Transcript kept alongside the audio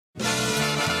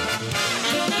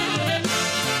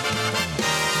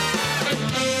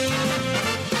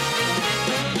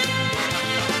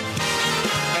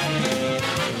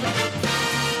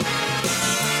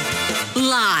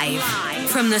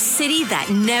from the city that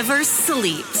never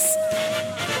sleeps.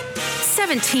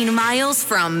 17 miles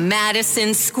from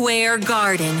Madison Square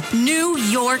Garden, New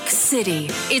York City.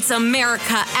 It's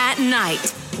America at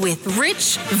Night with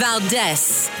Rich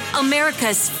Valdes,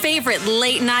 America's favorite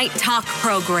late-night talk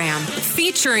program,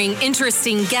 featuring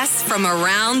interesting guests from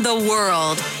around the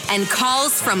world and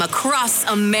calls from across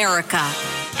America.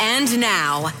 And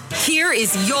now, here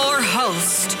is your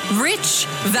host, Rich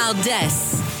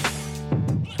Valdes.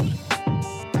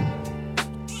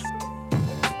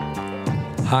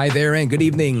 Hi there and good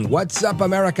evening. What's up,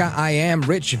 America? I am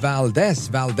Rich Valdes,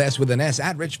 Valdes with an S,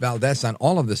 at Rich Valdes on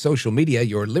all of the social media,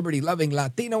 your liberty-loving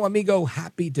Latino amigo.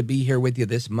 Happy to be here with you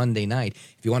this Monday night.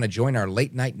 If you want to join our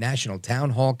late-night national town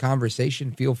hall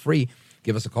conversation, feel free.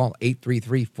 Give us a call,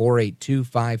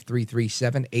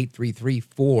 833-482-5337,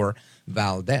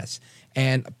 833-4-VALDES.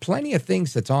 And plenty of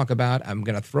things to talk about. I'm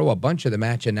going to throw a bunch of them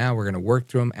at you now. We're going to work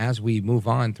through them as we move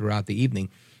on throughout the evening.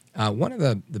 One of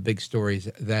the big stories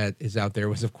that is out there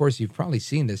was, of course, you've probably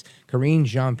seen this. Karine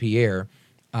Jean-Pierre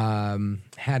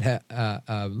had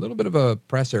a little bit of a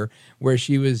presser where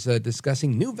she was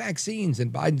discussing new vaccines,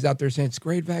 and Biden's out there saying it's a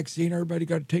great vaccine. Everybody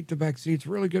got to take the vaccine. It's a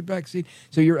really good vaccine.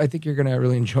 So I think you're going to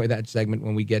really enjoy that segment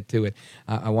when we get to it.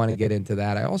 I want to get into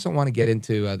that. I also want to get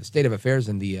into the state of affairs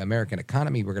in the American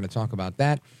economy. We're going to talk about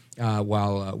that.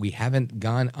 While we haven't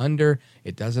gone under,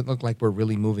 it doesn't look like we're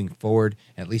really moving forward,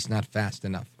 at least not fast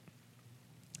enough.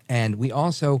 And we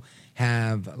also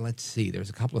have, let's see, there's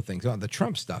a couple of things. Oh, the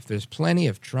Trump stuff. There's plenty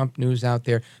of Trump news out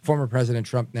there. Former President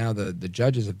Trump now, the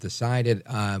judges have decided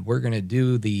we're going to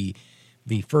do the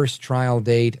first trial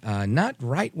date, not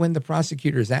right when the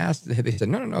prosecutors asked. They said,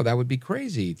 no, that would be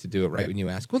crazy to do it right when you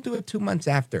ask. We'll do it 2 months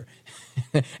after.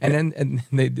 and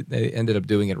they ended up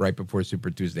doing it right before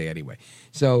Super Tuesday anyway.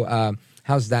 So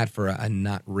how's that for a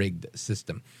not rigged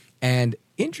system? And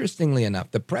interestingly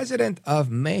enough, the president of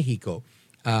Mexico,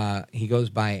 he goes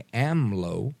by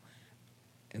AMLO.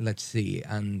 Let's see,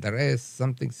 Andrés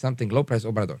something López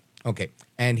Obrador. Okay,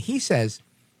 and he says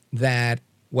that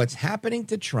what's happening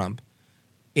to Trump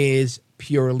is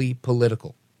purely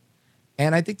political,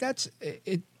 and I think that's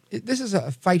it. This is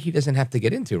a fight he doesn't have to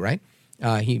get into, right?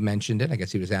 He mentioned it. I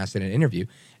guess he was asked in an interview,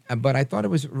 but I thought it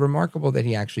was remarkable that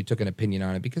he actually took an opinion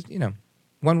on it because,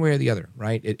 one way or the other,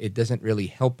 right? It doesn't really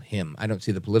help him. I don't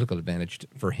see the political advantage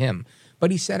for him. But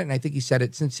he said it, and I think he said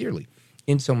it sincerely,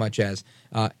 in so much as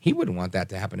he wouldn't want that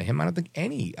to happen to him. I don't think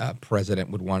any president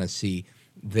would want to see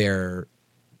their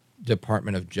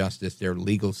Department of Justice, their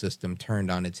legal system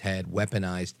turned on its head,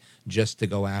 weaponized just to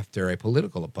go after a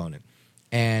political opponent.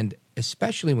 And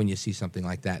especially when you see something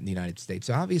like that in the United States.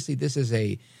 So obviously this is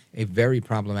a very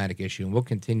problematic issue, and we'll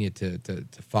continue to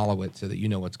follow it so that you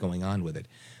know what's going on with it.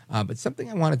 But something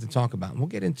I wanted to talk about, and we'll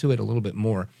get into it a little bit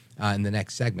more in the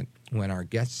next segment when our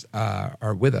guests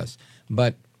are with us.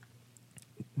 But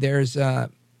there's a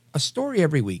story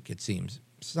every week, it seems,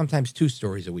 sometimes 2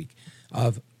 stories a week,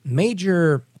 of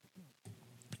major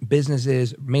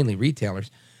businesses, mainly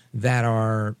retailers, that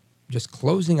are just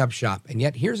closing up shop. And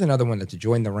yet here's another one that's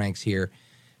joined the ranks here,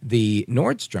 the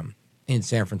Nordstrom in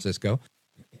San Francisco,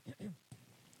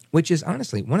 which is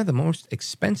honestly one of the most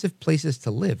expensive places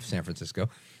to live, San Francisco.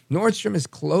 Nordstrom is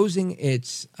closing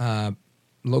its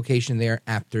location there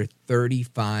after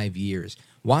 35 years.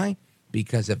 Why?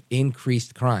 Because of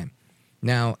increased crime.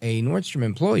 Now, a Nordstrom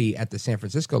employee at the San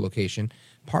Francisco location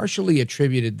partially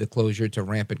attributed the closure to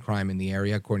rampant crime in the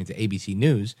area, according to ABC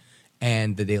News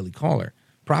and the Daily Caller.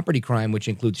 Property crime, which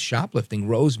includes shoplifting,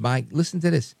 rose by, listen to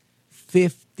this,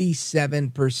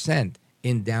 57%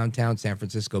 in downtown San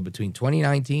Francisco between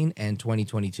 2019 and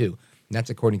 2022.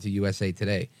 That's according to USA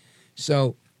Today.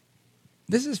 So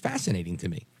this is fascinating to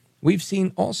me. We've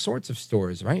seen all sorts of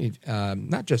stores, right?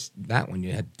 Not just that one.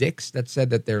 You had Dick's that said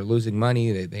that they're losing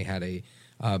money. They had a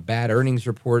bad earnings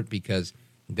report because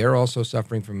they're also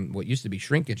suffering from what used to be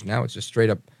shrinkage. Now it's just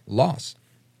straight up loss.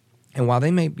 And while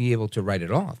they may be able to write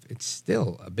it off, it's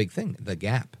still a big thing. The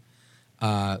Gap.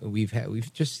 We've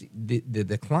just the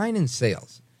decline in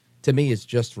sales to me is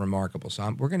just remarkable.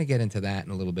 So we're going to get into that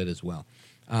in a little bit as well.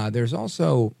 There's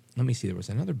also, let me see, there was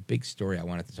another big story I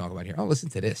wanted to talk about here. Oh, listen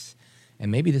to this.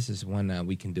 And maybe this is one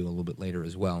we can do a little bit later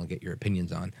as well and get your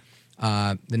opinions on.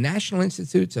 The National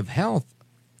Institutes of Health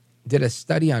did a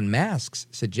study on masks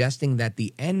suggesting that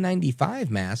the N95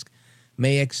 mask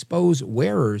may expose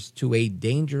wearers to a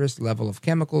dangerous level of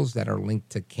chemicals that are linked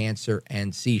to cancer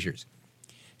and seizures.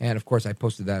 And, of course, I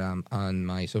posted that on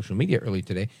my social media earlier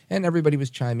today, and everybody was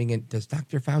chiming in. Does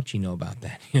Dr. Fauci know about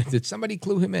that? Did somebody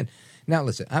clue him in? Now,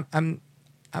 listen, I'm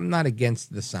not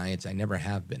against the science. I never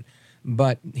have been.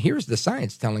 But here's the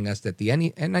science telling us that the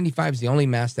N95 is the only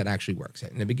mask that actually works.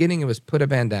 In the beginning, it was put a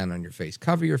bandana on your face,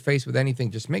 cover your face with anything,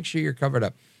 just make sure you're covered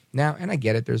up. Now, and I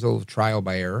get it, there's a little trial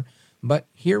by error, but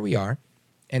here we are,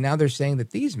 and now they're saying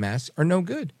that these masks are no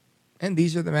good. And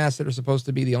these are the masks that are supposed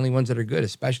to be the only ones that are good,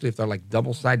 especially if they're like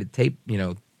double-sided tape,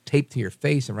 taped to your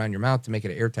face, around your mouth to make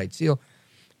it an airtight seal.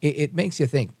 It makes you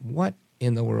think, what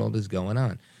in the world is going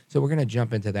on? So we're going to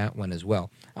jump into that one as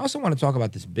well. I also want to talk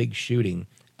about this big shooting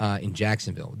in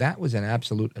Jacksonville. That was an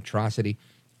absolute atrocity.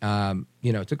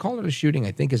 To call it a shooting,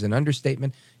 I think, is an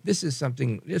understatement. This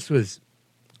was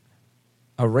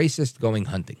a racist going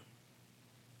hunting.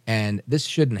 And this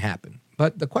shouldn't happen.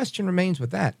 But the question remains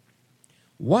with that.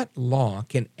 What law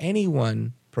can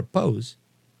anyone propose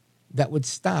that would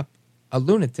stop a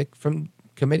lunatic from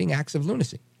committing acts of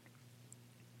lunacy?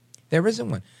 There isn't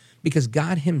one. Because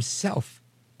God himself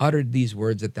uttered these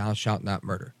words that thou shalt not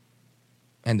murder.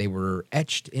 And they were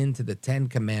etched into the 10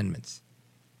 Commandments.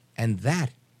 And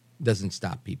that doesn't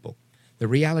stop people. The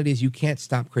reality is you can't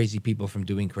stop crazy people from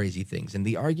doing crazy things. And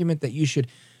the argument that you should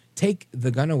take the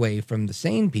gun away from the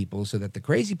sane people so that the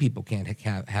crazy people can't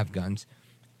have guns,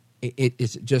 it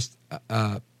is just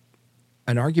an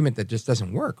argument that just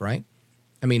doesn't work, right?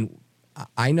 I mean,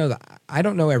 I know that I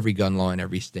don't know every gun law in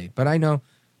every state, but I know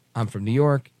I'm from New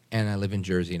York and I live in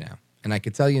Jersey now. And I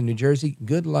could tell you in New Jersey,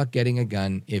 good luck getting a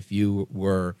gun if you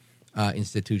were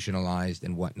institutionalized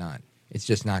and whatnot. It's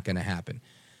just not going to happen.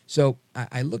 So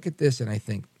I look at this and I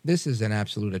think this is an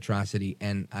absolute atrocity.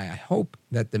 And I hope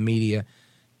that the media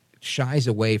shies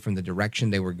away from the direction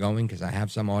they were going, because I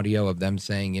have some audio of them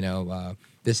saying,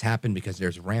 this happened because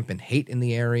there's rampant hate in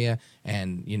the area.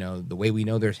 And, the way we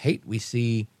know there's hate, we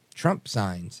see Trump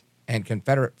signs and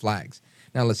Confederate flags.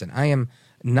 Now, listen, I am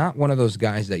not one of those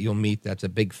guys that you'll meet that's a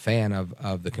big fan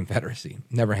of the Confederacy.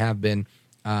 Never have been.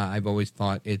 I've always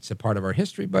thought it's a part of our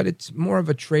history, but it's more of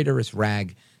a traitorous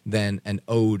rag than an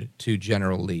ode to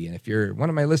General Lee. And if you're one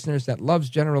of my listeners that loves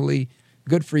General Lee,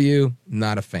 good for you,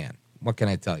 not a fan. What can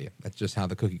I tell you? That's just how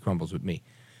the cookie crumbles with me.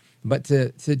 But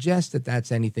to suggest that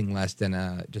that's anything less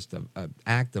than just an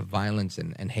act of violence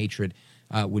and hatred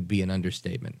would be an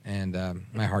understatement. And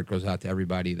my heart goes out to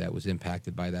everybody that was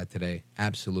impacted by that today.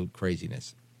 Absolute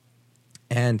craziness.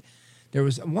 And there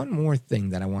was one more thing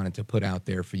that I wanted to put out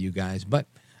there for you guys, but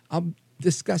I'll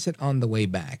discuss it on the way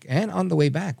back. And on the way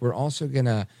back, we're also going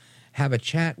to have a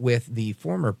chat with the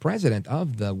former president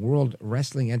of the World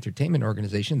Wrestling Entertainment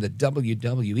Organization, the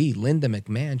WWE, Linda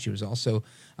McMahon. She was also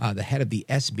the head of the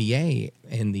SBA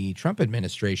in the Trump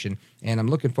administration, and I'm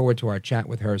looking forward to our chat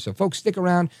with her. So, folks, stick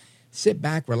around, sit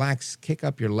back, relax, kick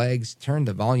up your legs, turn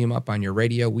the volume up on your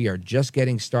radio. We are just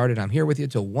getting started. I'm here with you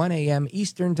till 1 a.m.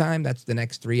 Eastern Time. That's the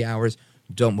next 3 hours.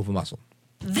 Don't move a muscle.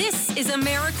 This is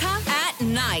America at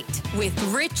Night with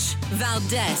Rich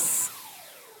Valdes.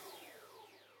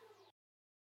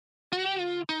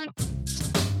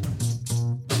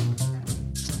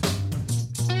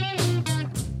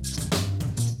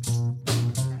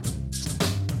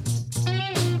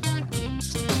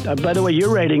 By the way,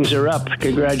 your ratings are up.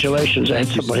 Congratulations. I had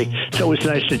somebody. It's always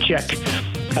nice to check.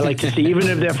 I like to see, even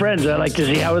if they're friends, I like to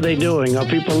see how are they doing. Are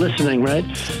people listening, right?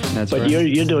 That's but right.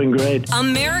 You're doing great.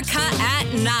 America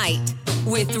at Night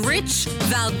with Rich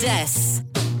Valdes.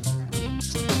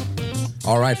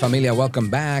 All right, familia, welcome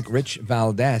back. Rich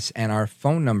Valdes, and our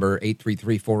phone number,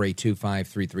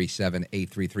 833-482-5337,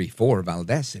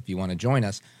 833-4-VALDES, if you want to join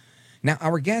us. Now,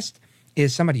 our guest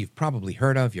is somebody you've probably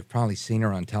heard of. You've probably seen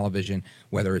her on television,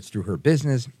 whether it's through her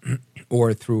business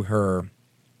or through her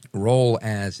role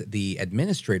as the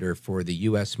administrator for the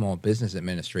U.S. Small Business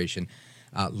Administration.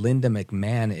 Linda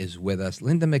McMahon is with us.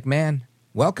 Linda McMahon,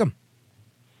 welcome.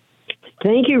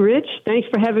 Thank you, Rich. Thanks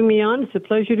for having me on. It's a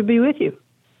pleasure to be with you.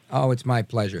 Oh, it's my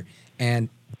pleasure. And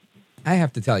I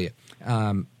have to tell you,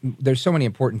 there's so many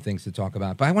important things to talk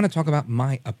about, but I want to talk about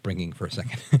my upbringing for a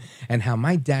second and how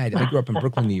my dad, I grew up in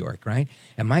Brooklyn, New York, right?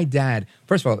 And my dad,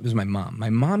 first of all, it was my mom. My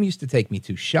mom used to take me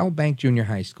to Shell Bank Junior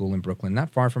High School in Brooklyn,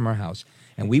 not far from our house,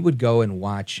 and we would go and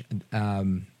watch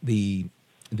the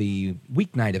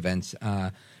weeknight events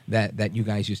that you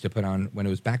guys used to put on when it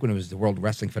was the World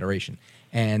Wrestling Federation.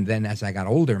 And then as I got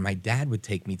older, my dad would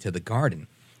take me to the Garden,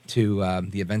 to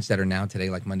the events that are now today,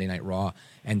 like Monday Night Raw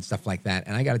and stuff like that.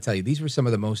 And I got to tell you, these were some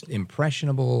of the most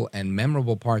impressionable and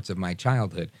memorable parts of my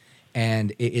childhood.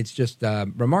 And it's just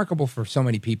remarkable for so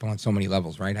many people on so many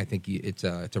levels, right? I think it's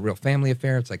a real family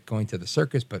affair. It's like going to the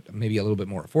circus, but maybe a little bit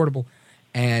more affordable.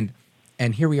 And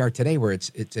here we are today, where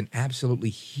it's an absolutely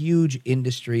huge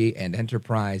industry and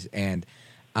enterprise. And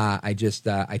I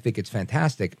think it's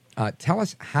fantastic. Tell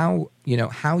us how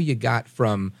you got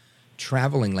from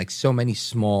traveling like so many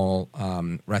small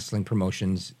wrestling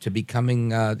promotions to becoming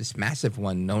this massive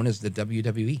one known as the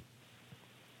WWE?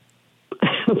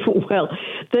 Well,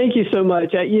 thank you so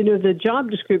much. The job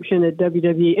description at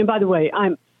WWE, and by the way,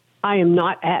 I am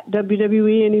not at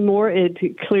WWE anymore. It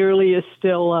clearly is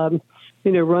still,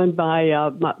 run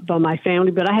by my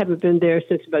family, but I haven't been there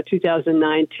since about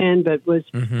 2009-10, but was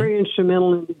very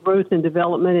instrumental in the growth and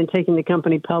development and taking the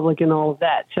company public and all of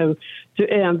that. So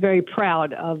I'm very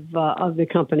proud of the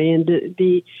company. And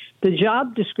the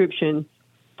job description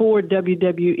for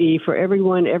WWE for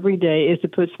everyone every day is to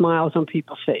put smiles on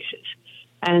people's faces.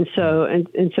 And so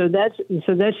that's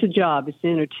the job. It's to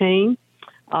entertain,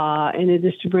 and it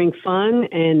is to bring fun,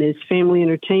 and it's family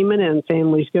entertainment, and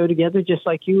families go together just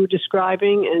like you were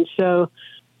describing. And so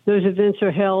those events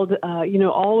are held,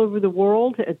 all over the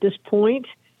world at this point,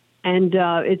 and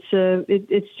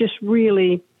it's just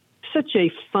really such a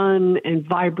fun and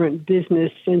vibrant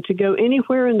business. And to go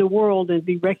anywhere in the world and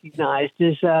be recognized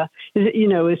is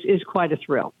quite a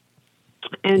thrill.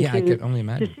 And I could only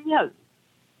imagine.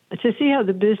 To see how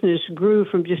the business grew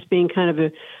from just being kind of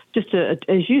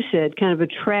as you said, kind of a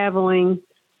traveling,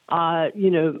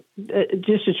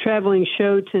 just a traveling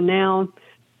show to now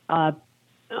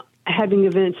having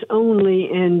events only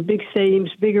in big stadiums,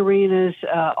 big arenas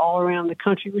all around the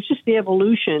country, was just the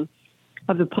evolution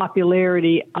of the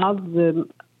popularity of the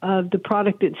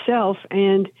product itself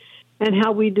and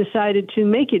how we decided to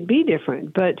make it be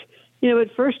different. But,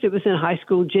 at first it was in high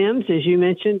school gyms, as you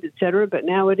mentioned, et cetera, but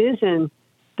now it is in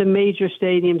the major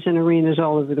stadiums and arenas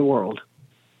all over the world.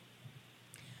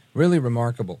 Really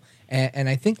remarkable. And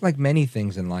I think like many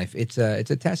things in life, it's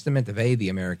a testament of A, the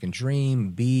American dream,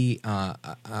 B,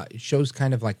 it shows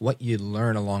kind of like what you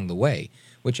learn along the way,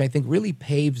 which I think really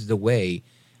paves the way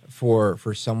for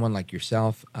someone like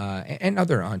yourself and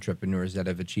other entrepreneurs that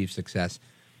have achieved success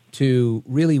to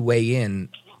really weigh in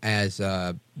as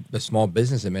the small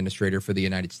business administrator for the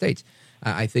United States.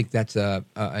 I think that's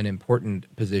an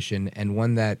important position and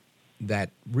one that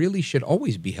really should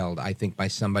always be held, I think, by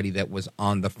somebody that was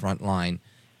on the front line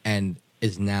and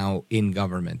is now in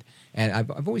government. And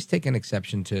I've always taken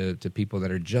exception to people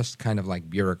that are just kind of like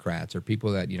bureaucrats or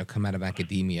people that, come out of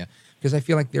academia, because I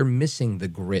feel like they're missing the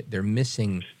grit. They're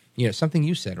missing, something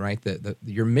you said, right?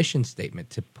 Your mission statement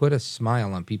to put a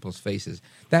smile on people's faces.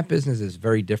 That business is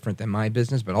very different than my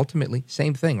business, but ultimately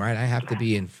same thing, right? I have to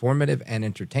be informative and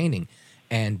entertaining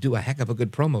and do a heck of a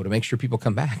good promo to make sure people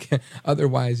come back.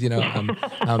 Otherwise,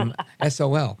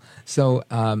 SOL. So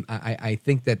I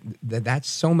think that's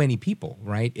so many people,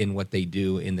 right, in what they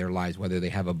do in their lives, whether they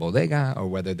have a bodega or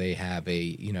whether they have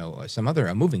a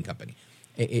moving company.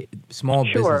 Small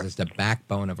business is the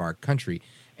backbone of our country.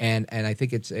 And I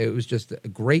think it was just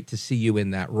great to see you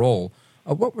in that role.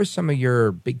 What were some of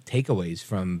your big takeaways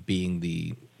from being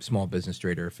the small business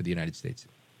trader for the United States?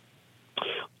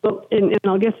 Well, and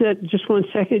I'll get to that in just one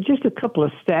second. Just a couple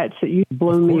of stats that you've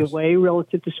blown me away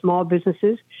relative to small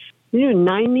businesses.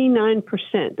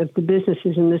 99% of the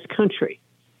businesses in this country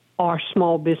are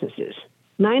small businesses.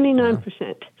 99%.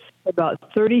 Wow. About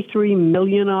 33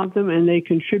 million of them, and they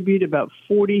contribute about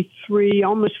 43,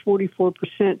 almost 44%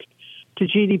 to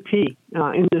GDP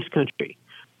in this country.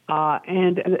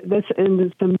 And it's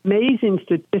an amazing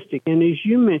statistic. And as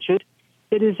you mentioned,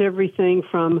 it is everything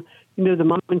from, the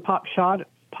mom and pop shops,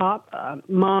 the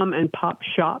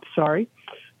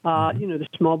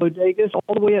small bodegas,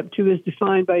 all the way up to, as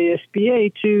defined by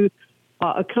SBA, to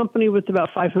a company with about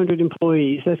 500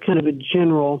 employees. That's kind of a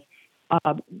general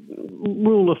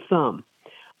rule of thumb.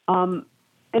 And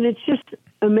it's just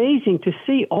amazing to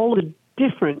see all the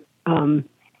different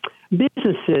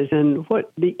businesses and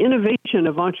what the innovation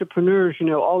of entrepreneurs,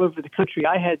 all over the country.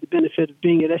 I had the benefit of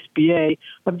being at SBA,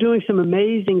 of doing some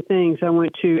amazing things. I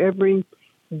went to every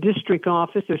district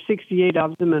office. There's 68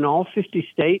 of them in all 50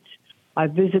 states. I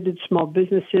visited small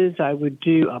businesses. I would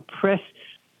do press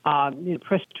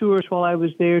tours while I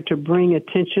was there to bring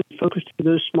attention, focus to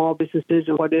those small businesses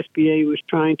and what SBA was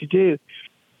trying to do.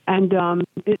 And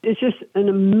it's just an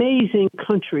amazing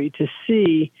country to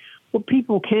see what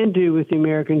people can do with the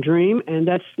American dream. And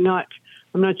I'm not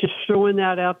just throwing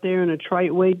that out there in a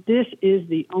trite way. This is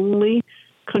the only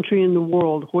country in the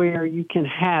world where you can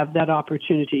have that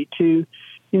opportunity to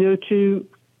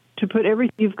put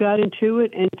everything you've got into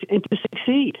it and to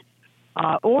succeed,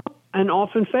 and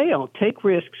often fail, take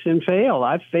risks and fail.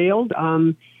 I've failed.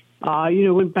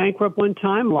 Went bankrupt one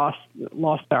time,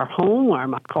 lost our home, or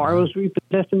my car was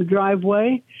repossessed in the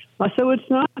driveway. So it's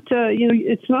not,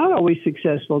 it's not always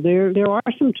successful. There are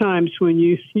some times when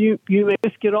you may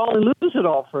risk it all and lose it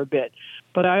all for a bit.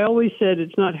 But I always said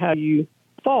it's not how you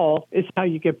fall, it's how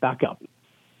you get back up.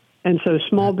 And so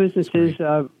small businesses,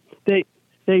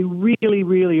 they really,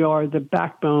 really are the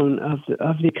backbone of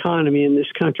the economy in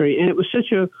this country. And it was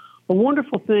such a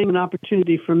wonderful thing, an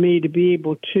opportunity for me to be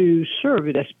able to serve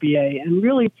at SBA. And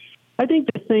really, I think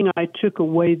the thing I took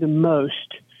away the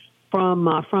most from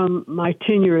my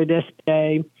tenure at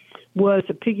SBA was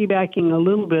piggybacking a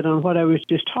little bit on what I was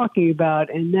just talking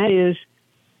about, and that is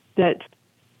that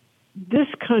this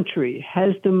country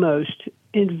has the most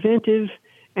inventive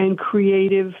and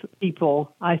creative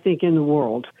people, I think, in the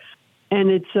world. And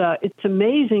it's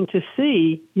amazing to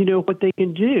see, what they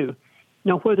can do.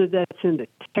 Now, whether that's in the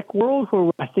tech world,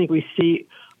 where I think we see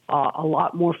a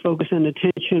lot more focus and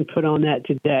attention put on that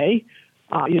today,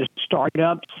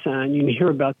 startups, and you can hear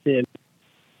about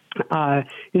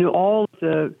all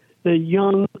the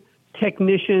young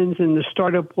technicians in the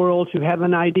startup world who have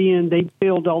an idea and they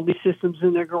build all these systems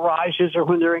in their garages or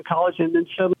when they're in college, and then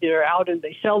suddenly they're out and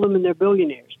they sell them and they're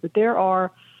billionaires. But there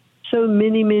are so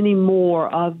many, many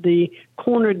more of the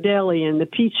corner deli and the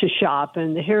pizza shop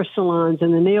and the hair salons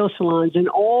and the nail salons and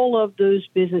all of those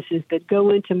businesses that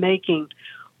go into making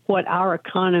what our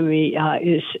economy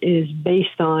is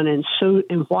based on, and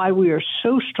why we are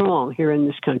so strong here in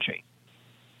this country.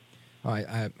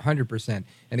 I 100%.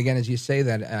 And again, as you say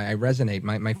that, I resonate.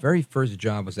 My very first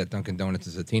job was at Dunkin' Donuts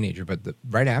as a teenager, but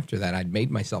right after that, I'd made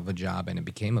myself a job, and it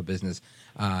became a business,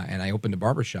 and I opened a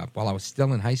barbershop while I was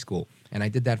still in high school, and I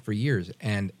did that for years.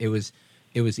 And it was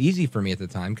easy for me at the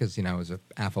time because, I was an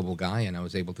affable guy, and I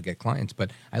was able to get clients.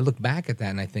 But I look back at that,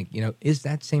 and I think, is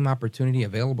that same opportunity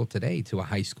available today to a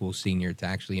high school senior to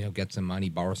actually, get some money,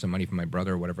 borrow some money from my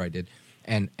brother or whatever I did,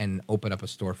 and open up a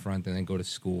storefront and then go to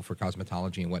school for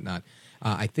cosmetology and whatnot?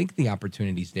 I think the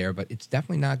opportunity's there, but it's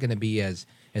definitely not going to be as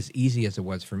easy as it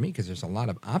was for me because there's a lot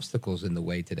of obstacles in the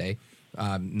way today,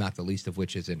 not the least of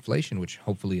which is inflation, which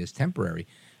hopefully is temporary,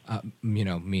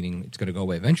 meaning it's going to go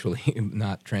away eventually,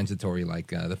 not transitory like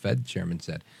the Fed chairman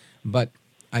said. But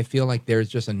I feel like there's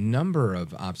just a number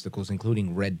of obstacles,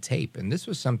 including red tape. And this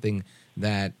was something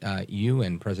that you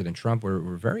and President Trump were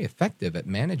very effective at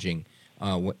managing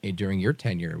during your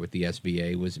tenure with the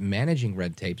SBA, was managing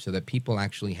red tape so that people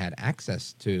actually had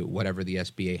access to whatever the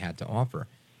SBA had to offer.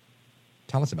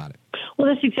 Tell us about it. Well,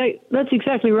 that's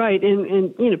exactly right.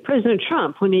 And President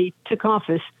Trump, when he took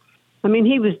office,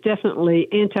 he was definitely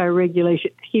anti-regulation.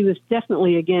 He was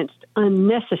definitely against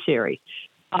unnecessary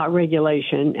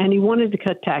regulation, and he wanted to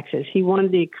cut taxes. He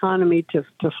wanted the economy to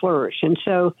flourish. And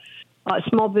so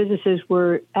small businesses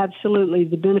were absolutely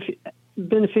the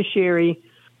beneficiary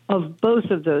of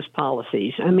both of those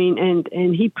policies.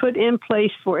 And he put in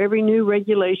place for every new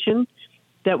regulation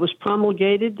that was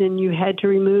promulgated, then you had to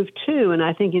remove 2. And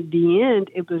I think at the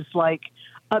end, it was like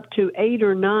up to 8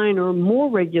 or 9 or more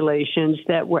regulations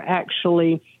that were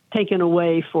actually taken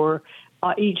away for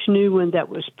each new one that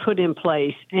was put in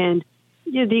place. And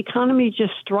the economy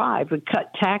just thrived. We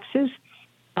cut taxes.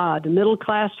 The middle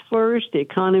class flourished. The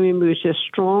economy was just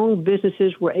strong.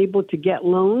 Businesses were able to get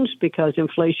loans because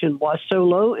inflation was so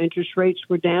low. Interest rates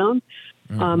were down.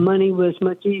 Money was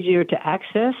much easier to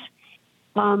access.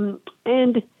 People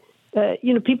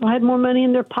had more money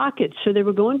in their pockets, so they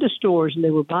were going to stores and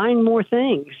they were buying more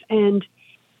things. And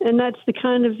that's the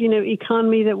kind of,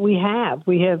 economy that we have.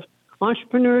 We have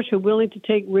entrepreneurs who are willing to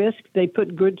take risks. They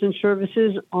put goods and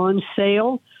services on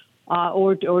sale.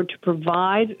 Or to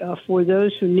provide for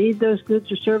those who need those goods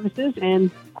or services,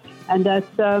 and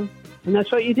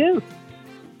that's what you do.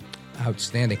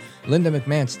 Outstanding. Linda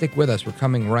McMahon, stick with us. We're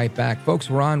coming right back. Folks,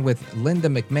 we're on with Linda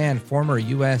McMahon, former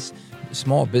U.S.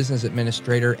 Small Business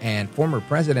Administrator and former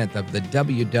president of the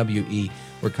WWE.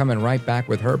 We're coming right back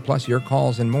with her, plus your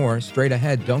calls and more. Straight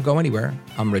ahead. Don't go anywhere.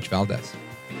 I'm Rich Valdes.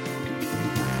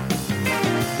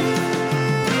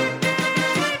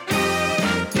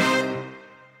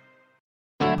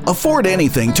 Afford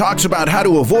Anything talks about how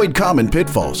to avoid common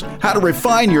pitfalls, how to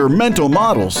refine your mental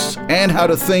models, and how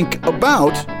to think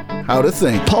about how to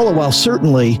think. Paula, while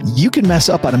certainly you can mess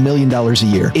up on $1 million a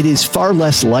year, it is far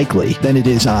less likely than it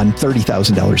is on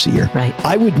 $30,000 a year. Right.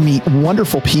 I would meet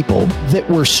wonderful people that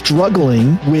were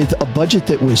struggling with a budget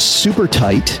that was super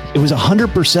tight. It was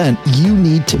 100% you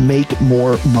need to make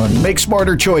more money. Make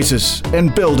smarter choices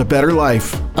and build a better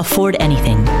life. Afford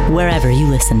Anything, wherever you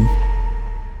listen.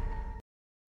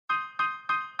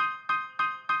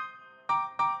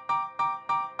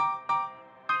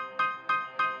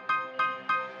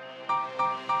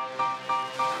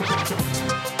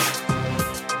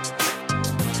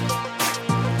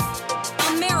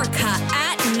 America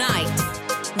at Night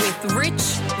with Rich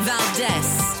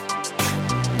Valdes.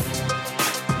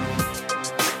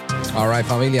 All right,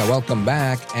 familia, welcome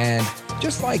back. And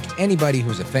Just like anybody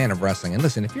who's a fan of wrestling, and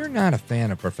listen, if you're not a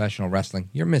fan of professional wrestling,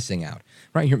 you're missing out,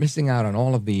 right? You're missing out on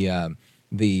all of the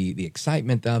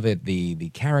excitement of it, the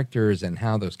characters and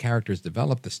how those characters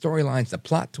develop, the storylines, the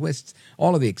plot twists,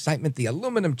 all of the excitement, the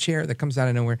aluminum chair that comes out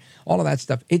of nowhere, all of that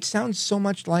stuff. It sounds so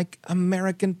much like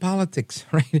American politics,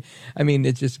 right? I mean,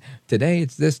 it's just today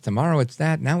it's this, tomorrow it's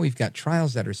that. Now we've got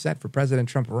trials that are set for President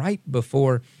Trump right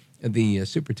before the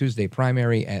Super Tuesday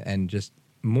primary, and just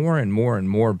more and more and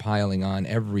more piling on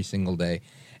every single day.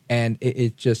 And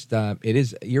it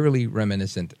is eerily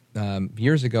reminiscent.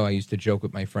 Years ago, I used to joke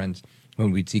with my friends when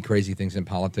we'd see crazy things in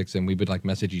politics, and we would like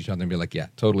message each other and be like, yeah,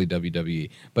 totally WWE.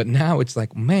 But now it's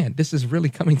like, man, this is really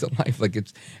coming to life. Like,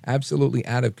 it's absolutely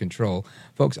out of control.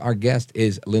 Folks, our guest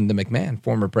is Linda McMahon,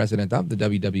 former president of the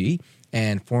WWE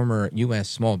and former U.S.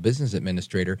 Small Business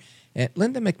Administrator. And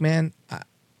Linda McMahon,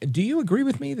 do you agree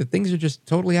with me that things are just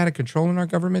totally out of control in our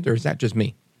government, or is that just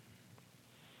me?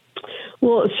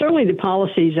 Well, certainly the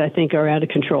policies, I think, are out of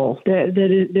control.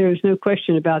 There's no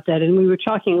question about that. And we were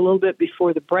talking a little bit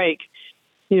before the break,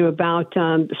 about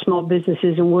small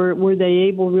businesses and were they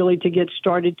able really to get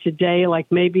started today? Like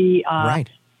maybe, right.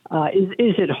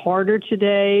 Is it harder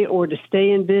today or to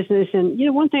stay in business? And,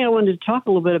 one thing I wanted to talk a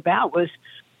little bit about was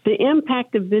the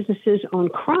impact of businesses on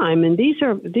crime. And these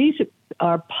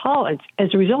are policies as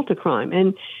a result of crime.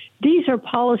 And these are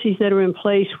policies that are in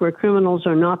place where criminals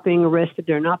are not being arrested.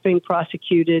 They're not being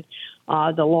prosecuted.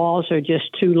 The laws are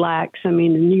just too lax. I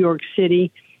mean, in New York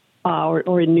City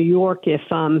or in New York, if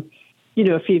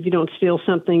you don't steal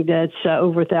something that's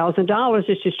over $1,000,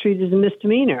 it's just treated as a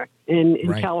misdemeanor. In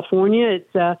right. California,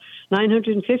 it's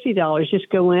 $950. Just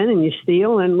go in and you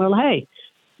steal, and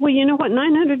well, you know what?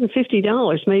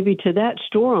 $950 maybe to that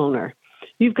store owner.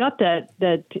 You've got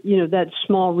that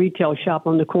small retail shop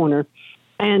on the corner.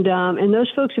 And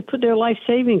those folks have put their life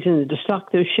savings in it to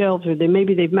stock those shelves, or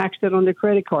maybe they've maxed it on their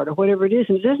credit card or whatever it is.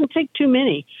 And it doesn't take too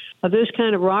many of those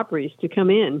kind of robberies to come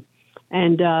in,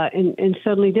 and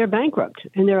suddenly they're bankrupt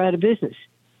and they're out of business.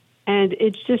 And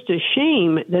it's just a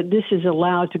shame that this is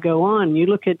allowed to go on. You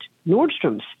look at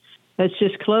Nordstrom's that's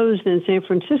just closed in San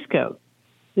Francisco.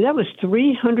 That was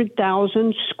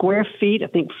 300,000 square feet, I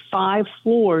think 5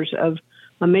 floors of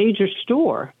a major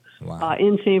store. Wow.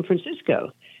 In San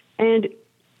Francisco. And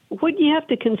what you have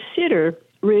to consider,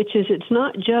 Rich, is it's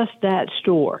not just that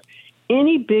store.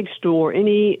 Any big store,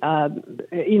 any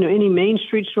Main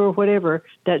Street store, whatever,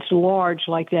 that's large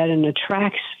like that and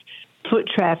attracts foot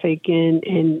traffic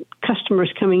and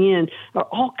customers coming in, are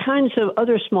all kinds of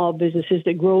other small businesses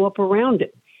that grow up around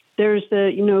it. There is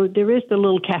the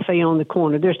little cafe on the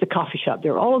corner. There's the coffee shop.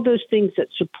 There are all of those things that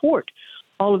support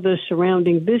all of those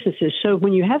surrounding businesses. So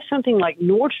when you have something like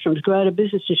Nordstrom's go out of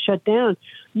business and shut down,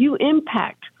 you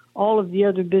impact all of the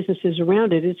other businesses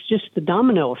around it. It's just the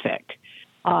domino effect.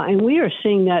 And we are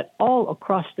seeing that all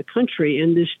across the country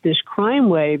in this crime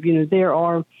wave. There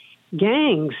are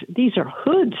gangs. These are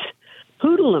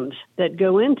hoodlums that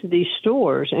go into these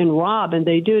stores and rob, and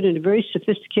they do it in a very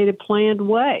sophisticated, planned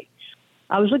way.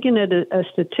 I was looking at a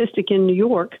statistic in New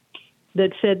York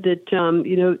that said that,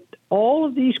 all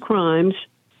of these crimes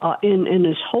in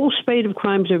this whole spate of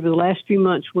crimes over the last few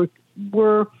months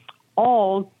were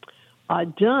all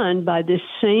done by this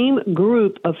same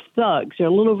group of thugs. There are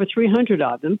a little over 300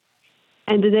 of them,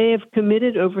 and they have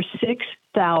committed over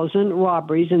 6,000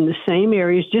 robberies in the same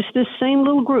areas, just this same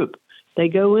little group. They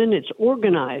go in, it's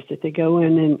organized that they go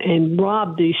in and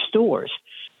rob these stores.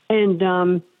 And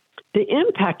the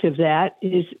impact of that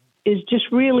is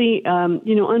just really,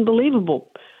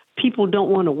 unbelievable. People don't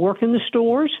want to work in the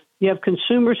stores. You have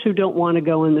consumers who don't want to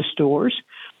go in the stores.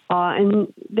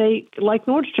 And they, like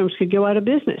Nordstrom's, could go out of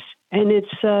business. And it's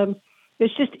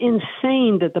just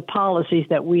insane that the policies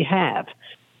that we have,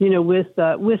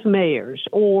 with mayors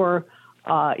or,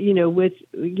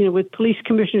 with police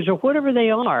commissioners or whatever they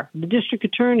are, the district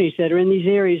attorneys that are in these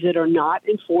areas that are not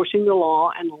enforcing the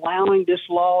law and allowing this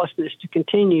lawlessness to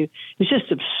continue, is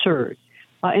just absurd.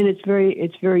 And it's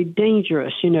very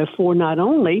dangerous, for not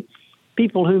only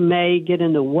people who may get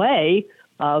in the way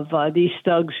of these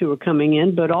thugs who are coming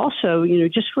in, but also,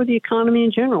 just for the economy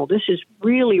in general. This is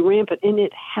really rampant, and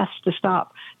it has to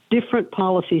stop. Different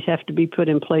policies have to be put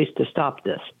in place to stop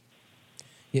this.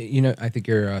 Yeah, I think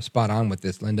you're spot on with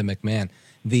this, Linda McMahon.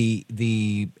 The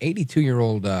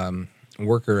 82-year-old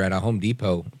worker at a Home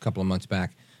Depot a couple of months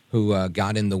back who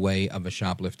got in the way of a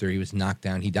shoplifter, he was knocked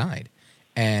down, he died.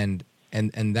 And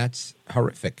that's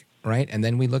horrific, right? And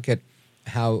then we look at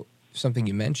how something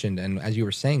you mentioned, and as you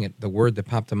were saying it, the word that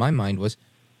popped to my mind was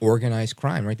organized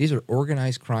crime, right? These are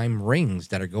organized crime rings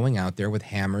that are going out there with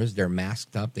hammers. They're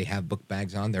masked up. They have book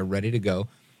bags on. They're ready to go.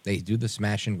 They do the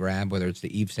smash and grab, whether it's the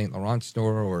Yves Saint Laurent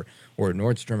store or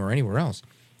Nordstrom or anywhere else.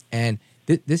 And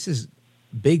this is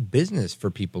big business for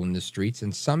people in the streets,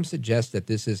 and some suggest that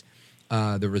this is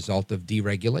the result of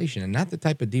deregulation, and not the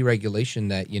type of deregulation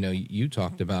that you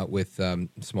talked about with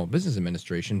Small Business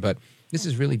Administration, but this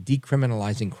is really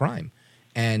decriminalizing crime.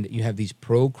 And you have these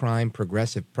pro-crime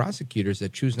progressive prosecutors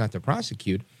that choose not to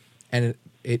prosecute, and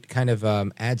it kind of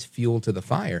adds fuel to the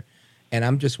fire. And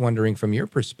I'm just wondering, from your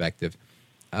perspective,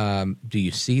 do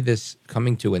you see this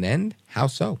coming to an end? How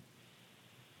so?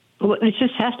 Well, it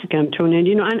just has to come to an end.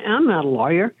 I'm not a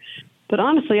lawyer, but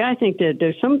honestly, I think that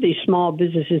there's some of these small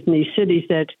businesses in these cities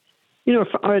that,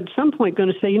 are at some point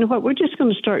going to say, you know what, we're just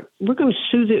going to we're going to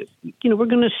sue we're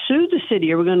going to sue the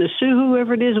city, or we're going to sue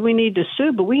whoever it is we need to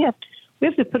sue, but we have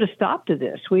to put a stop to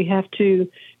this. We have to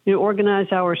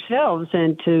organize ourselves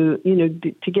and to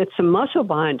get some muscle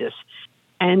behind us.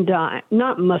 And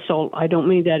not muscle, I don't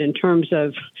mean that in terms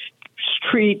of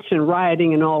streets and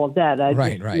rioting and all of that. I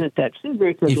just meant that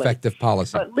figuratively. Effective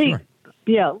policy. But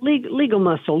legal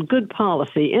muscle, good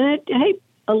policy. And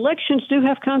elections do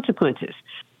have consequences.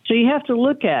 So you have to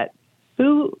look at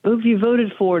who you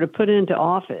voted for to put into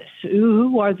office.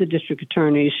 Who are the district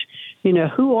attorneys?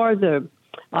 Who are those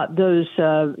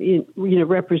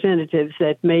representatives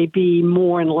that may be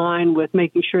more in line with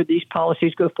making sure these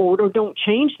policies go forward, or don't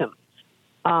change them.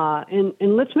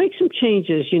 And let's make some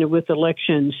changes, with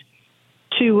elections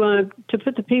to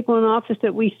put the people in office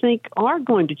that we think are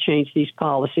going to change these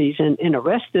policies and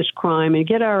arrest this crime and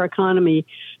get our economy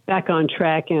back on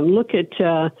track, and look at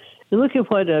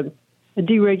what a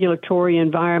deregulatory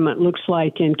environment looks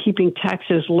like, and keeping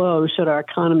taxes low so that our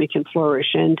economy can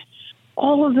flourish. And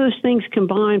all of those things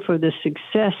combine for the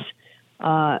success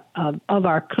of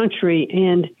our country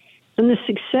and the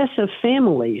success of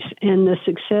families and the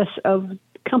success of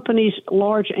companies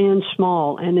large and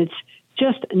small. And it's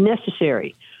just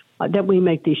necessary that we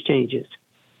make these changes.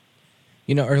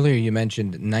 Earlier you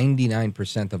mentioned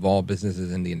 99% of all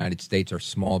businesses in the United States are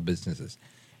small businesses.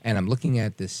 And I'm looking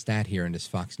at this stat here in this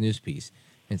Fox News piece.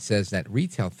 It says that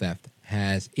retail theft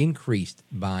has increased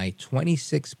by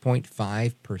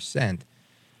 26.5%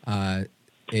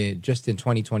 just in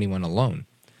 2021 alone.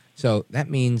 So that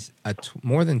means a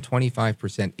more than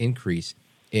 25% increase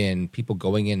in people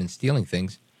going in and stealing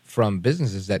things from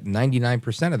businesses that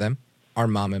 99% of them are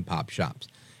mom and pop shops.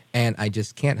 And I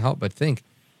just can't help but think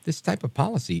this type of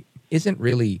policy isn't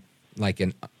really like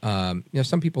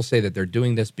some people say that they're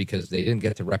doing this because they didn't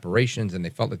get to reparations and they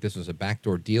felt like this was a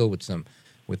backdoor deal with some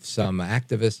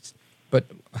activists. But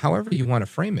however you want to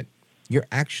frame it, you're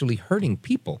actually hurting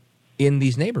people in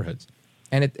these neighborhoods.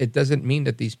 And it doesn't mean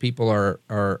that these people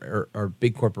are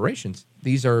big corporations.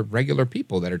 These are regular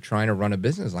people that are trying to run a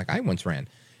business like I once ran.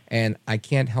 And I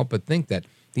can't help but think that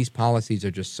these policies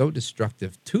are just so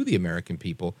destructive to the American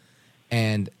people.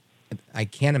 And I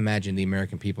can't imagine the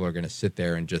American people are going to sit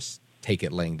there and just take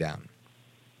it laying down.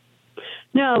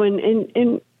 No,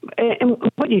 and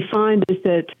what you find is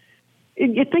that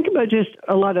you think about just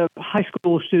a lot of high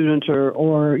school students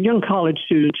or young college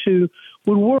students who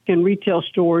would work in retail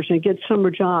stores and get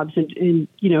summer jobs and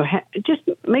just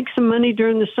make some money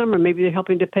during the summer. Maybe they're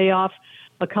helping to pay off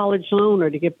a college loan or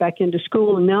to get back into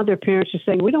school. And now their parents are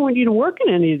saying, we don't want you to work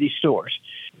in any of these stores.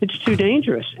 It's too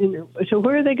dangerous. And so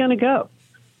where are they going to go?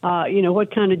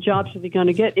 What kind of jobs are they going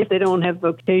to get if they don't have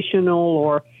vocational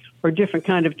or different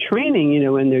kind of training,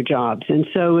 in their jobs? And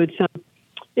so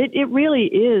it really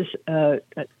is a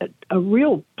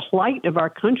real plight of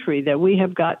our country that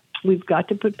we've got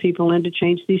to put people in to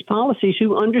change these policies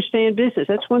who understand business.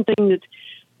 That's one thing that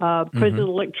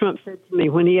President-elect Trump said to me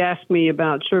when he asked me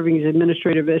about serving as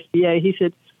administrator of SBA. He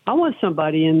said, I want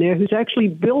somebody in there who's actually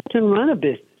built and run a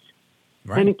business.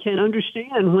 Right. And can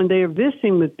understand when they are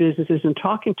visiting with businesses and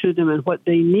talking to them and what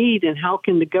they need and how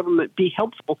can the government be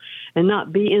helpful and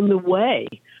not be in the way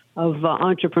of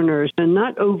entrepreneurs and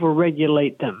not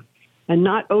overregulate them and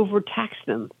not overtax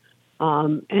them.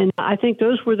 And I think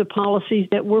those were the policies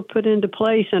that were put into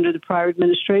place under the prior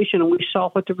administration, and we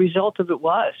saw what the result of it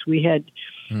was. We had,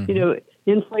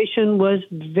 inflation was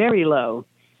very low.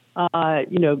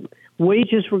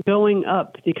 Wages were going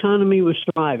up. The economy was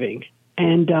thriving.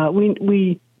 And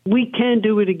we can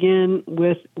do it again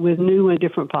with new and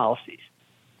different policies.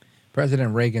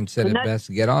 President Reagan said it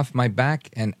best, get off my back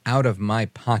and out of my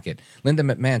pocket. Linda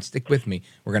McMahon, stick with me.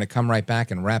 We're going to come right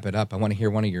back and wrap it up. I want to hear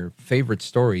one of your favorite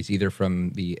stories, either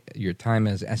from your time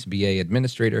as SBA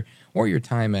administrator or your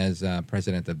time as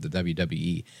president of the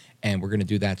WWE. And we're going to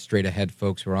do that straight ahead,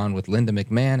 folks. We're on with Linda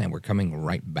McMahon, and we're coming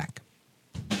right back.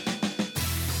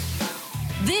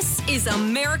 This is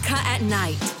America at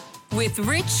Night with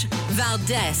Rich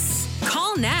Valdes. Call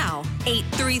Call now,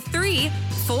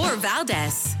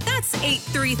 833-4-VALDES. That's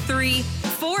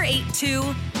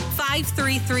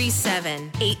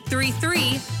 833-482-5337.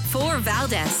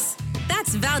 833-4-VALDES.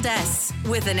 That's Valdes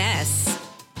with an S.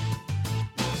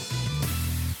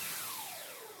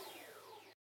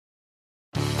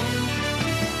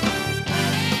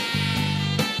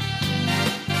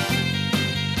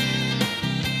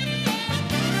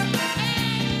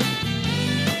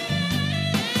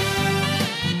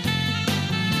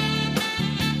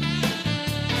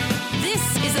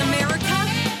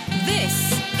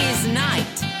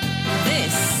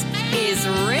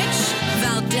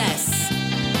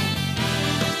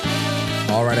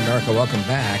 All right, America, welcome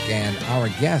back. And our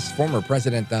guest, former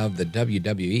president of the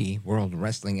WWE, World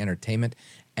Wrestling Entertainment,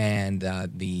 and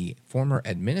the former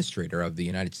administrator of the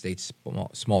United States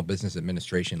Small Business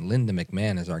Administration, Linda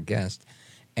McMahon, is our guest.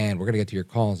 And we're going to get to your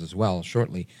calls as well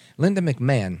shortly. Linda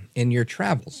McMahon, in your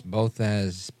travels, both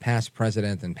as past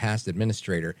president and past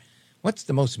administrator, what's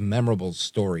the most memorable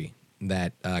story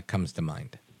that comes to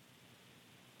mind?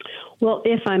 Well,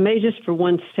 if I may, just for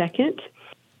 1 second,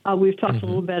 we've talked a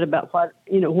little bit about what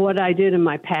I did in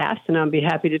my past, and I'll be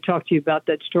happy to talk to you about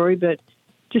that story. But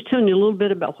just telling you a little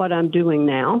bit about what I'm doing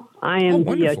now. I am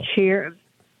the chair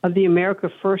of the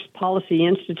America First Policy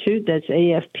Institute. That's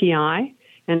AFPI,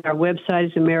 and our website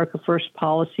is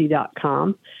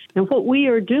americafirstpolicy.com. And what we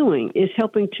are doing is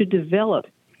helping to develop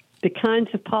the kinds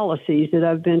of policies that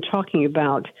I've been talking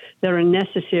about that are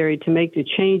necessary to make the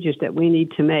changes that we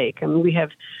need to make. I mean, we have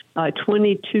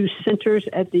 22 centers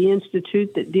at the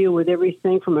Institute that deal with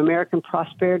everything from American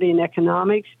prosperity and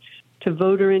economics to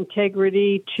voter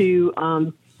integrity to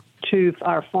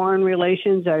our foreign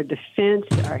relations, our defense,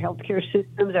 our healthcare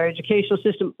systems, our educational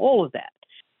system, all of that.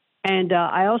 And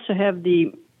I also have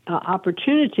the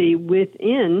opportunity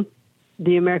within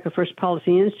the America First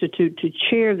Policy Institute to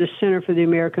chair the Center for the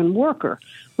American Worker,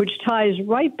 which ties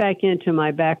right back into my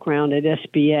background at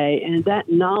SBA and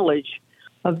that knowledge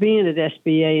of being at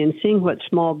SBA and seeing what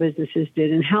small businesses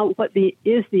did and what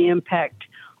is the impact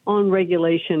on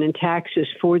regulation and taxes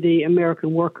for the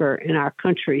American worker in our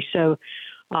country. So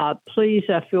please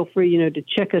feel free, to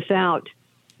check us out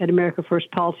at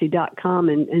americafirstpolicy.com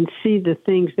and see the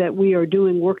things that we are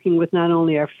doing, working with not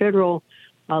only our federal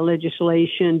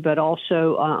legislation, but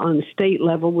also on the state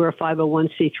level. We're a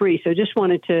 501c3. So just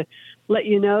wanted to let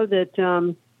you know that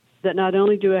that not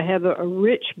only do I have a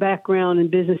rich background in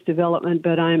business development,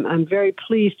 but I'm very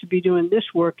pleased to be doing this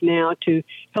work now to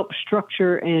help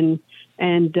structure and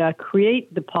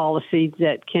create the policies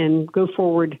that can go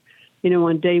forward,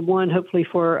 on day one, hopefully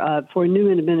for a new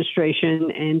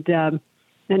administration, and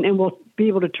we'll be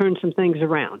able to turn some things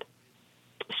around.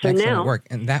 So excellent now, work.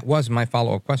 And that was my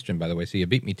follow-up question, by the way, so you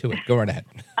beat me to it. Go right ahead.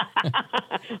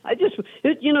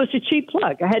 It's a cheap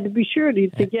plug. I had to be sure to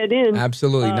get in.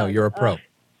 Absolutely. No, you're a pro.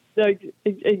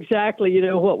 Exactly,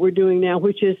 what we're doing now,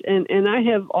 which is, and I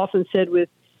have often said with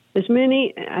as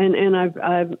many, and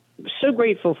I'm so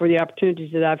grateful for the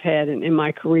opportunities that I've had in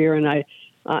my career, and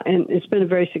it's been a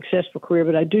very successful career,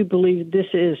 but I do believe this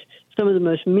is some of the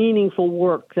most meaningful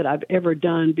work that I've ever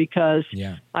done because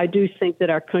I do think that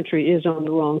our country is on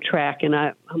the wrong track, and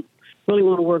I really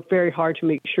want to work very hard to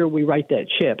make sure we right that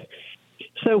ship.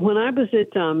 So when I was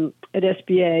at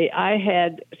SBA, I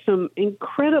had some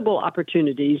incredible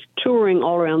opportunities touring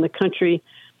all around the country.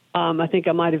 I think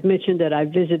I might have mentioned that I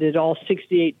visited all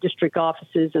 68 district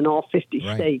offices in all 50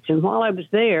 states. And while I was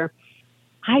there,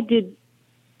 I did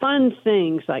fun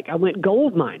things like I went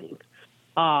gold mining,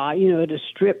 at a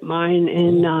strip mine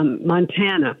in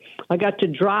Montana. I got to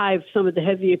drive some of the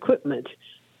heavy equipment.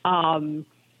 I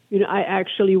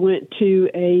actually went to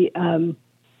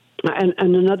and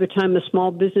another time a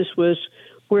small business was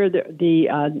where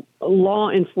the law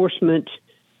enforcement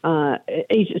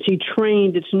agency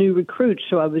trained its new recruits.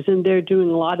 So I was in there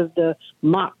doing a lot of the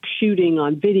mock shooting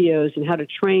on videos and how to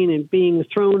train and being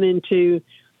thrown into,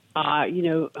 a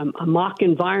mock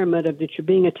environment of that you're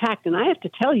being attacked. And I have to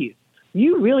tell you,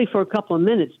 you really, for a couple of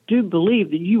minutes, do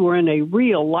believe that you are in a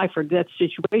real life or death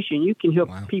situation. You can hear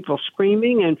people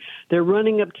screaming, and they're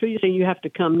running up to you saying you have to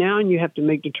come now, and you have to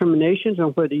make determinations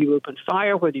on whether you open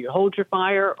fire, whether you hold your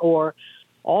fire, or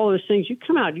all those things. You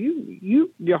come out,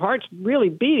 your heart's really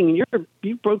beating, and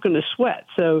you've broken a sweat.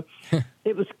 So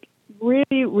it was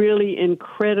really, really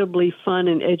incredibly fun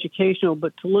and educational.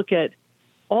 But to look at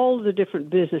all the different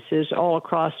businesses all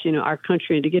across, our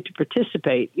country, and to get to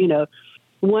participate,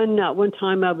 One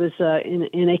time I was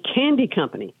in a candy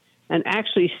company and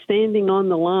actually standing on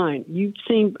the line. You've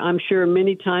seen, I'm sure,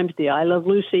 many times the I Love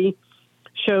Lucy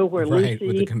show where Lucy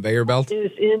with the conveyor belt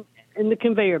is in the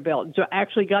conveyor belt. So I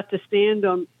actually got to stand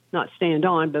on not stand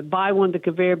on, but buy one of the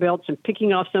conveyor belts and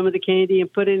picking off some of the candy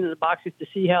and put it in the boxes to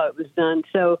see how it was done.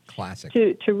 So classic.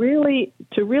 To really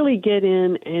get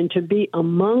in and to be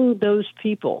among those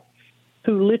people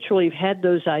who literally had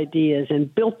those ideas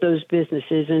and built those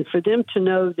businesses, and for them to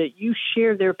know that you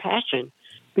share their passion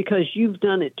because you've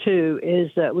done it too,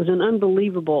 was an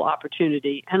unbelievable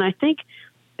opportunity. And I think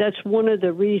that's one of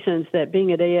the reasons that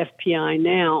being at AFPI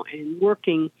now and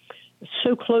working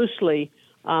so closely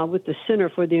with the Center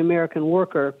for the American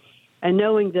Worker, and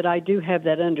knowing that I do have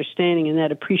that understanding and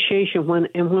that appreciation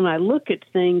when I look at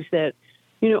things that,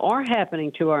 are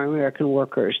happening to our American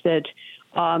workers, that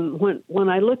when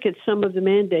I look at some of the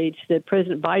mandates that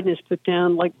President Biden has put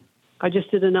down, like I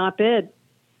just did an op-ed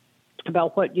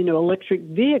about what, electric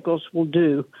vehicles will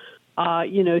do,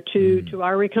 to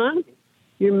our economy.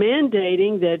 You're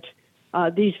mandating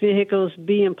that these vehicles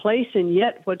be in place, and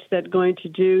yet what's that going to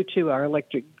do to our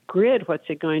electric grid? What's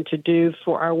it going to do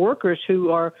for our workers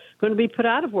who are going to be put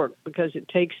out of work because it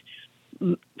takes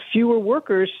fewer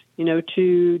workers,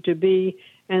 to be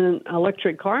an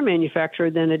electric car manufacturer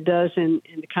than it does in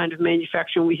the kind of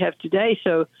manufacturing we have today.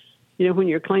 So, when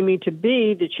you're claiming to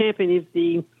be the champion of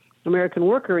the American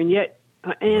worker and yet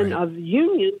and of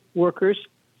union workers,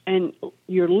 and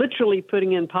you're literally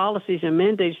putting in policies and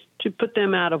mandates to put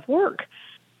them out of work,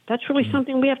 that's really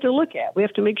something we have to look at. We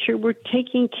have to make sure we're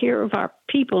taking care of our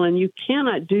people, and you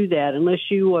cannot do that unless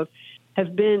you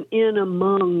have been in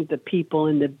among the people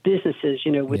and the businesses,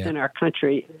 within our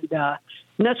country.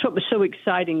 And that's what was so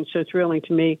exciting, so thrilling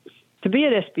to me to be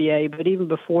at SBA, but even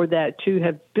before that, to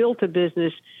have built a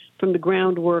business from the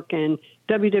groundwork. And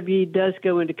WWE does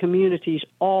go into communities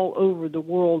all over the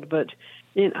world, but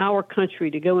in our country,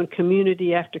 to go in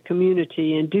community after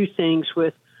community and do things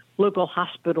with local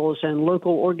hospitals and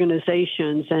local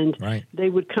organizations, and they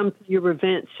would come to your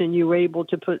events, and you were able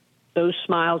to put those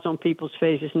smiles on people's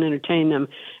faces and entertain them.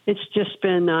 It's just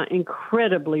been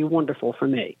incredibly wonderful for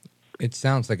me. It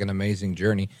sounds like an amazing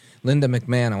journey. Linda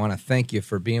McMahon, I want to thank you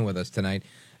for being with us tonight.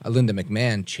 Linda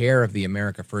McMahon, chair of the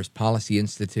America First Policy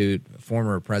Institute,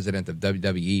 former president of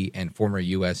WWE, and former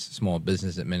U.S. Small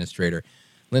Business Administrator.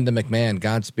 Linda McMahon,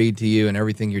 Godspeed to you and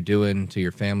everything you're doing, to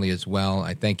your family as well.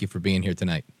 I thank you for being here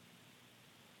tonight.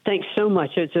 Thanks so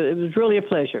much. It was really a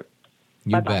pleasure.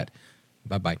 You bet.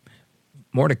 Bye-bye.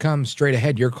 More to come straight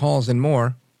ahead. Your calls and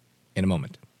more in a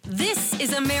moment. This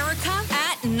is America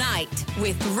at Night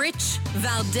with Rich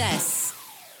Valdes.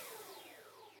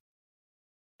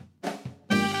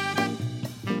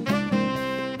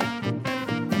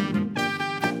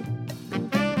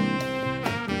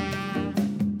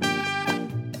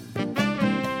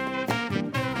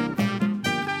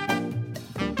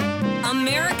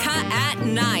 America at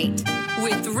Night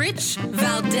with Rich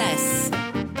Valdes.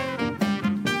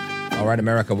 All right,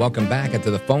 America, welcome back. And to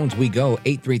the phones we go,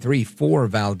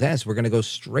 833-4-VALDES. We're going to go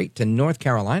straight to North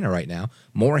Carolina right now,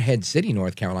 Morehead City,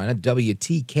 North Carolina,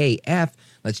 WTKF.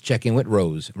 Let's check in with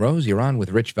Rose. Rose, you're on with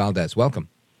Rich Valdes. Welcome.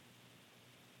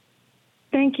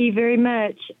 Thank you very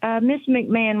much. Miss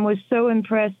McMahon was so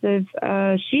impressive.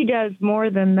 She does more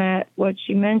than that, what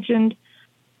she mentioned,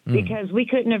 because we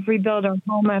couldn't have rebuilt our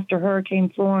home after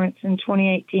Hurricane Florence in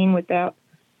 2018 without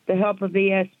the help of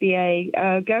the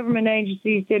SBA. Government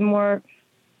agencies didn't work.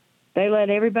 They let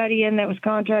everybody in that was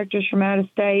contractors from out of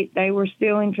state. They were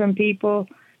stealing from people.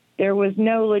 There was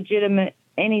no legitimate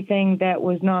anything that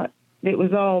was not, it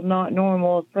was all not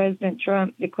normal. President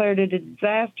Trump declared it a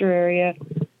disaster area,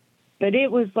 but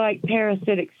it was like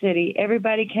parasitic city.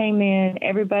 Everybody came in,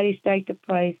 everybody staked a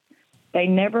place. They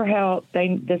never helped.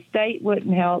 The state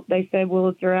wouldn't help. They said, well,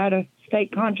 if you're out of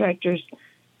state contractors,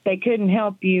 they couldn't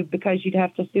help you because you'd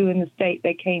have to sue in the state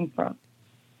they came from.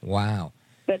 Wow.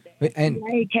 But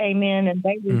they came in, and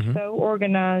they were so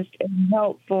organized and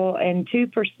helpful, and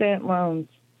 2% loans.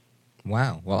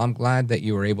 Wow. Well, I'm glad that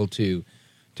you were able to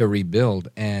rebuild.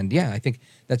 And, yeah, I think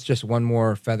that's just one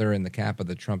more feather in the cap of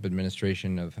the Trump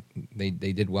administration. They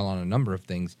did well on a number of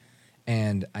things.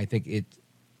 And I think it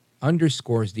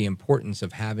underscores the importance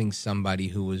of having somebody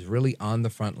who was really on the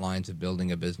front lines of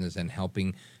building a business and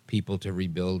helping people to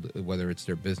rebuild, whether it's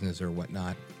their business or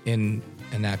whatnot, in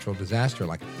a natural disaster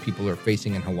like people are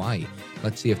facing in Hawaii.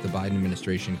 Let's see if the Biden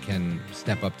administration can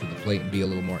step up to the plate and be a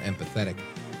little more empathetic.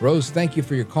 Rose, thank you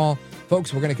for your call.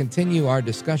 Folks, we're going to continue our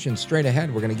discussion straight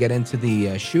ahead. We're going to get into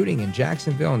the shooting in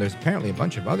Jacksonville, and there's apparently a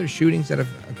bunch of other shootings that have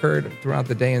occurred throughout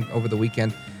the day and over the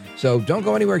weekend. So don't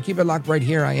go anywhere. Keep it locked right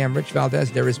here. I am Rich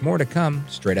Valdes. There is more to come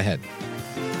straight ahead.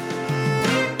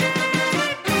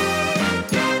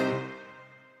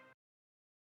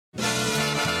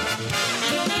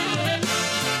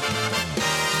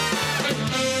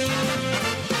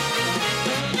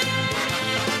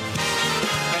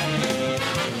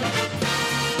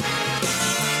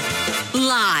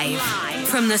 Live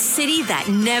from the city that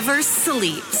never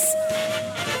sleeps.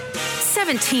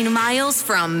 17 miles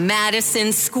from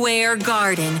Madison Square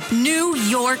Garden, New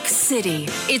York City.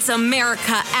 It's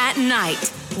America at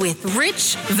Night with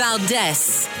Rich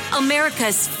Valdes,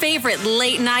 America's favorite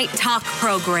late-night talk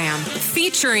program,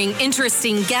 featuring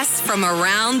interesting guests from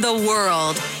around the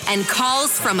world and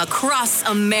calls from across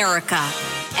America.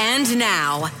 And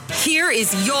now, here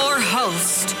is your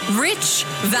host, Rich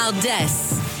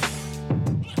Valdes.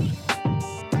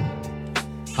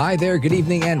 Hi there, good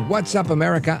evening, and what's up,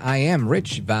 America? I am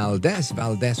Rich Valdes,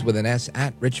 Valdes with an S,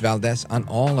 at Rich Valdes on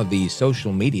all of the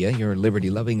social media, your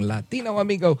liberty-loving Latino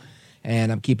amigo, and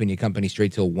I'm keeping you company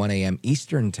straight till 1 a.m.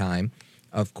 Eastern Time.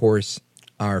 Of course,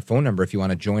 our phone number, if you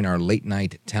want to join our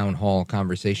late-night town hall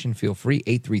conversation, feel free,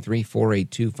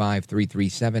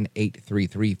 833-482-5337,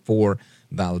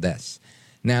 833-4-VALDES.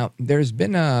 Now, there's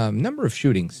been a number of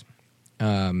shootings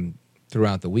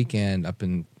throughout the weekend up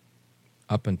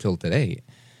until today.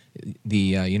 The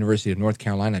University of North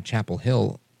Carolina, Chapel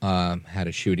Hill, had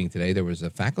a shooting today. There was a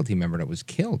faculty member that was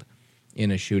killed in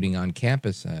a shooting on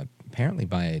campus, apparently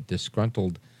by a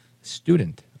disgruntled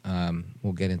student.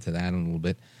 We'll get into that in a little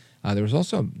bit. There was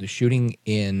also the shooting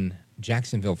in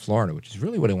Jacksonville, Florida, which is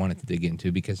really what I wanted to dig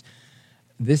into because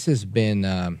this has been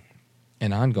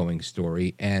an ongoing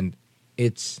story, and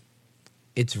it's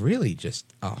really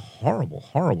just a horrible,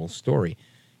 horrible story.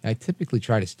 I typically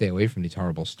try to stay away from these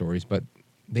horrible stories, but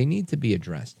they need to be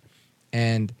addressed.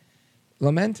 And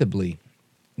lamentably,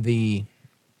 the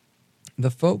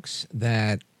folks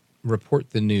that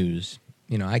report the news,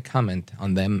 you know, I comment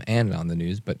on them and on the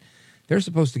news, but they're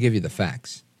supposed to give you the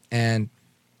facts. And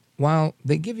while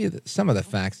they give you some of the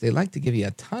facts, they like to give you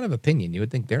a ton of opinion. You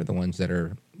would think they're the ones that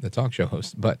are the talk show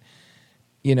hosts. But,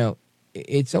 you know,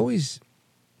 it's always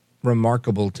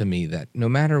remarkable to me that no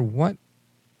matter what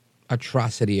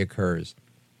atrocity occurs,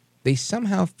 they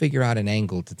somehow figure out an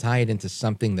angle to tie it into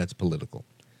something that's political.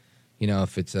 You know,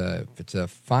 if it's a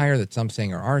fire that some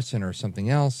saying are arson or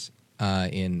something else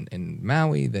in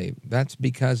Maui, that's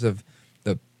because of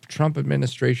the Trump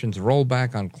administration's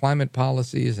rollback on climate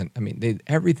policies, and I mean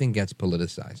everything gets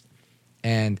politicized.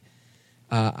 And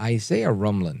Isaiah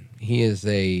Rumlin, he is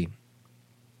a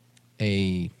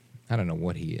I don't know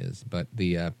what he is, but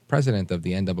the president of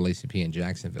the NAACP in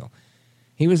Jacksonville.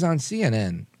 He was on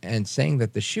CNN and saying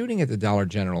that the shooting at the Dollar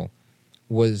General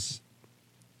was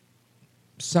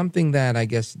something that I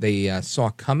guess they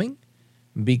saw coming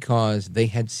because they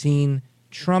had seen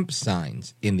Trump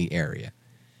signs in the area.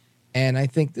 And I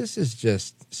think this is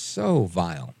just so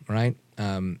vile, right?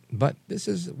 But this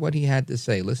is what he had to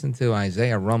say. Listen to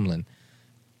Isaiah Rumlin,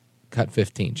 cut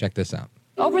 15. Check this out.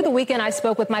 Over the weekend, I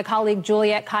spoke with my colleague,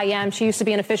 Juliette Kayyem. She used to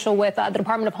be an official with the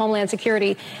Department of Homeland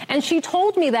Security. And she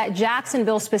told me that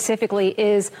Jacksonville specifically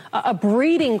is a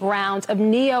breeding ground of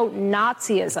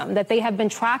neo-Nazism, that they have been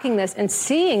tracking this and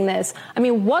seeing this. I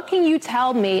mean, what can you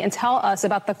tell me and tell us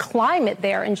about the climate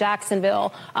there in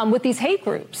Jacksonville with these hate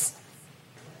groups?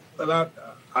 Well,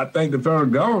 I think the federal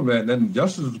government and the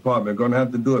Justice Department are going to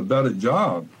have to do a better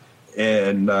job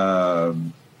and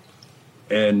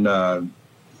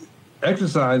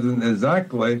exercising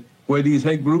exactly where these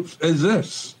hate groups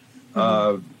exist.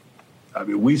 I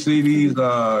mean, we see these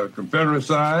Confederate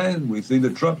signs, we see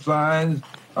the Trump signs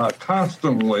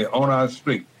constantly on our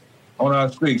streets,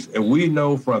 and we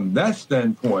know from that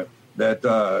standpoint that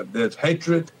there's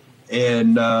hatred,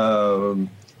 and we're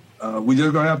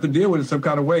just going to have to deal with it some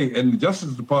kind of way. And the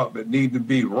Justice Department need to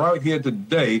be right here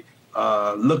today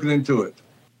looking into it.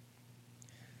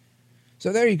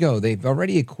 So there you go. They've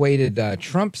already equated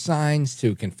Trump signs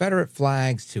to Confederate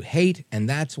flags to hate, and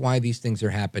that's why these things are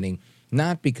happening,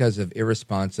 not because of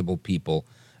irresponsible people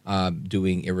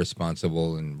doing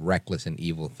irresponsible and reckless and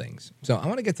evil things. So I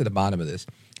want to get to the bottom of this.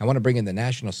 I want to bring in the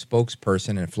national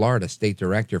spokesperson and Florida State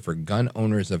Director for Gun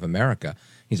Owners of America.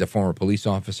 He's a former police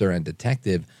officer and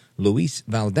detective, Luis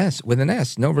Valdes, with an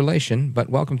S, no relation, but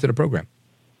welcome to the program.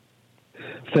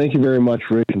 Thank you very much,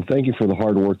 Rick, and thank you for the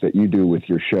hard work that you do with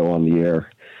your show on the air.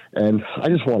 And I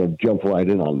just want to jump right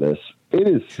in on this. It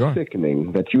is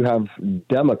sickening that you have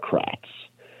Democrats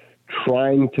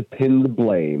trying to pin the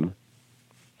blame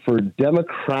for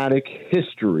Democratic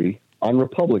history on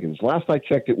Republicans. Last I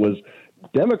checked, it was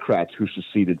Democrats who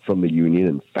seceded from the Union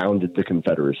and founded the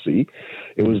Confederacy.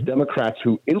 It was Democrats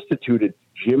who instituted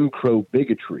Jim Crow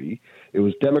bigotry. It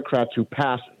was Democrats who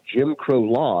passed Jim Crow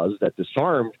laws that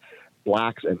disarmed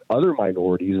blacks and other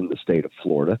minorities in the state of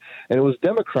Florida. And it was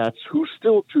Democrats who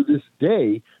still to this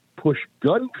day push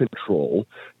gun control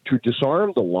to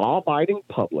disarm the law-abiding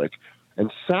public.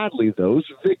 And sadly, those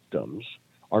victims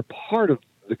are part of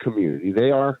the community.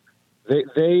 They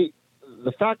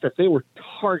the fact that they were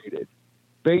targeted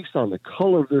based on the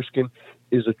color of their skin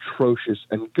is atrocious,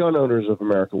 and gun owners of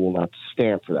America will not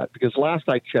stand for that. Because last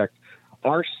I checked,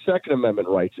 our Second Amendment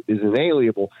rights is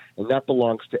inalienable, and that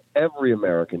belongs to every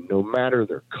American, no matter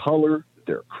their color,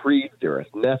 their creed, their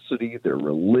ethnicity, their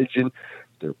religion,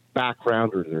 their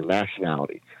background, or their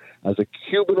nationality. As a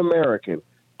Cuban American,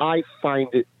 I find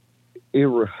it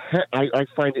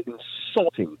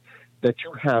insulting that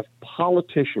you have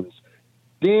politicians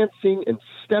dancing and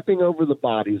stepping over the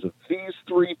bodies of these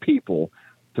three people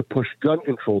to push gun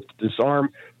control, to disarm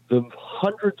the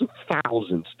hundreds of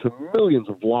thousands to millions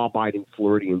of law-abiding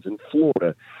Floridians in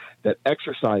Florida that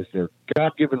exercise their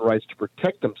God-given rights to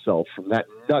protect themselves from that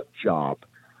nut job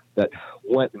that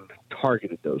went and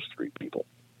targeted those three people.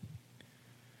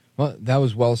 Well, that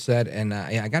was well said, and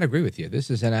I got to agree with you. This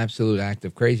is an absolute act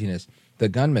of craziness. The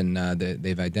gunman,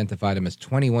 they've identified him as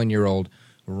 21-year-old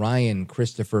Ryan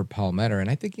Christopher Palmetto, and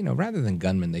I think, rather than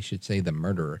gunman, they should say the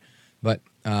murderer. But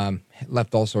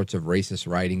left all sorts of racist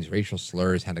writings, racial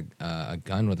slurs, had a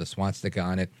gun with a swastika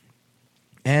on it.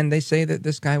 And they say that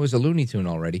this guy was a Looney Tune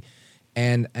already.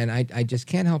 And I just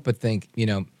can't help but think,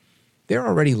 there are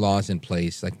already laws in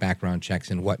place, like background checks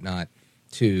and whatnot,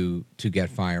 to get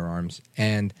firearms.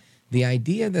 And the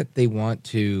idea that they want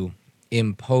to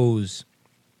impose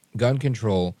gun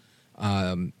control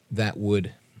that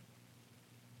would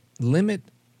limit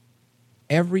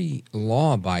every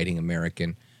law-abiding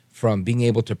American from being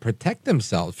able to protect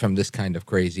themselves from this kind of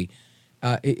crazy,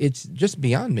 it's just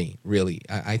beyond me, really.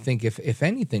 I think if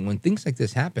anything, when things like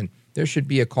this happen, there should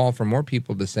be a call for more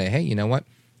people to say, hey, you know what,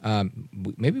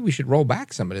 maybe we should roll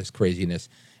back some of this craziness.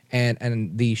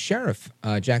 And the sheriff,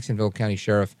 Jacksonville County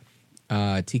Sheriff,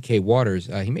 T.K. Waters,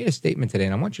 he made a statement today,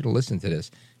 and I want you to listen to this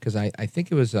because I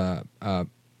think it was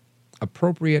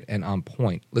appropriate and on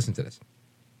point. Listen to this.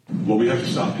 Well, we have to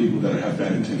stop people that have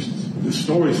bad intentions. The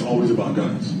story is always about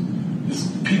guns.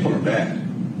 People are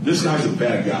bad. This guy's a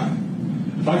bad guy.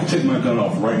 If I could take my gun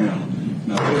off right now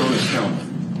put it on this counter,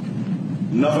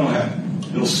 nothing will happen.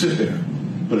 It'll sit there.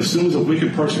 But as soon as a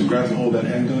wicked person grabs a hold of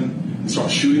that handgun and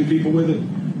starts shooting people with it,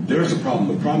 there's a problem.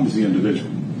 The problem is the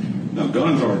individual. Now,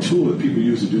 guns are a tool that people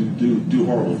use to do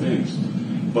horrible things.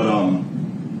 But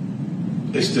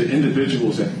it's the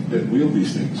individuals that wield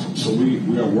these things. So we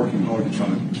are working hard to try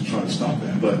to stop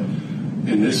that. But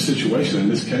in this situation, in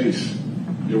this case,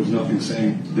 there was nothing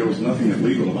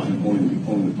illegal about him owning the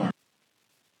firearm.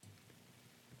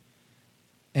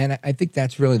 And I think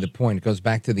that's really the point. It goes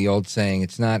back to the old saying,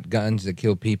 it's not guns that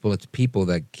kill people, it's people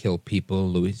that kill people,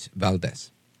 Luis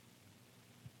Valdes.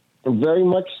 Very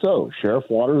much so. Sheriff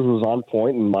Waters was on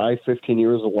point, and my 15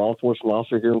 years as a law enforcement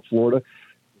officer here in Florida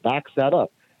backs that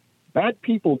up. Bad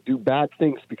people do bad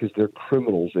things because they're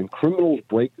criminals, and criminals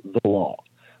break the law.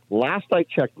 Last I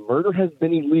checked, murder has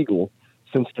been illegal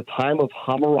since the time of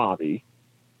Hammurabi,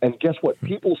 and guess what?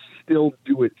 People still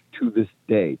do it to this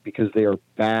day because they are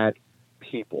bad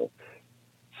people.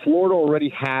 Florida already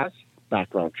has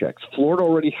background checks. Florida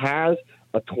already has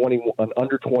an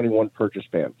under 21 purchase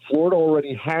ban. Florida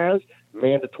already has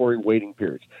mandatory waiting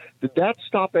periods. Did that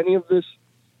stop any of this?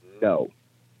 No.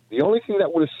 The only thing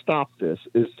that would have stopped this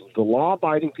is the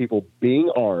law-abiding people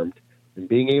being armed and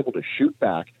being able to shoot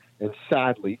back. And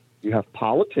sadly, you have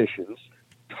politicians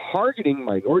targeting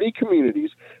minority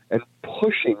communities and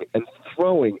pushing and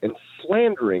throwing and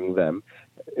slandering them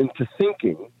into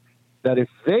thinking that if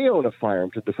they own a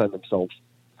firearm to defend themselves,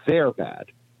 they're bad.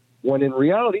 When in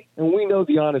reality, and we know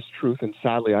the honest truth, and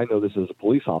sadly I know this as a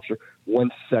police officer, when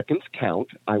seconds count,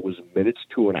 I was minutes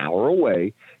to an hour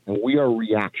away, and we are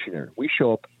reactionary. We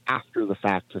show up after the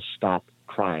fact to stop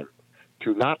crime,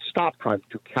 to not stop crime,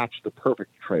 to catch the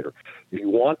perpetrator. If you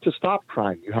want to stop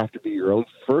crime, you have to be your own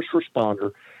first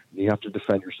responder, and you have to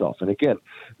defend yourself. And again,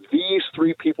 these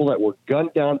three people that were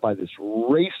gunned down by this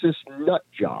racist nut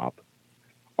job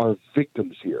are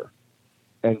victims here.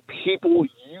 And people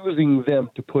using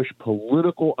them to push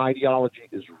political ideology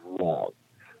is wrong.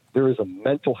 There is a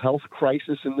mental health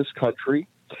crisis in this country.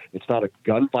 It's not a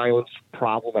gun violence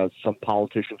problem, as some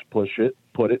politicians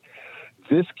put it.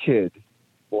 This kid,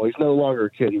 well, he's no longer a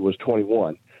kid. He was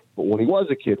 21. But when he was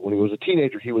a kid, when he was a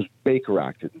teenager, he was Baker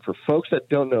Acted. And for folks that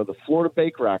don't know, the Florida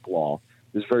Baker Act law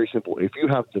is very simple. If you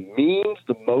have the means,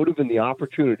 the motive, and the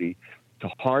opportunity to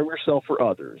harm yourself or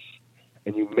others,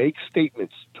 and you make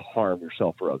statements to harm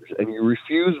yourself or others, and you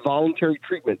refuse voluntary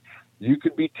treatment, you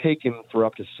could be taken for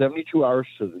up to 72 hours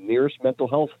to the nearest mental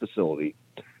health facility,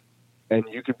 and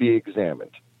you could be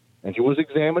examined. And he was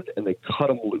examined, and they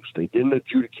cut him loose. They didn't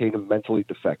adjudicate him mentally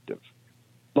defective.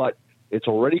 But it's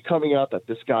already coming out that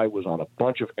this guy was on a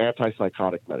bunch of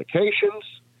antipsychotic medications,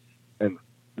 and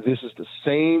this is the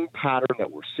same pattern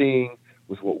that we're seeing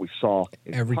with what we saw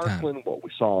in Every Parkland, time. what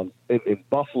we saw in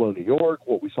Buffalo, New York,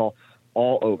 what we saw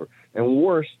all over. And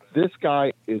worse, this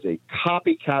guy is a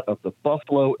copycat of the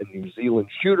Buffalo and New Zealand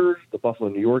shooters, the Buffalo,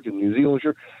 New York, and New Zealand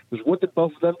shooters. Because what did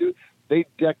both of them do? They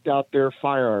decked out their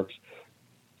firearms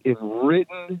in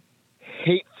written,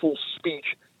 hateful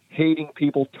speech, hating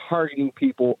people, targeting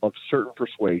people of certain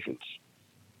persuasions.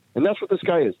 And that's what this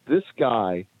guy is. This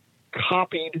guy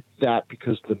copied that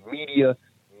because the media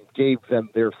gave them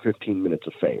their 15 minutes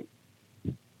of fame.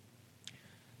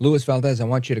 Luis Valdes, I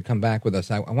want you to come back with us.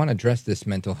 I want to address this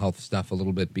mental health stuff a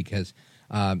little bit because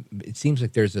it seems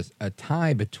like there's a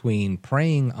tie between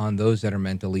preying on those that are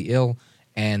mentally ill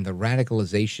and the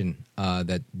radicalization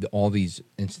that all these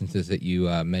instances that you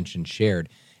mentioned shared.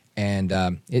 And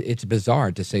it's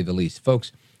bizarre, to say the least.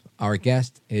 Folks, our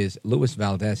guest is Luis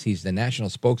Valdes. He's the national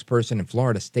spokesperson and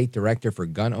Florida State Director for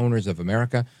Gun Owners of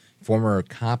America, former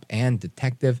cop and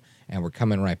detective, and we're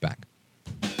coming right back.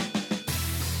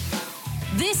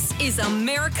 This is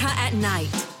America at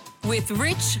Night with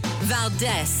Rich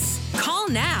Valdes. Call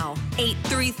now,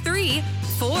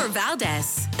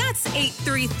 833-4-VALDES. That's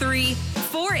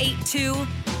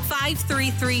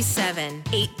 833-482-5337.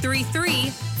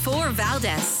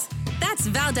 833-4-VALDES. That's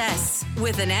Valdes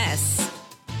with an S.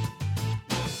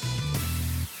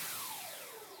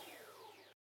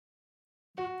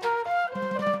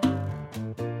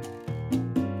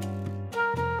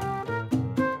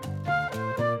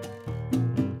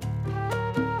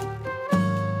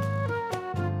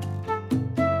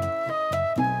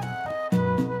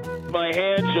 My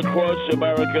hands across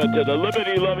America to the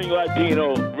liberty-loving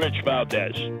Latino, Rich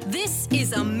Valdes. This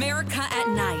is America at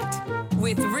Night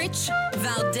with Rich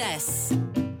Valdes.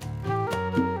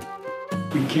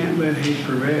 We can't let hate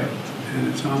prevail, and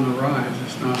it's on the rise.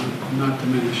 It's not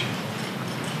diminishing.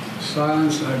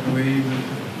 Silence, I believe,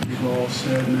 we've all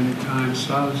said many times,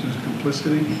 silence is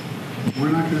complicity.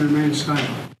 We're not going to remain silent.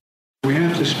 We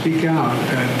have to speak out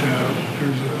that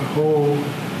there's a whole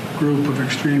group of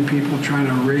extreme people trying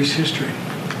to erase history,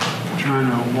 trying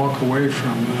to walk away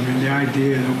from, the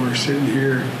idea that we're sitting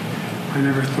here, I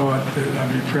never thought that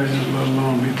I'd be president, let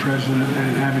alone be president,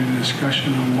 and having a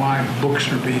discussion on why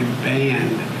books are being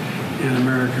banned in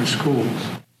American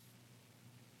schools.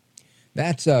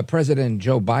 That's President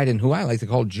Joe Biden, who I like to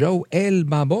call Joe El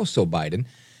Baboso Biden,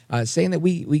 saying that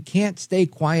we can't stay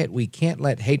quiet, we can't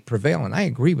let hate prevail, and I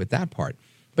agree with that part.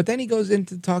 But then he goes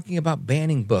into talking about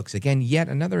banning books. Again, yet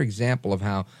another example of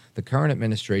how the current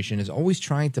administration is always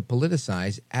trying to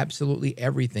politicize absolutely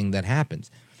everything that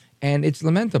happens. And it's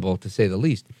lamentable, to say the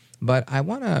least. But I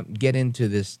want to get into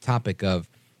this topic of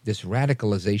this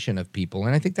radicalization of people.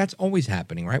 And I think that's always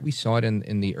happening, right? We saw it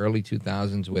in the early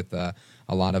 2000s with a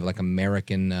lot of like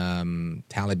American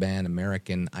Taliban,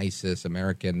 American ISIS,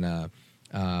 American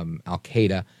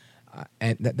Al-Qaeda.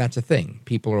 And that's a thing.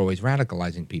 People are always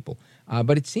radicalizing people.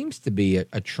 But it seems to be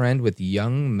a trend with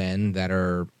young men that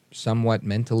are somewhat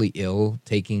mentally ill,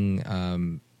 taking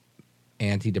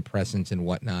antidepressants and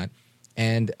whatnot.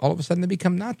 And all of a sudden they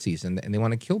become Nazis and they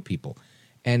want to kill people.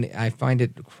 And I find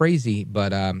it crazy,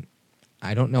 but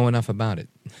I don't know enough about it.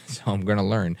 So I'm going to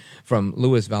learn from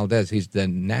Luis Valdes. He's the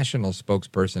national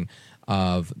spokesperson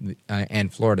of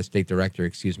and Florida State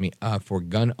Director, for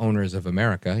Gun Owners of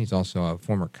America. He's also a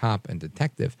former cop and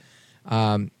detective.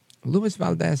 Luis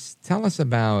Valdes, tell us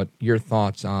about your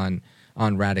thoughts on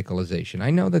radicalization. I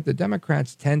know that the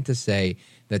Democrats tend to say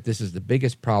that this is the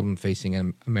biggest problem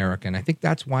facing America, and I think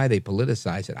that's why they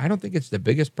politicize it. I don't think it's the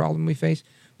biggest problem we face,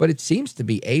 but it seems to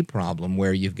be a problem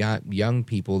where you've got young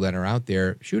people that are out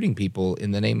there shooting people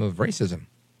in the name of racism.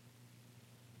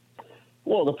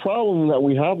 Well, the problem that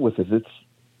we have with it, it's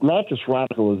not just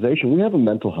radicalization. We have a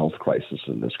mental health crisis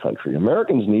in this country.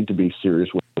 Americans need to be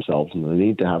serious with themselves, and they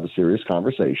need to have a serious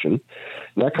conversation.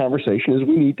 And that conversation is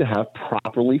we need to have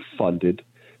properly funded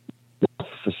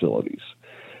facilities.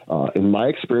 In my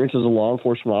experience as a law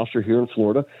enforcement officer here in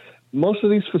Florida, most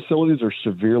of these facilities are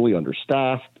severely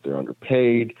understaffed, they're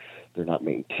underpaid, they're not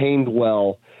maintained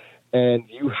well, and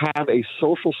you have a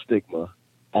social stigma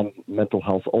on mental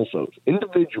health also.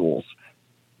 Individuals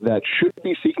that should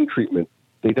be seeking treatment,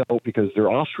 they don't because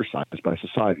they're ostracized by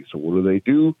society. So what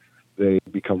do? They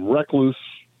become recluse,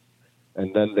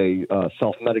 and then they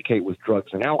self-medicate with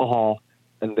drugs and alcohol,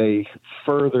 and they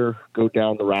further go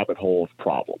down the rabbit hole of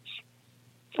problems.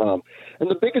 And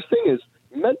the biggest thing is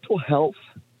mental health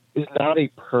is not a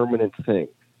permanent thing.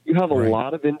 You have a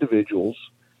lot of individuals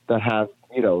that have,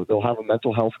 they'll have a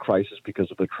mental health crisis because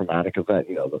of a traumatic event,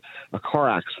 a car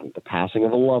accident, the passing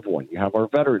of a loved one. You have our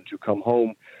veterans who come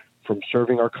home from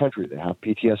serving our country. They have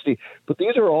PTSD. But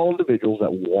these are all individuals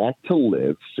that want to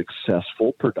live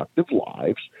successful, productive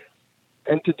lives.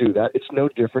 And to do that, it's no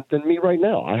different than me right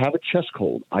now. I have a chest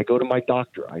cold. I go to my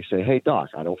doctor. I say, hey, doc,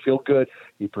 I don't feel good.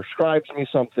 He prescribes me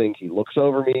something. He looks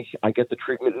over me. I get the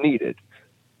treatment needed.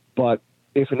 But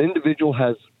if an individual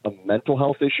has a mental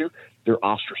health issue, they're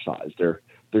ostracized. They're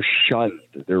shunned.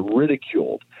 They're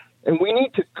ridiculed. And we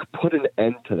need to put an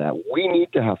end to that. We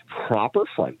need to have proper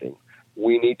funding.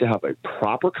 We need to have a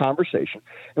proper conversation.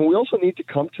 And we also need to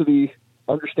come to the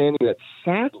understanding that,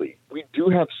 sadly, we do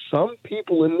have some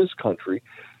people in this country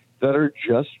that are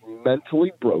just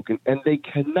mentally broken and they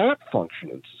cannot function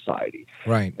in society.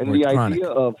 Right. And the idea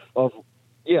of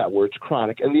where it's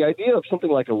chronic. And the idea of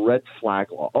something like a red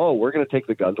flag law, oh, we're going to take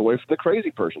the guns away from the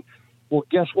crazy person. Well,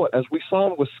 guess what? As we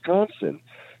saw in Wisconsin,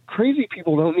 crazy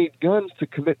people don't need guns to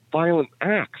commit violent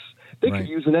acts. They could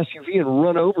use an SUV and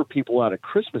run over people at a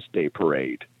Christmas Day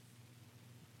parade.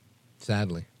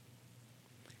 Sadly.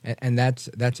 And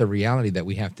that's a reality that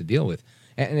we have to deal with.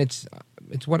 And it's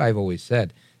what I've always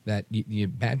said, that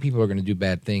bad people are going to do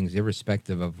bad things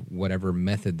irrespective of whatever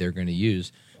method they're going to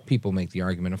use. People make the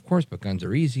argument, of course, but guns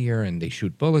are easier and they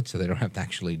shoot bullets, so they don't have to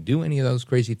actually do any of those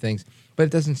crazy things. But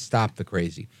it doesn't stop the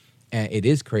crazy. And it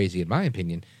is crazy, in my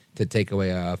opinion, to take away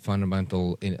a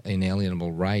fundamental,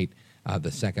 inalienable right,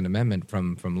 the Second Amendment,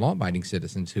 from law-abiding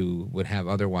citizens who would have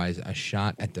otherwise a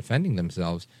shot at defending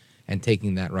themselves, and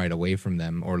taking that right away from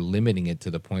them or limiting it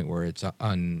to the point where it's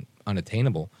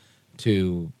unattainable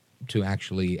to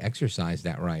actually exercise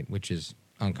that right, which is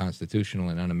unconstitutional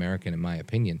and un-American in my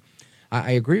opinion.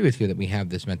 I agree with you that we have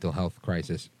this mental health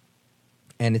crisis,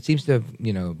 and it seems to have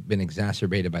been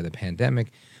exacerbated by the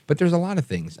pandemic. But there's a lot of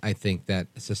things I think that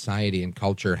society and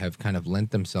culture have kind of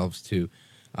lent themselves to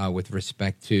with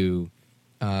respect to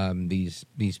these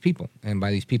people. And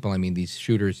by these people, I mean these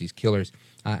shooters, these killers.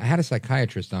 I had a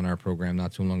psychiatrist on our program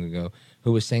not too long ago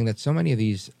who was saying that so many of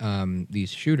these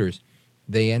shooters,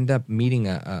 they end up meeting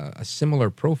a similar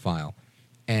profile.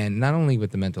 And not only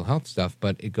with the mental health stuff,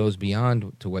 but it goes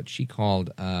beyond to what she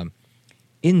called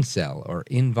incel, or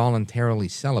involuntarily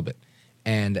celibate.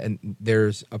 And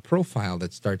there's a profile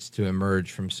that starts to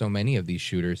emerge from so many of these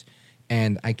shooters.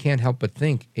 And I can't help but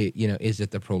think, is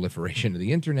it the proliferation of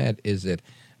the internet? Is it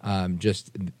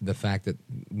just the fact that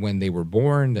when they were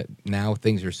born, that now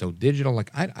things are so digital? Like,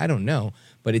 I don't know.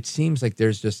 But it seems like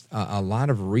there's just a lot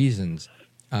of reasons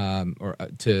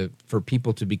for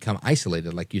people to become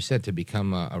isolated, like you said, to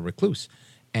become a recluse.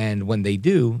 And when they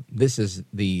do, this is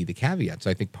the caveat. So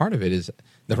I think part of it is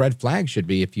the red flag should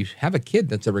be, if you have a kid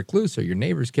that's a recluse or your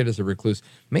neighbor's kid is a recluse,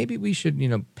 maybe we should,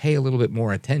 pay a little bit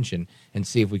more attention and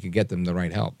see if we could get them the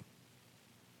right help.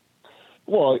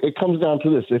 Well, it comes down to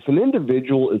this. If an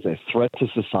individual is a threat to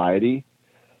society,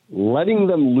 letting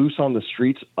them loose on the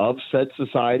streets of said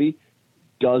society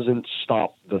doesn't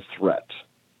stop the threat.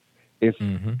 If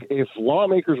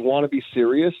lawmakers want to be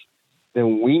serious,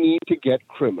 then we need to get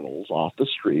criminals off the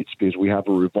streets, because we have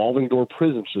a revolving door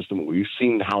prison system. We've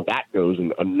seen how that goes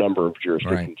in a number of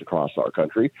jurisdictions across our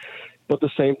country. But the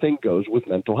same thing goes with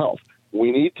mental health.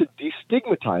 We need to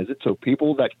destigmatize it so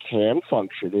people that can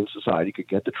function in society could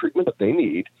get the treatment that they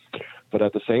need. But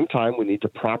at the same time, we need to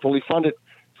properly fund it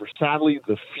for, sadly,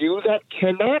 the few that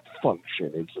cannot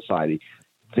function in society.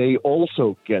 They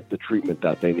also get the treatment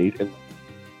that they need. And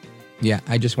yeah,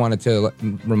 I just wanted to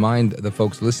remind the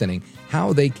folks listening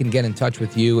how they can get in touch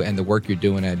with you and the work you're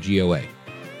doing at GOA.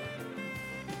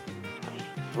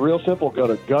 Real simple. Go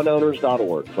to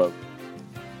gunowners.org, folks.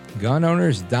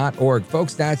 Gunowners.org.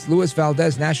 Folks, that's Luis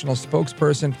Valdes, national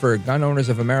spokesperson for Gun Owners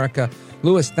of America.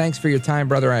 Luis, thanks for your time,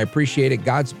 brother. I appreciate it.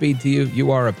 Godspeed to you.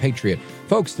 You are a patriot.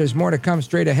 Folks, there's more to come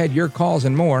straight ahead. Your calls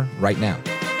and more right now.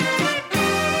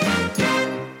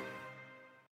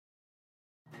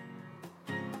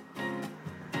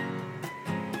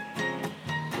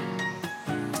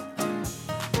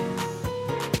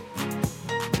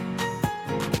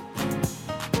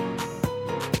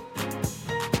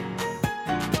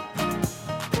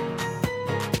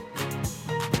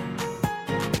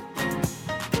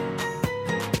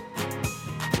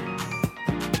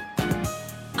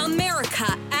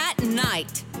 America at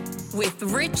Night with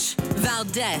Rich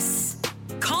Valdes.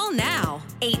 Call now,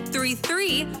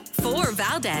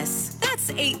 833-4-VALDES.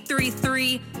 That's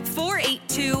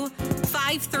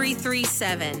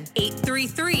 833-482-5337.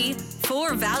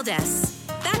 833-4-VALDES.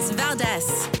 That's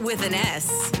Valdes with an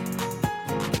S.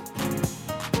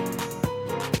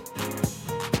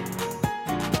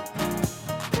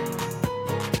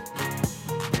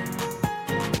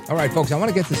 All right, folks, I want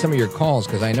to get to some of your calls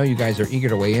because I know you guys are eager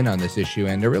to weigh in on this issue,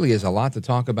 and there really is a lot to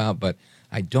talk about, but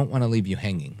I don't want to leave you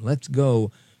hanging. Let's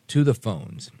go to the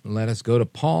phones. Let us go to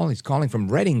Paul. He's calling from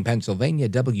Reading, Pennsylvania,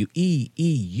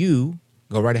 WEEU.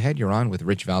 Go right ahead. You're on with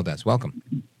Rich Valdes. Welcome.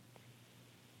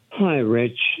 Hi,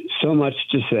 Rich. So much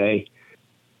to say.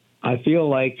 I feel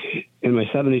like in my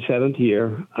 77th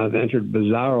year, I've entered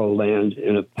bizarro land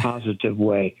in a positive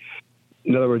way.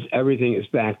 In other words, everything is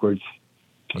backwards.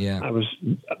 Yeah.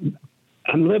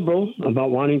 I'm liberal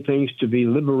about wanting things to be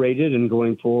liberated and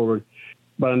going forward,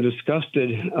 but I'm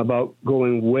disgusted about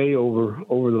going way over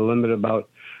the limit about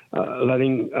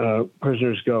letting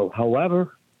prisoners go.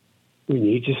 However, we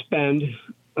need to spend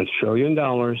 $1 trillion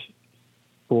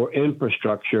for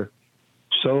infrastructure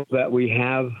so that we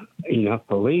have enough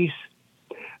police,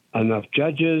 enough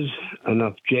judges,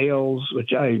 enough jails,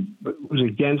 which I was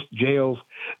against jails,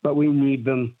 but we need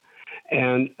them.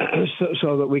 And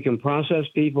so that we can process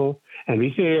people and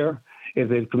be fair. If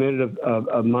they've committed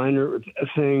a minor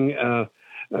thing,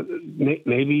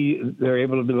 maybe they're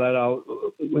able to be let out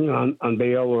on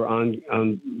bail or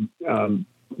on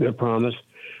their promise.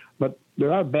 But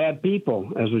there are bad people,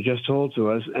 as was just told to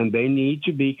us, and they need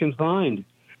to be confined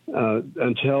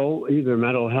until either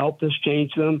mental health has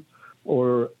changed them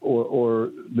or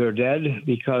they're dead.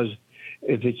 Because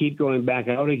if they keep going back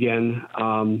out again,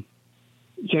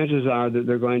 chances are that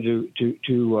they're going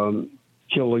to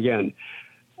kill again.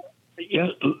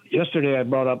 Yesterday, I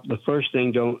brought up the first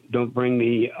thing. Don't bring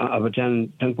me of a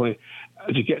 10 point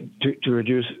to get to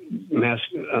reduce mass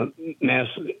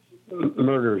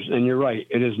murders. And you're right,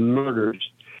 it is murders,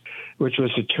 which was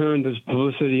to turn this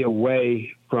publicity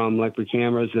away from, like, the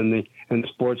cameras and the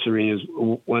sports arenas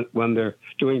when they're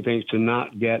doing things to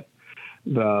not get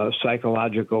the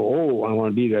psychological, I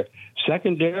want to be there.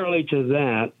 Secondarily to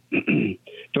that,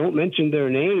 don't mention their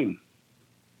name.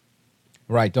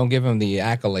 Right. Don't give them the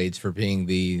accolades for being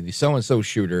the so-and-so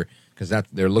shooter, because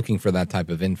they're looking for that type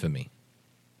of infamy.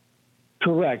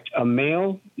 Correct. A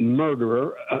male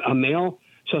murderer, a male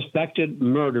suspected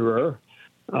murderer.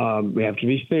 We have to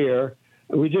be fair.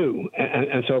 We do,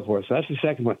 and so forth. So that's the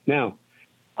second one. Now,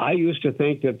 I used to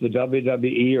think that the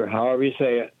WWE, or however you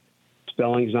say it,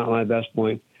 spelling's not my best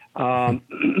point,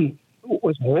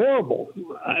 was horrible.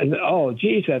 Oh,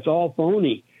 geez, that's all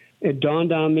phony. It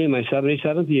dawned on me in my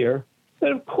 77th year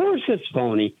that, of course, it's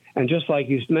phony. And just like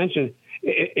you mentioned,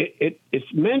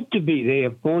 it's meant to be. They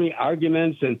have phony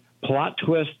arguments and plot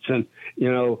twists, and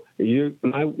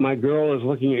my girl is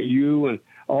looking at you, and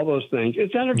all those things.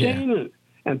 It's entertainment,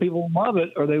 and people love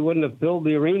it, or they wouldn't have filled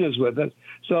the arenas with it.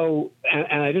 So,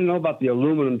 and I didn't know about the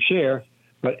aluminum chair,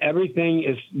 but everything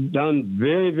is done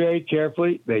very, very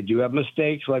carefully. They do have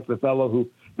mistakes, like the fellow who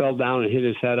fell down and hit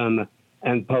his head on the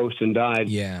end post and died.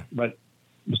 Yeah. But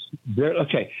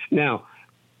okay, now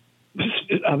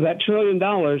of that $1 trillion,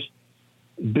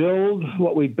 build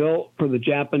what we built for the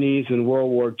Japanese in World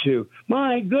War II.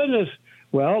 My goodness.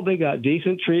 Well, they got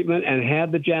decent treatment, and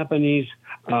had the Japanese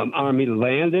army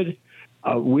landed,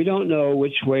 we don't know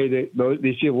which way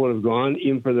these people would have gone,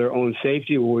 even for their own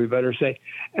safety, we better say.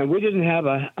 And we didn't have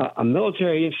a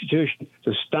military institution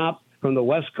to stop from the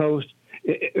West Coast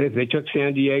if they took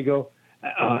San Diego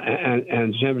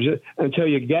and San Francisco, until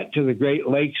you get to the Great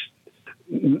Lakes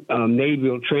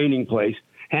naval training place.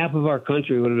 Half of our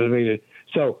country would have been invaded.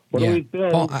 So what do we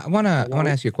build? Paul, I want to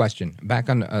ask you a question back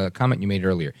on a comment you made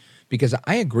earlier, because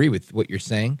I agree with what you're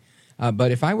saying.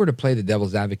 But if I were to play the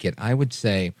devil's advocate, I would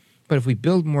say, but if we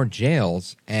build more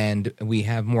jails and we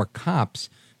have more cops,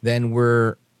 then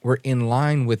we're in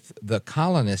line with the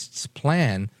colonists'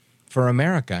 plan for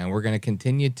America, and we're going to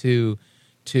continue to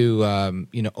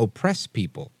oppress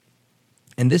people.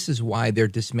 And this is why they're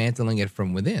dismantling it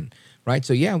from within, right?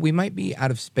 So, yeah, we might be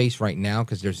out of space right now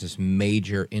because there's this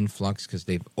major influx because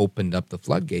they've opened up the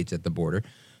floodgates at the border.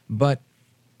 But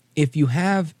if you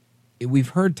have, we've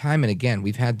heard time and again,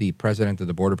 we've had the president of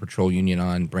the Border Patrol Union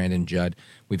on, Brandon Judd.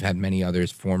 We've had many others,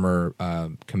 former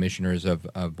commissioners of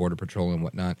Border Patrol and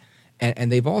whatnot.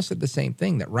 And they've all said the same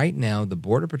thing, that right now the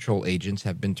Border Patrol agents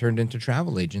have been turned into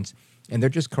travel agents, and they're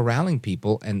just corralling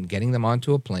people and getting them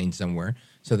onto a plane somewhere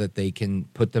so that they can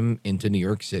put them into New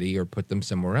York City or put them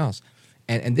somewhere else.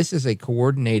 And this is a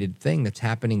coordinated thing that's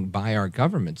happening by our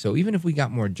government. So even if we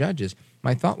got more judges,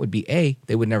 my thought would be, A,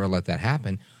 they would never let that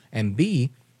happen, and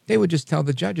B, they would just tell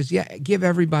the judges, yeah, give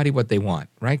everybody what they want,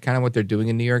 right? Kind of what they're doing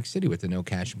in New York City with the no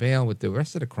cash bail, with the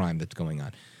rest of the crime that's going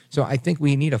on. So I think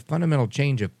we need a fundamental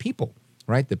change of people,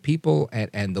 right? The people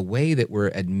and the way that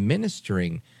we're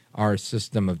administering our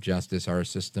system of justice, our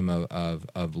system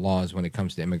of laws when it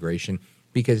comes to immigration.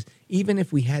 Because even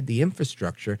if we had the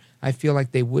infrastructure, I feel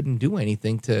like they wouldn't do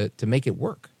anything to make it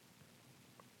work.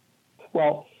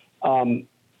 Well,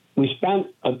 we spent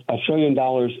 $1 trillion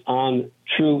on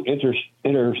true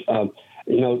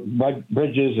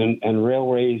bridges and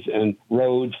railways and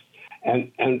roads.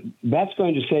 And that's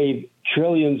going to save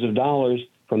trillions of dollars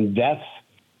from deaths,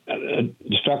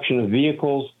 destruction of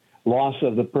vehicles, loss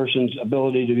of the person's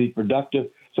ability to be productive.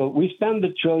 So we spend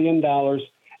 $1 trillion,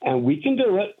 and we can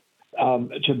do it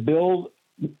to build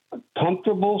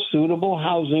comfortable, suitable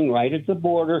housing right at the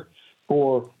border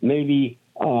for maybe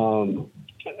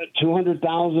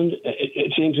 200,000.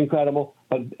 It seems incredible.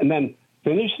 And then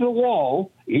finish the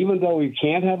wall, even though we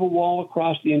can't have a wall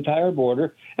across the entire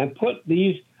border, and put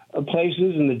these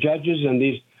places and the judges and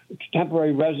these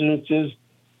temporary residences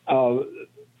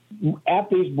at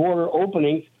these border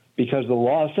openings, because the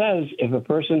law says if a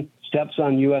person steps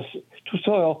on U.S.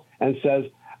 soil and says,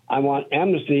 I want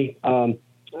amnesty,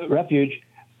 refuge,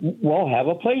 we'll have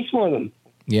a place for them.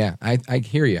 Yeah, I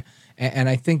hear you. And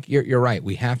I think you're right.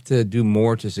 We have to do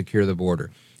more to secure the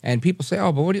border. And people say,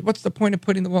 oh, but what's the point of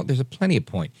putting the wall? There's plenty of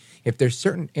point. If there's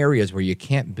certain areas where you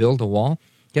can't build a wall,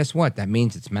 guess what? That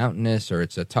means it's mountainous or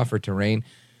it's a tougher terrain.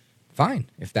 Fine.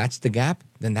 If that's the gap,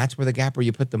 then that's where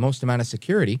you put the most amount of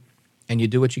security, and you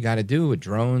do what you got to do with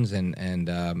drones and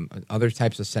other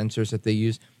types of sensors that they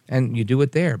use, and you do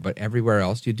it there. But everywhere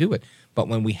else, you do it. But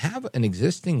when we have an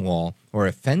existing wall or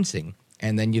a fencing,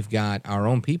 and then you've got our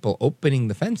own people opening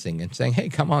the fencing and saying, hey,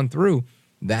 come on through,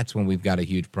 that's when we've got a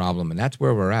huge problem. And that's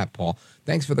where we're at, Paul.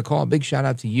 Thanks for the call. Big shout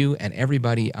out to you and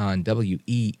everybody on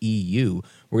WEEU.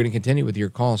 We're going to continue with your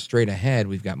calls straight ahead.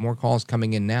 We've got more calls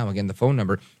coming in now. Again, the phone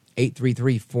number,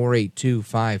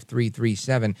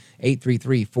 833-482-5337,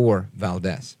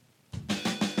 833-4-VALDES.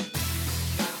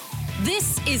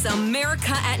 This is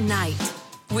America at Night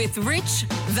with Rich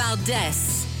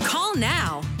Valdes. Call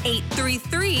now,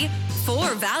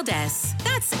 833-4-VALDES.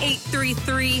 That's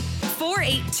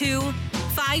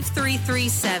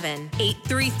 833-482-5337.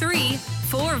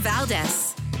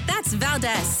 833-4-VALDES. That's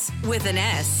Valdes with an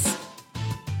S.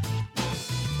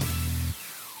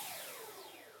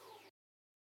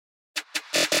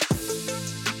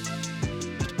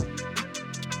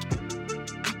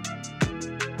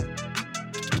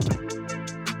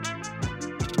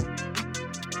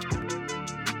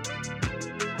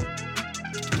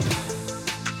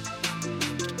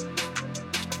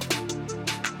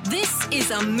 This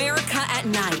is America at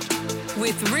Night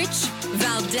with Rich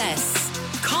Valdes.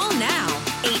 Call now,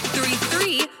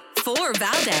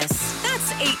 833-4-VALDES.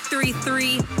 That's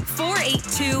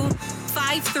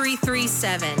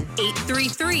 833-482-5337.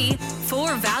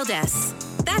 833-4-VALDES.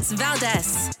 That's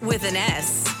Valdes with an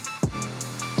S.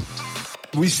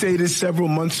 We stated several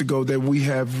months ago that we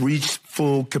have reached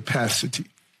full capacity.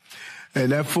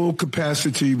 And that full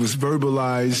capacity was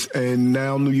verbalized, and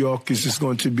now New York is just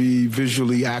going to be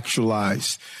visually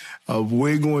actualized.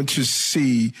 We're going to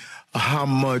see how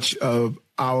much of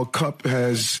our cup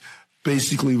has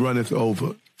basically runneth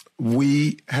over.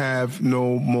 We have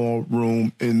no more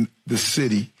room in the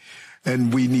city,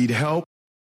 and we need help.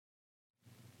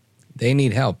 They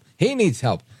need help. He needs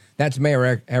help. That's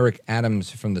Mayor Eric Adams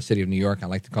from the city of New York. I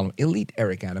like to call him Elite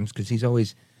Eric Adams because he's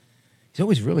always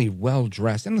really well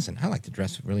dressed. And listen, I like to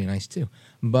dress really nice too.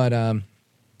 But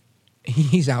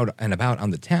he's out and about on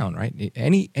the town, right?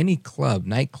 Any club,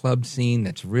 nightclub scene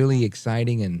that's really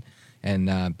exciting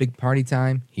and big party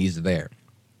time, he's there.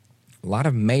 A lot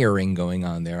of mayoring going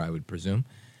on there, I would presume.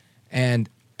 And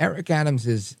Eric Adams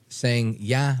is saying,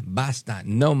 ya basta,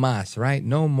 no más, right?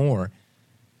 No more,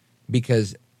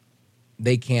 because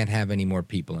they can't have any more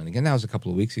people. And again, that was a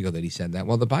couple of weeks ago that he said that.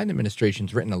 Well, the Biden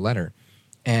administration's written a letter,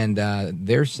 and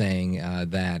they're saying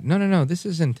that no, this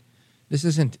isn't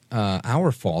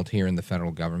our fault here in the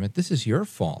federal government. This is your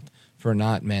fault for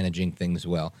not managing things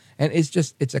well. And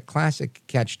it's a classic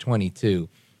catch-22.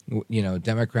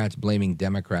 Democrats blaming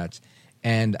Democrats,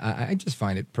 and I just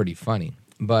find it pretty funny.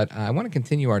 But I want to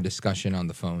continue our discussion on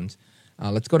the phones.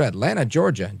 Let's go to Atlanta,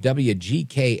 Georgia,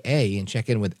 WGKA, and check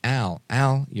in with Al.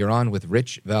 Al, you're on with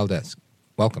Rich Valdes.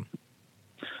 Welcome.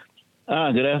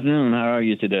 Good afternoon. How are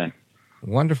you today?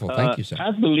 Wonderful. Thank you, sir.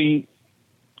 I believe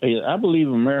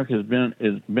America has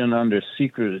been under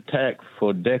secret attack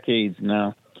for decades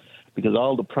now, because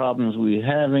all the problems we're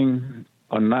having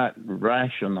are not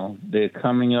rational. They're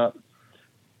coming up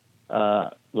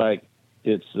like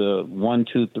it's 1,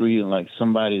 2, 3, and like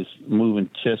somebody's moving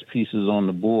chess pieces on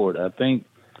the board. I think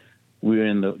we're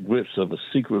in the grips of a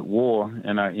secret war,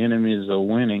 and our enemies are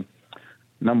winning.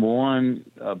 Number one,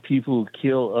 people who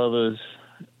kill others,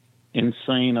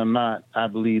 insane or not, I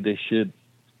believe they should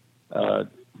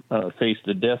face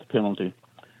the death penalty,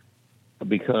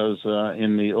 because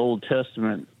in the Old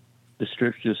Testament, the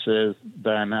scripture says,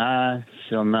 thine eye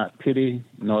shall not pity,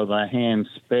 nor thy hand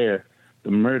spare. The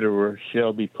murderer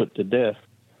shall be put to death.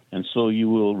 and so you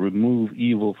will remove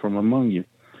evil from among you.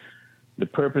 The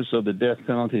purpose of the death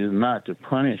penalty is not to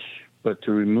punish, but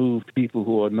to remove people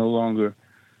who are no longer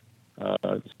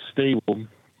stable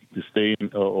to stay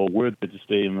in, or worthy to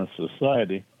stay in a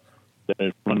society that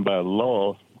is run by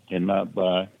law and not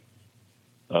by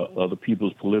other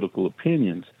people's political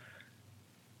opinions.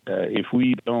 If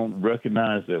we don't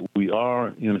recognize that we are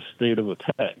in a state of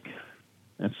attack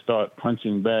and start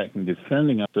punching back and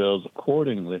defending ourselves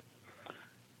accordingly,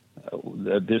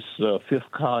 this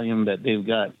fifth column that they've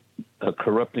got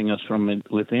corrupting us from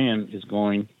within is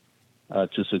going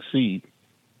to succeed.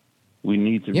 We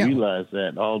need to realize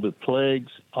that all the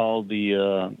plagues, all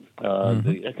the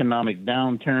economic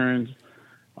downturns,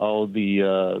 all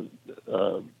the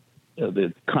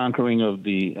conquering of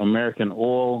the American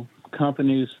oil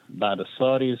companies by the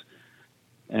Saudis,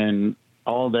 and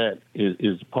all that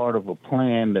is part of a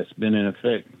plan that's been in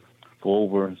effect for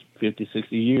over 50,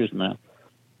 60 years now.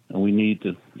 And we need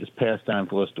to, it's past time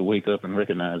for us to wake up and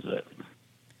recognize that.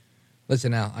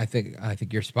 Listen, Al, I think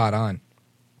you're spot on.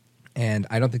 And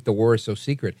I don't think the war is so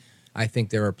secret. I think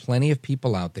there are plenty of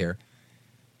people out there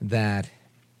that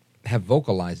have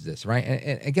vocalized this, right?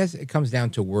 And I guess it comes down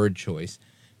to word choice,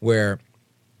 where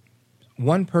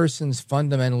one person's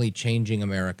fundamentally changing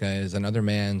America is another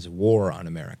man's war on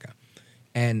America.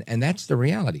 And that's the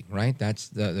reality, right? That's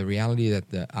the reality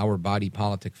that our body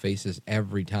politic faces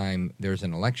every time there's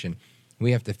an election.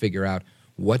 We have to figure out,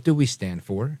 what do we stand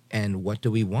for and what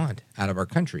do we want out of our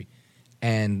country?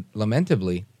 And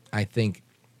lamentably, I think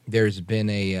there's been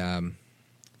a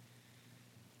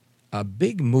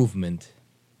big movement,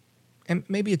 and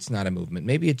maybe it's not a movement,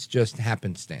 maybe it's just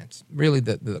happenstance. Really,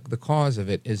 the cause of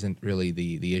it isn't really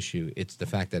the issue. It's the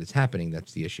fact that it's happening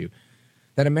that's the issue.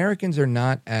 That Americans are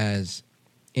not as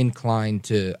inclined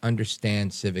to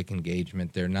understand civic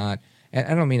engagement. They're not, and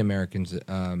I don't mean Americans,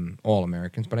 all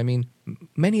Americans, but I mean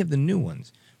many of the new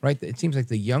ones, right? It seems like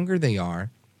the younger they are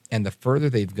and the further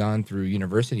they've gone through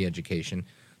university education,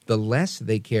 the less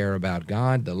they care about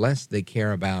God, the less they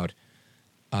care about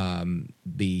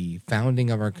the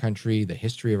founding of our country, the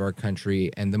history of our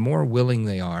country, and the more willing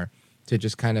they are to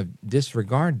just kind of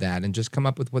disregard that and just come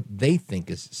up with what they think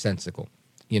is sensical,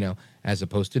 as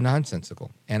opposed to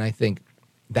nonsensical. And I think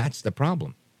that's the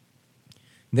problem.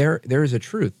 There is a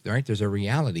truth, right? There's a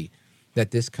reality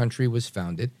that this country was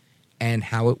founded and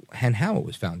how it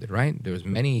was founded, right? There was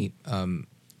many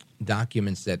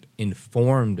documents that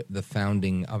informed the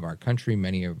founding of our country,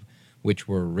 many of which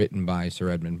were written by Sir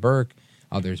Edmund Burke,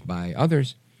 others by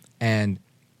others, and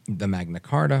the Magna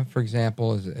Carta, for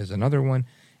example, is another one.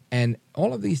 And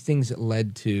all of these things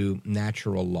led to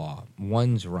natural law,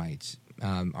 one's rights.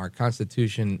 Our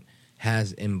Constitution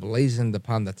has emblazoned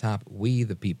upon the top, we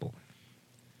the people.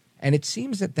 And it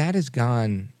seems that has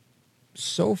gone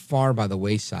so far by the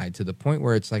wayside to the point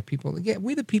where it's like people,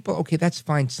 we the people, okay, that's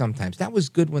fine sometimes. That was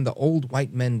good when the old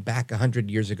white men back 100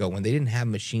 years ago, when they didn't have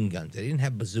machine guns, they didn't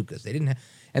have bazookas, they didn't have,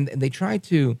 and they tried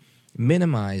to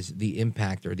minimize the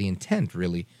impact or the intent,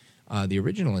 really, the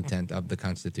original intent of the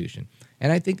Constitution.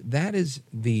 And I think that is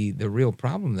the real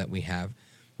problem that we have,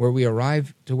 where we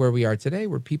arrive to where we are today,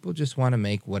 where people just want to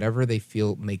make whatever they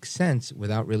feel makes sense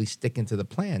without really sticking to the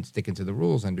plan, sticking to the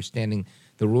rules, understanding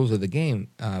the rules of the game,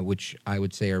 which I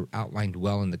would say are outlined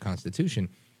well in the Constitution,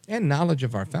 and knowledge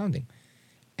of our founding.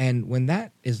 And when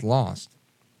that is lost,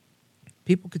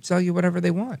 people could tell you whatever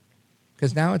they want.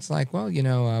 Because now it's like, well,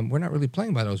 we're not really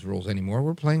playing by those rules anymore.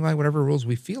 We're playing by whatever rules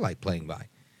we feel like playing by.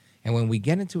 And when we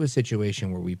get into a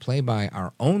situation where we play by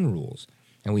our own rules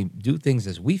and we do things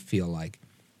as we feel like,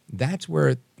 that's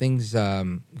where things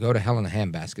go to hell in a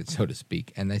handbasket, so to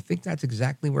speak. And I think that's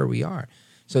exactly where we are.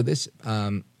 So this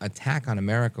attack on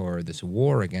America, or this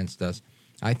war against us,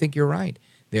 I think you're right.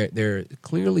 There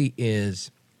clearly is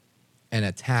an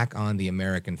attack on the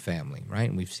American family, right?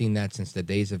 And we've seen that since the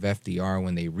days of FDR,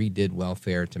 when they redid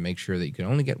welfare to make sure that you could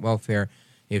only get welfare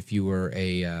if you were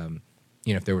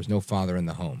if there was no father in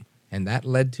the home. And that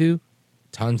led to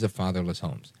tons of fatherless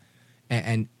homes.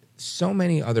 And so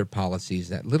many other policies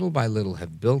that little by little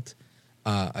have built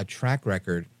a track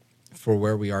record for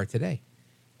where we are today.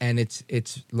 And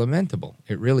it's lamentable.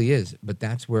 It really is. But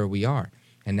that's where we are.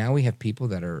 And now we have people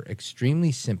that are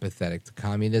extremely sympathetic to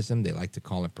communism. They like to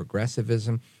call it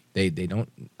progressivism. They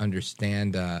don't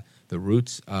understand the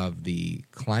roots of the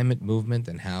climate movement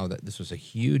and how that this was a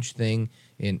huge thing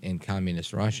in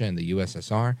communist Russia and the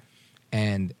USSR.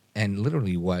 And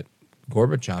literally what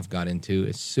Gorbachev got into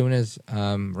as soon as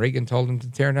Reagan told him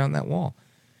to tear down that wall.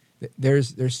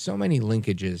 There's so many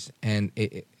linkages, and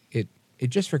it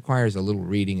just requires a little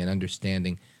reading and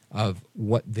understanding of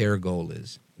what their goal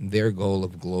is, their goal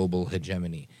of global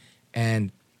hegemony.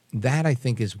 And that, I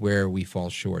think, is where we fall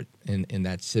short in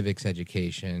that civics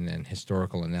education and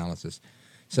historical analysis.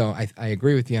 So I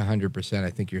agree with you 100%. I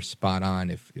think you're spot on.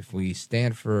 If we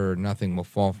stand for nothing, we'll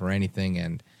fall for anything,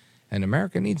 and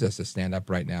America needs us to stand up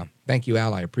right now. Thank you,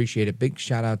 Al. I appreciate it. Big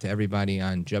shout out to everybody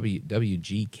on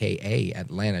WGKA,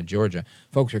 Atlanta, Georgia.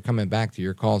 Folks are coming back to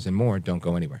your calls and more. Don't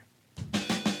go anywhere.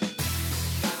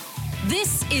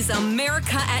 This is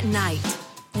America at Night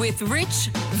with Rich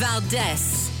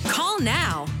Valdes. Call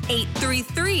now,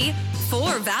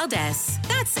 833-4-VALDES.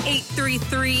 That's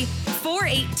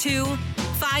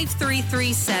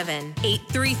 833-482-5337.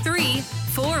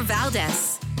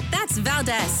 833-4-VALDES. That's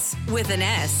Valdes with an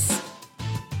S.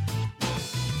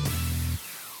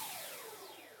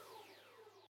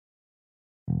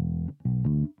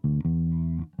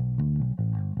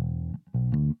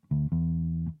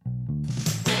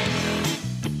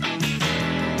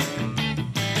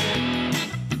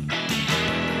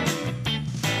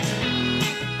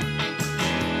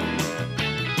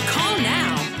 Call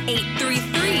now,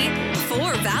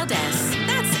 833-4-VALDES.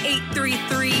 That's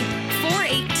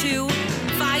 833-482-5337.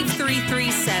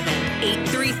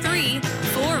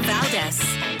 833-4-VALDES.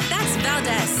 That's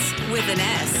Valdes with an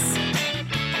S.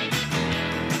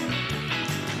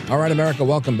 All right, America,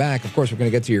 welcome back. Of course, we're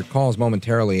going to get to your calls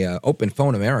momentarily. Open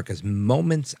Phone America's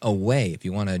moments away. If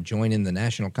you want to join in the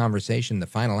national conversation, the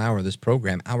final hour of this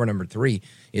program, hour number 3,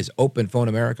 is Open Phone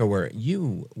America, where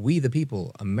we the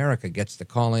people, America, gets to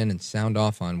call in and sound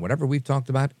off on whatever we've talked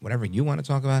about, whatever you want to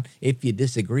talk about. If you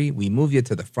disagree, we move you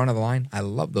to the front of the line. I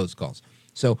love those calls.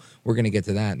 So we're going to get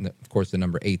to that. And, of course, the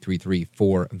number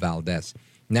 833-4-VALDES.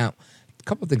 Now, a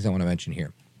couple of things I want to mention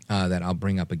here. That I'll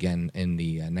bring up again in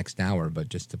the next hour, but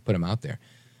just to put them out there.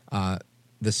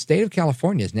 The state of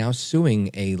California is now suing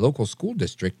a local school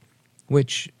district,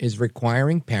 which is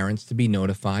requiring parents to be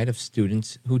notified of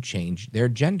students who change their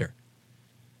gender.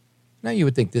 Now, you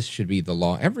would think this should be the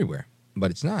law everywhere,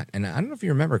 but it's not. And I don't know if you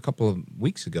remember a couple of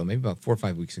weeks ago, maybe about 4 or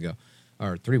 5 weeks ago,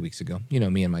 or 3 weeks ago. You know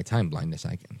me and my time blindness.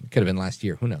 It could have been last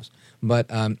year. Who knows? But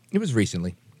it was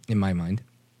recently, in my mind.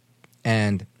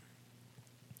 And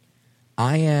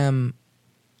I am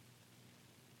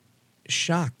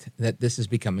shocked that this is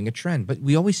becoming a trend, but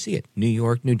we always see it. New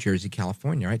York, New Jersey,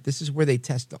 California, right? This is where they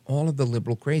test all of the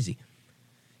liberal crazy.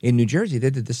 In New Jersey,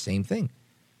 they did the same thing.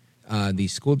 The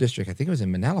school district, I think it was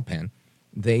in Manalapan,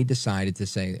 they decided to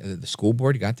say, the school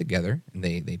board got together, and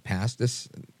they passed this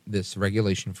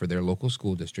regulation for their local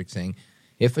school district saying,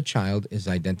 if a child is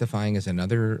identifying as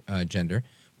another gender,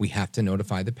 we have to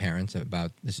notify the parents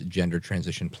about this gender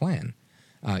transition plan.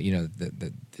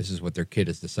 This is what their kid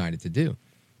has decided to do.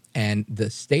 And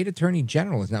the state attorney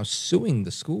general is now suing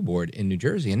the school board in New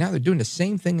Jersey, and now they're doing the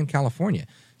same thing in California.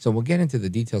 So we'll get into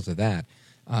the details of that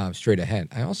straight ahead.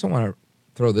 I also want to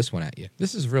throw this one at you.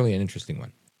 This is really an interesting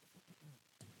one.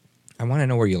 I want to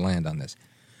know where you land on this.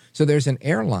 So there's an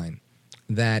airline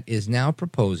that is now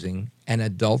proposing an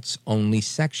adults-only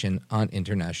section on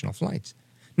international flights.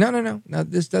 No. Now,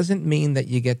 this doesn't mean that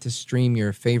you get to stream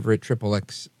your favorite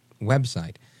XXX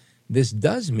website. This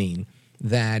does mean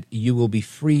that you will be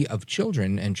free of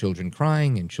children and children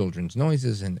crying and children's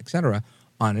noises and etc.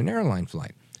 on an airline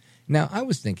flight. Now, I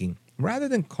was thinking, rather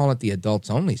than call it the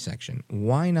adults-only section,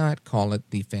 why not call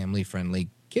it the family-friendly,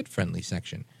 kid-friendly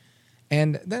section?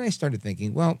 And then I started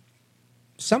thinking, well,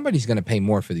 somebody's going to pay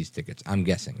more for these tickets, I'm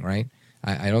guessing, right?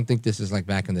 I don't think this is like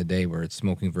back in the day where it's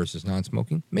smoking versus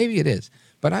non-smoking. Maybe it is.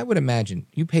 But I would imagine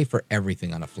you pay for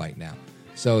everything on a flight now.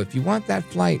 So if you want that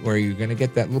flight where you're going to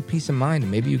get that little peace of mind and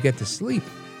maybe you get to sleep,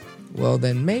 well,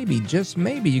 then maybe, just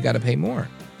maybe, you got to pay more.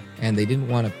 And they didn't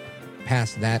want to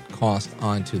pass that cost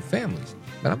on to families.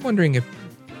 But I'm wondering if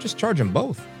just charge them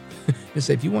both. Just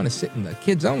say if you want to sit in the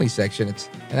kids-only section, it's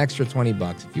an extra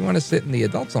 $20. If you want to sit in the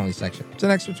adults-only section, it's an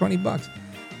extra $20.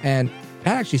 And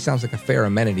that actually sounds like a fair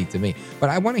amenity to me. But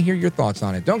I want to hear your thoughts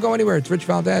on it. Don't go anywhere. It's Rich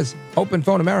Valdes. Open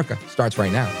Phone America starts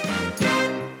right now.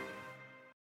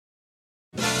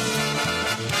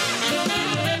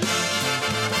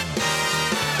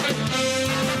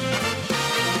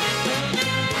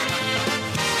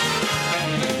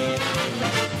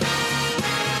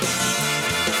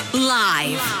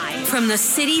 Live from the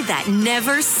city that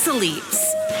never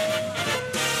sleeps.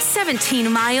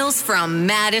 17 miles from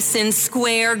Madison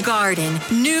Square Garden,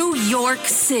 New York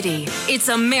City. It's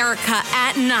America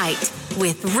at Night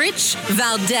with Rich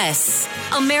Valdes,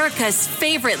 America's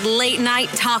favorite late-night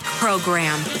talk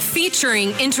program,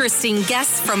 featuring interesting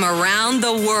guests from around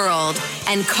the world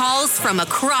and calls from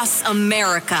across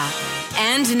America.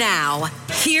 And now,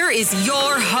 here is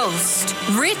your host,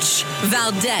 Rich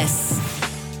Valdes.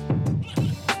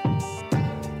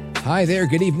 Hi there,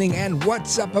 good evening, and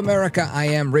what's up, America? I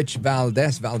am Rich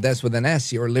Valdes, Valdes with an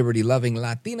S, your liberty-loving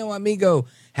Latino amigo.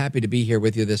 Happy to be here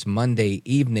with you this Monday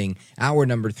evening, hour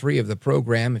number 3 of the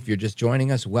program. If you're just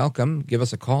joining us, welcome. Give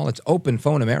us a call. It's Open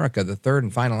Phone America. The third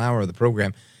and final hour of the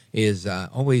program is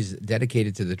always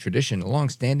dedicated to the tradition, a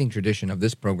long-standing tradition of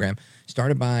this program,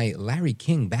 started by Larry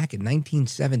King back in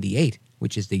 1978,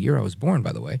 which is the year I was born,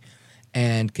 by the way,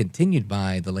 and continued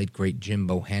by the late, great Jim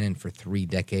Bohannon for 3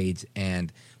 decades,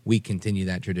 and we continue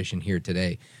that tradition here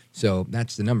today. So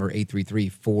that's the number,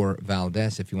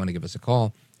 833-4-VALDES, if you want to give us a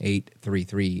call,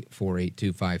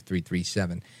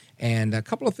 833-482-5337. And a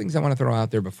couple of things I want to throw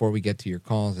out there before we get to your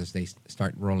calls as they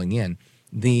start rolling in.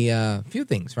 The few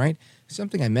things, right?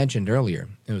 Something I mentioned earlier.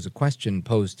 It was a question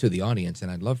posed to the audience,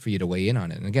 and I'd love for you to weigh in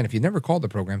on it. And again, if you've never called the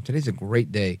program, today's a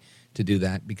great day to do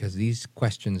that because these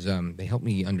questions, they help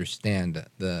me understand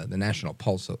the national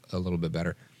pulse a little bit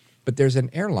better. But there's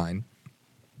an airline,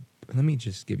 let me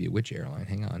just give you which airline,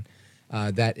 hang on,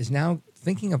 that is now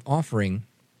thinking of offering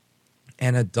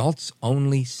an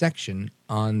adults-only section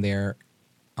on their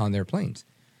planes,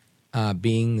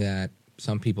 being that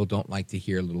some people don't like to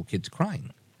hear little kids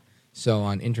crying. So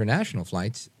on international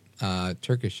flights,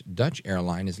 Turkish Dutch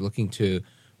airline is looking to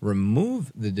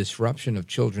remove the disruption of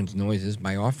children's noises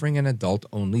by offering an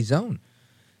adult-only zone.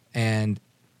 And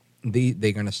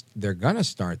they're gonna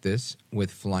start this with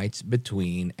flights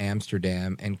between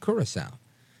Amsterdam and Curaçao.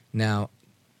 Now,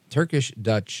 Turkish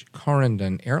Dutch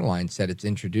Corendon Airlines said it's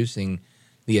introducing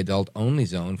the adult-only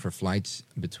zone for flights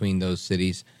between those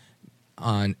cities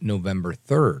on November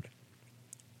 3rd.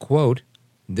 Quote,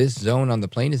 this zone on the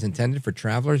plane is intended for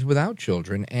travelers without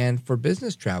children and for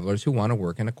business travelers who want to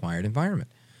work in a quiet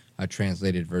environment, a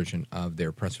translated version of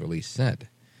their press release said.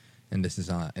 And this is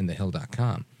in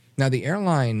thehill.com. Now, the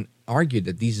airline argued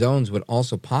that these zones would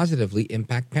also positively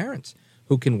impact parents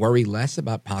who can worry less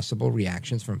about possible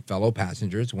reactions from fellow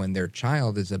passengers when their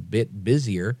child is a bit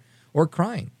busier or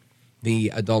crying.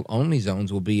 The adult-only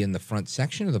zones will be in the front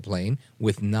section of the plane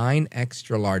with 9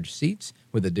 extra-large seats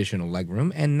with additional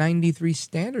legroom and 93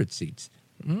 standard seats.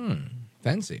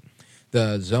 Fancy.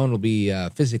 The zone will be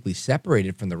physically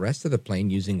separated from the rest of the plane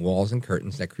using walls and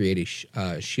curtains that create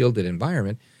a shielded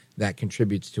environment that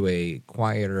contributes to a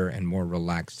quieter and more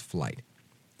relaxed flight.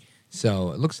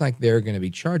 So it looks like they're going to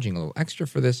be charging a little extra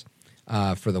for this.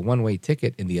 For the one-way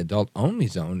ticket in the adult-only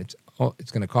zone, it's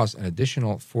going to cost an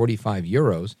additional 45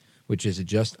 euros, which is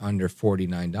just under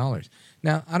 $49.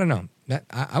 Now, I don't know.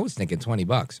 I was thinking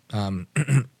 $20.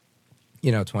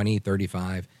 20,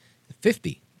 35,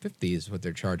 50. 50 is what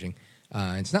they're charging.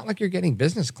 It's not like you're getting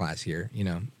business class here.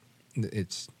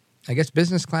 It's, I guess,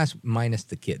 business class minus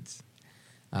the kids.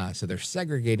 So they're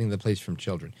segregating the place from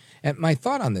children. And my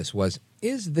thought on this was,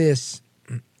 is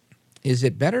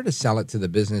it better to sell it to the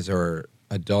business or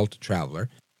adult traveler,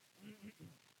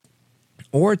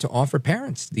 or to offer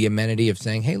parents the amenity of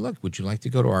saying, hey, look, would you like to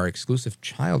go to our exclusive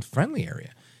child-friendly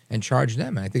area and charge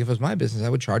them? And I think if it was my business, I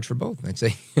would charge for both. And I'd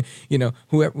say,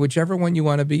 whichever one you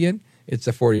want to be in, it's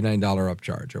a $49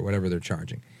 upcharge or whatever they're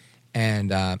charging.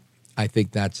 And I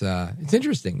think that's it's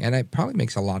interesting, and it probably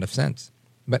makes a lot of sense.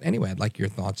 But anyway, I'd like your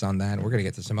thoughts on that. We're going to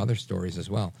get to some other stories as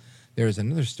well. There's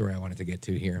another story I wanted to get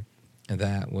to here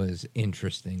that was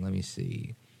interesting. Let me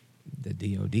see. The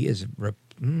DOD is,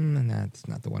 and that's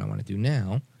not the one I want to do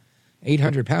now.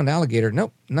 800-pound alligator.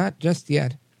 Nope, not just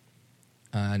yet.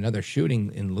 Another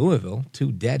shooting in Louisville.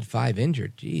 2 dead, 5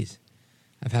 injured. Jeez.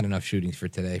 I've had enough shootings for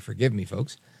today. Forgive me,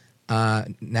 folks.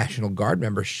 National Guard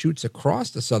member shoots across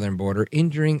the southern border,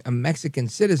 injuring a Mexican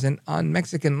citizen on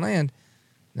Mexican land.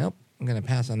 Nope, I'm going to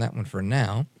pass on that one for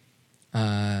now.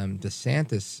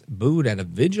 DeSantis booed at a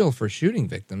vigil for shooting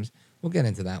victims. We'll get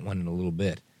into that one in a little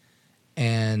bit.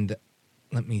 And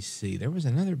let me see. There was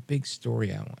another big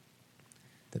story I want.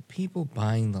 The people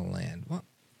buying the land. Well,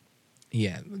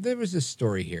 yeah, there was this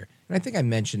story here. And I think I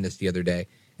mentioned this the other day,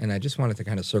 and I just wanted to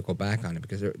kind of circle back on it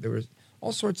because there was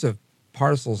all sorts of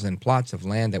parcels and plots of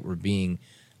land that were being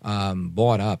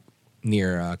bought up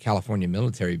near a California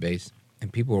military base.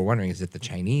 And people were wondering, is it the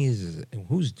Chinese?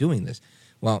 Who's doing this?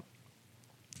 Well,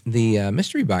 the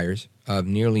mystery buyers of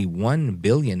nearly 1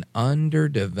 billion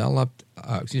undeveloped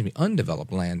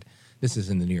land. This is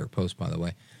in the New York Post, by the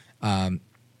way. Kind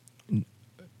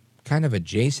of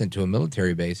adjacent to a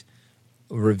military base,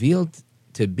 revealed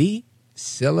to be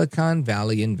Silicon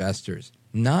Valley investors,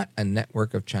 not a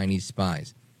network of Chinese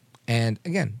spies. And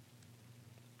again,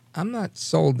 I'm not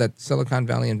sold that Silicon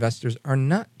Valley investors are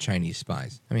not Chinese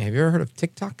spies. I mean, have you ever heard of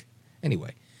TikTok?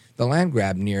 Anyway, the land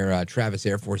grab near Travis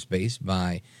Air Force Base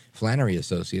by Flannery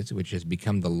Associates, which has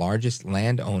become the largest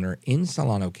landowner in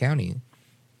Solano County,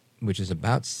 which is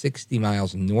about 60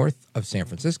 miles north of San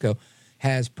Francisco,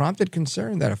 has prompted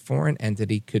concern that a foreign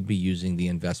entity could be using the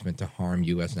investment to harm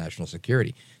U.S. national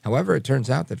security. However, it turns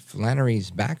out that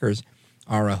Flannery's backers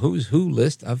are a who's who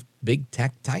list of big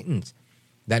tech titans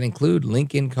that include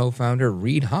LinkedIn co-founder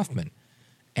Reid Hoffman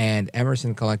and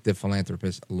Emerson Collective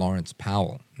philanthropist Lawrence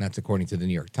Powell. That's according to the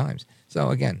New York Times. So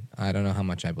again, I don't know how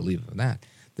much I believe of that.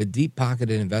 The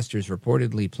deep-pocketed investors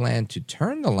reportedly plan to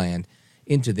turn the land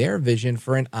into their vision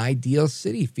for an ideal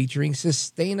city featuring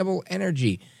sustainable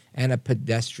energy and a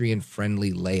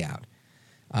pedestrian-friendly layout.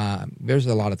 There's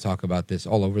a lot of talk about this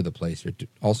all over the place. They're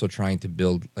also trying to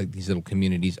build like these little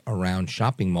communities around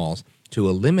shopping malls to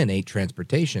eliminate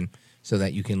transportation so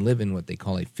that you can live in what they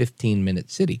call a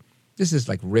 15-minute city. This is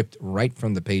like ripped right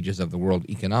from the pages of the World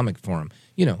Economic Forum.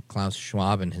 You know, Klaus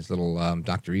Schwab and his little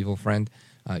Dr. Evil friend,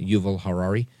 Yuval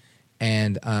Harari.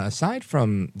 And aside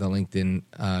from the LinkedIn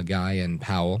guy and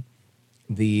Powell,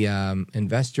 the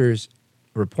investors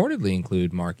reportedly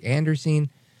include Mark Andreessen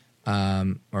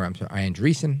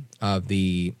of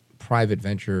the private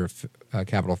venture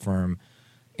capital firm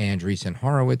Andreessen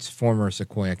Horowitz, former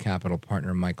Sequoia Capital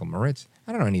partner Michael Moritz.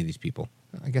 I don't know any of these people.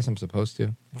 I guess I'm supposed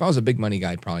to. If I was a big money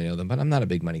guy, I'd probably know them, but I'm not a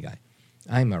big money guy.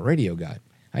 I'm a radio guy.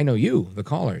 I know you, the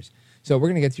callers. So we're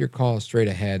going to get to your calls straight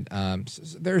ahead.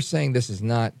 They're saying this is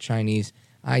not Chinese.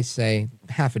 I say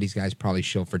half of these guys probably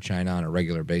shill for China on a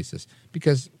regular basis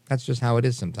because that's just how it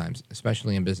is sometimes,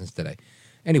 especially in business today.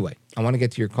 Anyway, I want to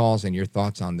get to your calls and your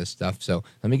thoughts on this stuff. So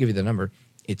let me give you the number.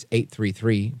 It's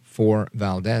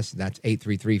 833-4-VALDES. That's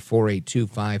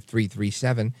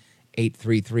 833-482-5337.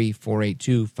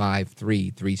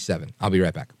 833-482-5337. I'll be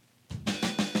right back.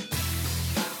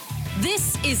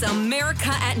 This is America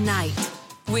at Night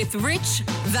with Rich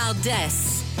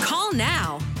Valdes. Call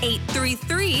now,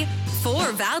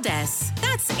 833-4-VALDES.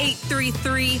 That's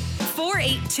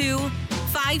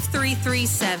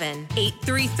 833-482-5337.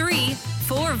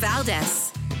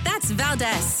 833-4-VALDES. That's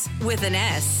Valdes with an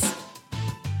S.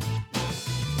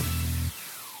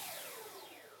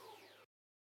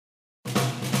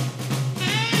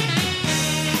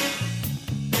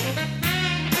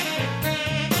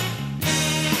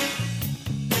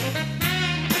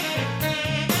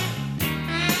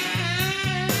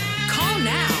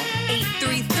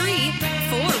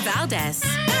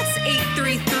 That's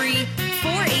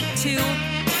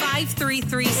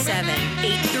 833-482-5337.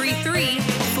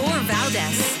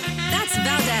 833-4-VALDES. That's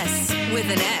Valdes with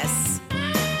an S.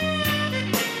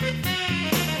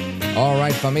 All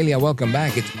right, familia, welcome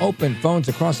back. It's open phones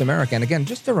across America. And again,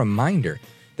 just a reminder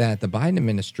that the Biden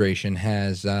administration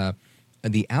has the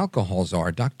alcohol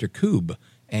czar, Dr. Koob,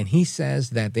 and he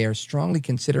says that they are strongly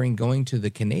considering going to the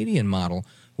Canadian model,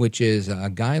 which is a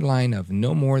guideline of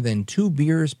no more than 2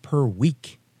 beers per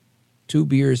week. 2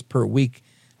 beers per week,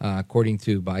 according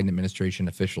to Biden administration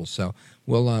officials. So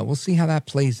we'll see how that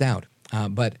plays out.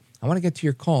 But I want to get to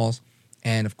your calls.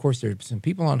 And, of course, there's some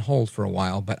people on hold for a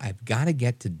while, but I've got to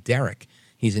get to Derek.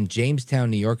 He's in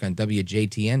Jamestown, New York on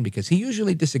WJTN because he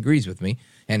usually disagrees with me.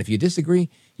 And if you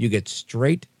disagree, you get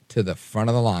straight to the front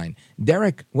of the line.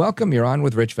 Derek, welcome. You're on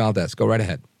with Rich Valdes. Go right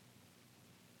ahead.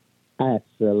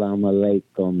 Assalamu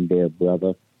alaikum, dear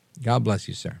brother. God bless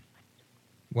you, sir.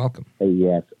 Welcome.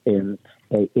 Yes, in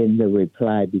the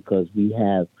reply, because we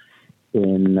have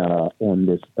on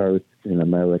this earth, in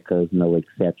America is no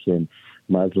exception,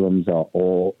 Muslims are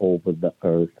all over the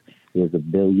earth. There's 1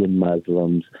 billion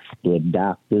Muslims. They're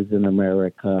doctors in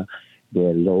America.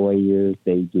 They're lawyers.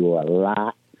 They do a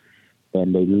lot.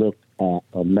 And they look at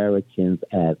Americans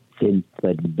as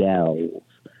infidels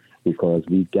because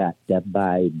we got the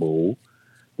Bible.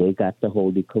 They got the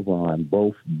Holy Quran.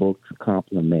 Both books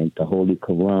complement. The Holy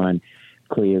Quran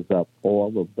clears up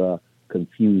all of the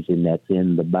confusion that's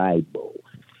in the Bible.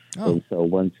 Oh, and so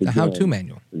once again, the how-to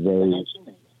manual.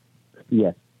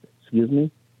 Yes. Excuse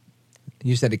me?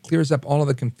 You said it clears up all of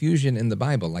the confusion in the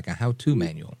Bible, like a how-to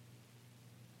manual.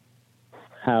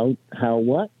 How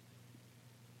what?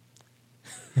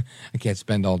 I can't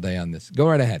spend all day on this. Go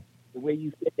right ahead. The way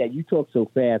you said that, you talk so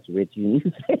fast, Rich. You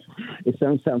said, it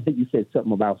sounds like you said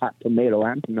something about hot tomato.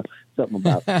 I don't know something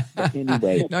about. But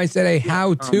anyway, no, I said a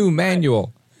how-to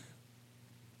manual.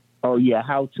 Oh yeah,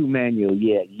 how-to manual.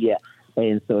 Yeah.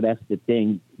 And so that's the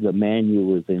thing. The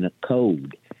manual is in a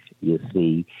code. You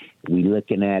see, we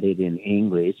looking at it in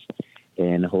English,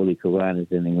 and the Holy Quran is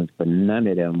in English, but none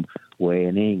of them were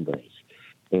in English.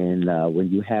 And when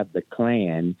you have the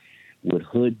Klan with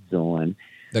hoods on,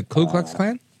 the Ku Klux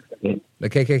Klan, the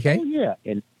KKK. Oh yeah,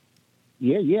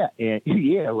 and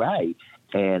yeah, right.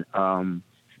 And I'm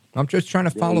just trying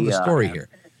to follow the story here.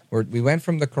 We went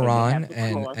from the Quran,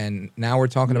 and now we're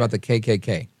talking about the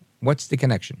KKK. What's the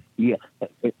connection? Yeah.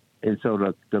 And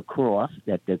so the cross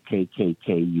that the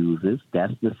KKK uses,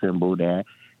 that's the symbol that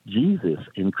Jesus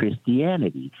in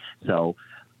Christianity. So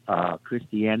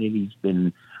Christianity's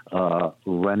been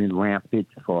running rampant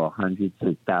for hundreds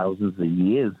of thousands of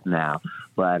years now.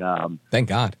 But thank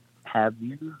God. Have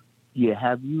you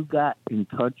got in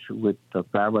touch with the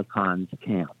Farrakhan's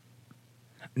camp?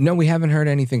 No, we haven't heard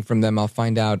anything from them. I'll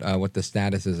find out what the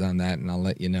status is on that, and I'll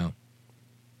let you know.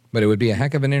 But it would be a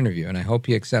heck of an interview, and I hope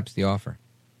he accepts the offer.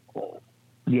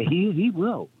 Yeah, he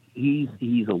will. He's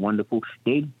a wonderful.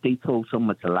 They told so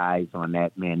much lies on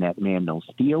that man. That man don't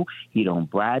steal. He don't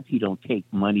bribe. He don't take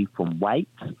money from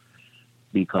whites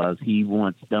because he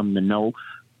wants them to know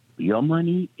your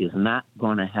money is not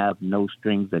going to have no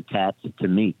strings attached to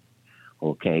me.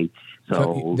 Okay,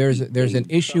 so there's an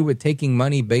issue with taking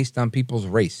money based on people's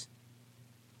race.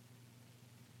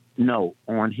 No,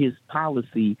 on his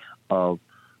policy of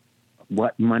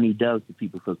what money does to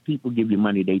people, because people give you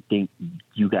money, they think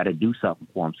you got to do something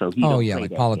for them. So he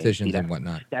like politicians and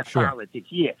whatnot. That's sure. Politics,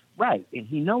 yeah, right, and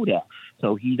he know that.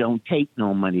 So he don't take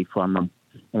no money from them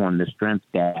on the strength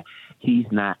that he's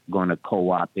not going to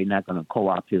co-opt. They're not going to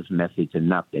co-opt his message or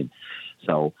nothing.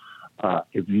 So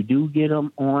if you do get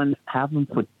him on, have him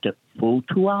for the full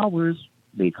 2 hours,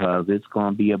 because it's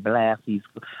going to be a blast.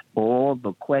 All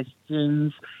the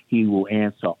questions, he will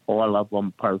answer all of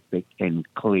them perfect and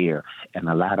clear. And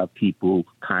a lot of people,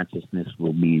 consciousness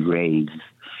will be raised.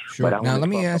 Sure. Now, let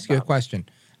me ask you a question,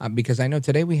 because I know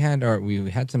today we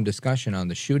had some discussion on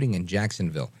the shooting in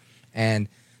Jacksonville. And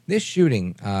this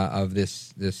shooting of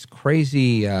this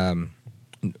crazy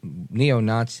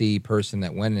neo-Nazi person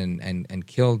that went in and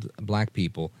killed black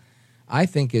people, I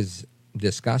think is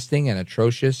disgusting and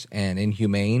atrocious and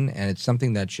inhumane, and it's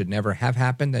something that should never have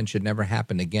happened and should never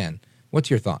happen again. What's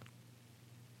your thought?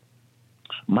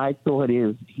 My thought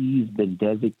is he's been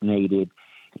designated.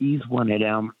 He's one of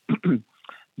them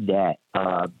that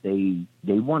they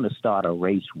want to start a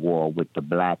race war with the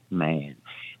black man.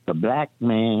 The black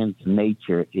man's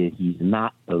nature is he's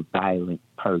not a violent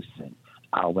person.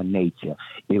 Our nature.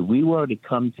 If we were to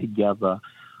come together,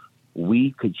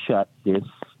 we could shut this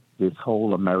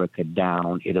whole America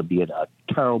down. It'll be a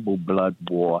terrible blood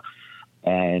war,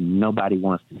 and nobody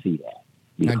wants to see that.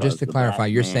 Now, just to clarify,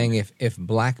 you're saying if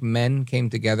black men came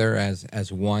together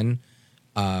as one,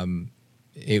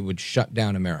 it would shut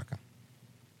down America?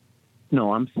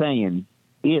 No, I'm saying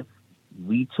if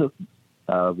we took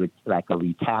like a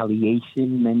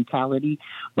retaliation mentality,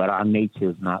 but our nature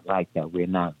is not like that. We're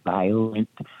not violent.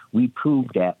 We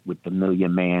proved that with the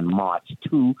Million Man March.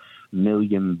 2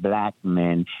 million black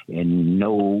men, and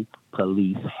no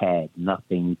police had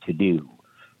nothing to do.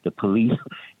 The police,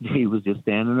 they was just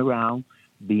standing around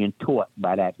being taught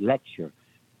by that lecture.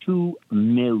 2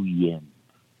 million.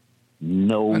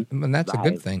 No. And that's violence.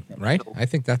 A good thing, right? I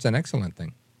think that's an excellent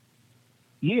thing.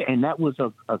 Yeah, and that was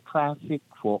a classic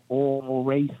for all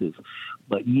races.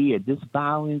 But yeah, this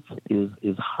violence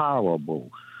is horrible.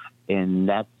 And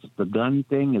that's the gun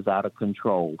thing is out of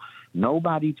control.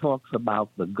 Nobody talks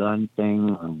about the gun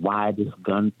thing and why this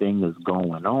gun thing is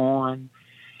going on.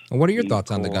 What are your thoughts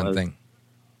on the gun thing?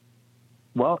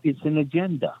 Well, it's an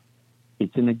agenda.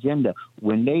 It's an agenda.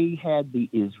 When they had the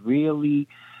Israeli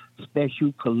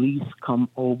special police come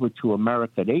over to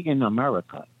America, they in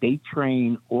America. They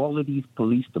train all of these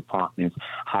police departments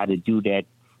how to do that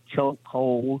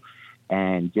chokehold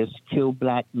and just kill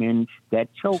black men. That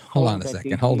chokehold. Hold on a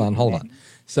second. Hold on.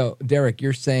 So, Derek,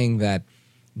 you're saying that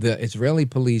the Israeli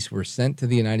police were sent to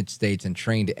the United States and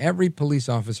trained every police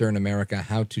officer in America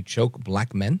how to choke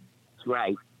black men? That's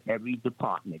right. Every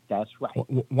department. That's right.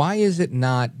 Why is it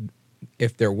not,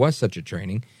 if there was such a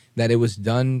training, that it was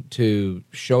done to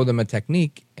show them a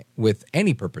technique with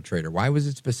any perpetrator? Why was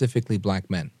it specifically black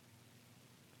men?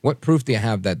 What proof do you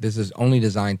have that this is only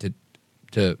designed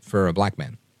for a black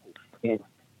man? Yeah,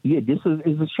 this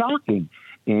is shocking.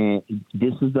 And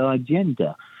this is the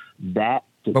agenda.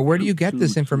 But where do you get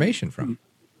this information from?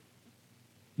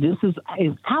 This is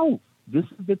out. This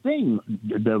is the thing.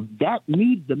 The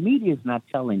media is not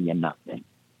telling you nothing.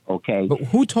 Okay. But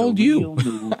who told you?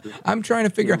 I'm trying to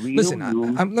figure out. Listen,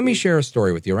 let me share a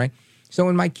story with you, right? So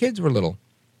when my kids were little,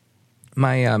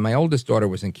 my oldest daughter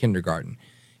was in kindergarten.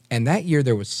 And that year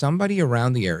there was somebody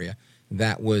around the area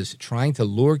that was trying to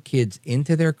lure kids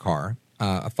into their car,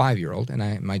 a 5-year-old.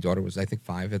 And my daughter was, I think,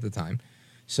 5 at the time.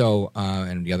 So,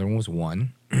 and the other one was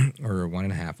 1 or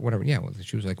 1.5, whatever. Yeah, well,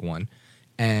 she was like 1.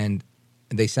 And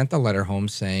they sent a letter home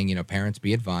saying, parents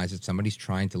be advised that somebody's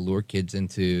trying to lure kids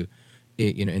into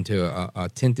a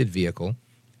tinted vehicle,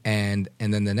 And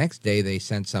then the next day they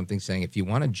sent something saying, if you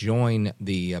want to join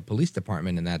the police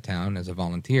department in that town as a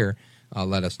volunteer,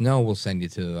 let us know. We'll send you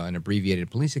to an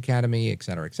abbreviated police academy, et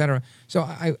cetera, et cetera. So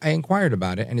I inquired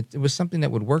about it, and it was something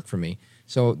that would work for me.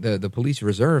 So the police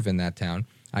reserve in that town,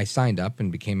 I signed up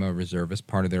and became a reservist,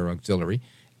 part of their auxiliary.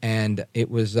 And it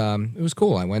was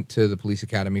cool. I went to the police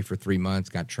academy for 3 months,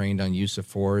 got trained on use of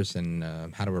force and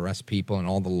how to arrest people and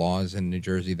all the laws in New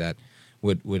Jersey that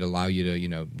would allow you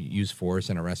to, use force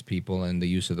and arrest people, and the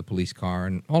use of the police car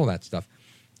and all of that stuff.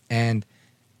 And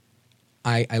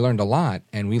I learned a lot,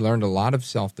 and we learned a lot of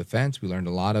self-defense. We learned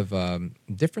a lot of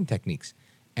different techniques.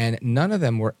 And none of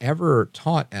them were ever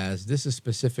taught as this is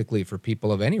specifically for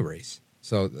people of any race.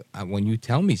 So when you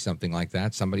tell me something like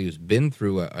that, somebody who's been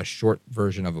through a short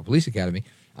version of a police academy,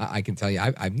 I can tell you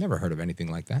I've never heard of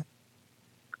anything like that.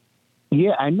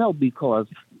 Yeah, I know, because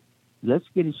let's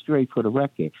get it straight for the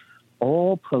record.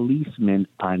 All policemen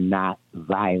are not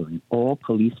violent. All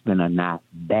policemen are not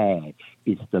bad.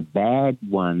 It's the bad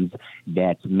ones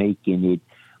that's making it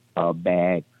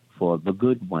bad for the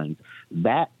good ones.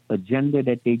 That agenda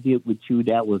that they did with you,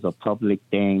 that was a public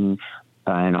thing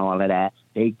and all of that.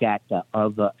 They got the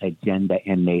other agenda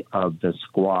and they of the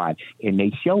squad, and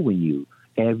they showing you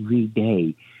every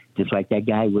day. Just like that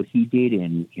guy, what he did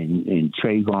in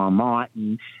Trayvon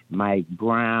Martin, Mike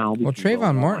Brown. Well,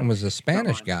 Trayvon Martin was a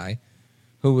Spanish guy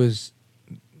who was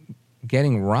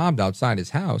getting robbed outside his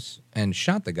house and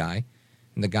shot the guy.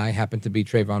 And the guy happened to be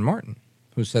Trayvon Martin,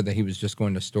 who said that he was just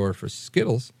going to store for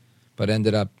Skittles, but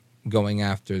ended up going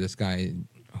after this guy,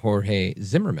 Jorge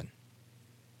Zimmerman.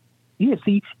 Yeah,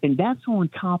 see, and that's on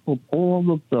top of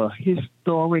all of the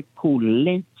historical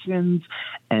lynchings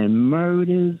and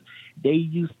murders. They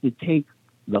used to take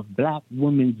the black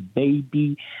woman's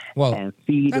baby and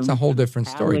feed that's them a whole different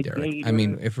story, alligator. Derek. I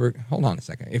mean, hold on a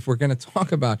second. If we're going to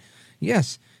talk about,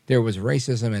 yes, there was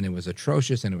racism and it was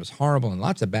atrocious and it was horrible and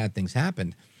lots of bad things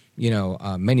happened,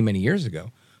 many, many years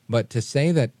ago. But to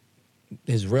say that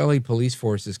Israeli police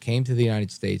forces came to the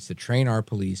United States to train our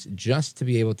police just to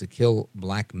be able to kill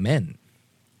black men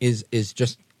is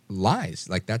just lies.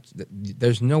 Like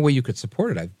there's no way you could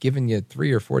support it. I've given you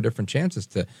 3 or 4 different chances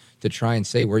to try and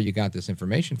say where you got this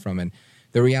information from. And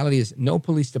the reality is no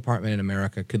police department in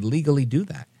America could legally do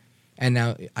that. And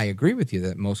now I agree with you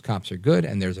that most cops are good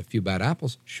and there's a few bad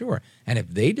apples. Sure. And if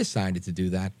they decided to do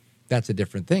that, that's a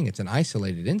different thing. It's an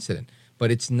isolated incident,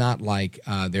 but it's not like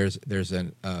there's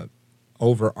an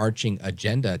overarching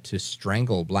agenda to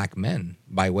strangle black men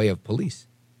by way of police.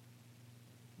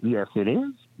 Yes, it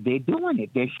is. They're doing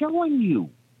it. They're showing you.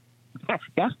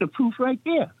 That's the proof right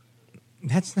there.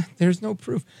 There's no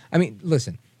proof. I mean,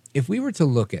 listen, if we were to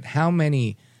look at how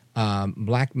many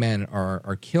black men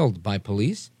are killed by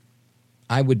police,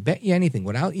 I would bet you anything,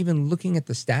 without even looking at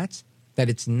the stats, that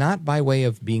it's not by way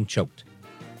of being choked.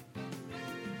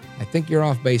 I think you're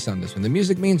off base on this one. The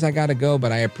music means I got to go,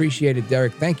 but I appreciate it,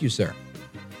 Derek. Thank you, sir.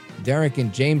 Derek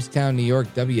in Jamestown, New York,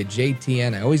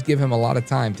 WJTN. I always give him a lot of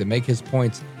time to make his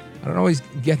points. I don't always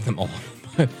get them all,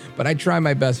 but I try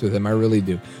my best with him. I really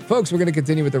do. Folks, we're going to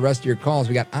continue with the rest of your calls.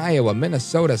 We got Iowa,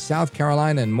 Minnesota, South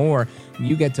Carolina, and more.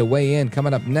 You get to weigh in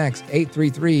coming up next.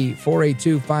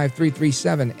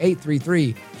 833-482-5337,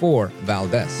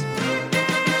 833-4-VALDES.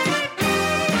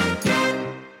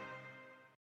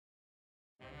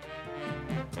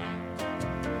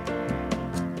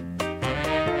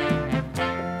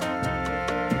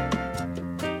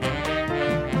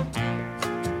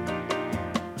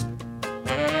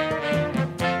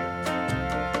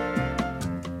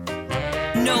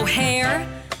 No hair,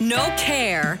 no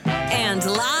care, and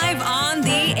live on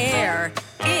the air.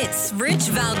 It's Rich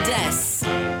Valdes.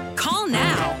 Call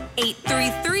now,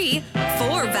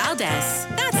 833-4-VALDES.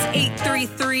 That's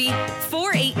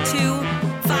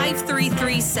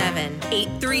 833-482-5337.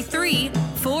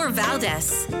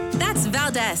 833-4-VALDES. That's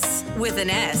Valdes with an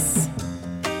S.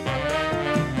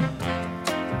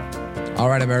 All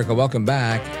right, America, welcome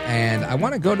back. And I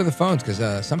want to go to the phones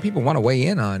because some people want to weigh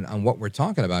in on what we're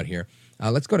talking about here.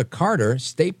 Let's go to Carter,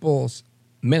 Staples,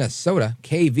 Minnesota,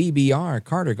 KVBR.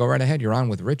 Carter, go right ahead. You're on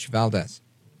with Rich Valdes.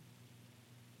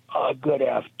 Good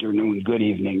afternoon. Good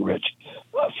evening, Rich.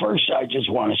 First, I just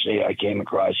want to say I came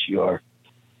across your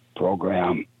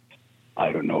program,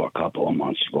 I don't know, a couple of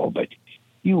months ago, but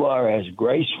you are as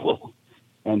graceful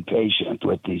and patient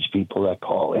with these people that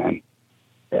call in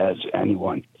as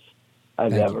anyone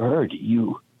I've ever heard.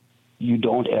 You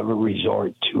don't ever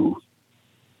resort to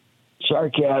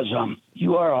sarcasm.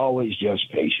 You are always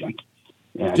just patient.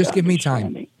 And just give me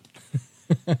time.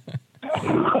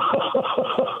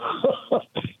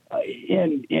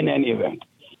 In any event,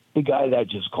 the guy that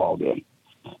just called in,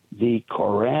 the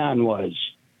Quran was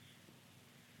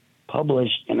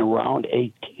published in around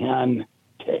 810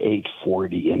 to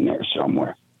 840 in there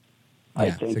somewhere. Yeah,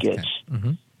 I think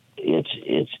 610.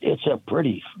 it's a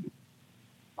pretty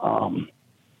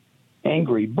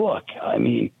angry book. I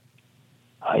mean,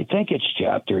 I think it's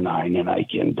chapter 9, and I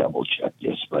can double check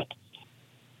this, but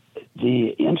the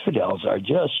infidels are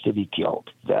just to be killed.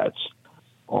 That's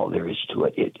all there is to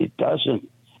it. It doesn't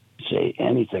say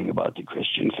anything about the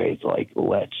Christian faith, like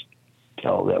let's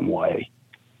tell them why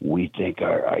we think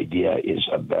our idea is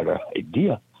a better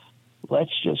idea.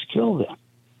 Let's just kill them.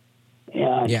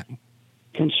 And yeah.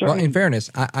 Well, in fairness,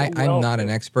 I'm not an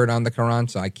expert on the Quran,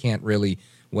 so I can't really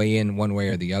weigh in one way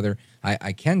or the other.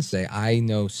 I can say I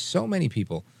know so many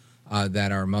people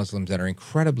that are Muslims that are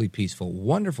incredibly peaceful,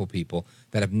 wonderful people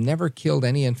that have never killed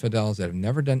any infidels, that have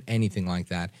never done anything like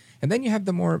that. And then you have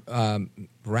the more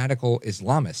radical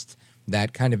Islamists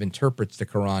that kind of interprets the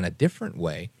Quran a different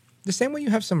way. The same way you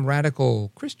have some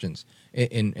radical Christians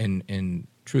in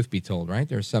truth be told, right?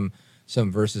 There's some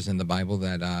verses in the Bible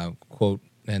that quote,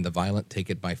 and the violent take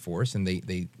it by force, and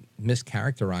they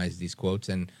mischaracterize these quotes,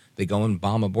 and they go and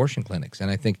bomb abortion clinics.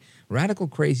 And I think radical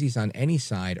crazies on any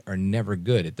side are never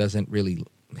good. It doesn't really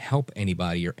help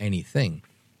anybody or anything,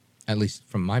 at least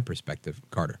from my perspective,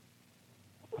 Carter.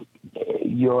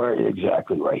 You're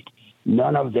exactly right.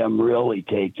 None of them really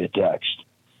take the text,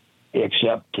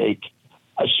 except take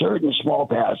a certain small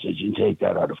passage and take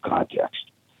that out of context.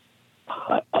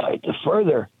 To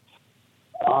further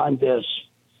on this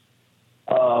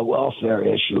welfare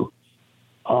issue,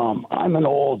 I'm an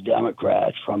old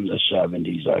Democrat from the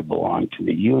 70s. I belong to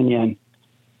the Union.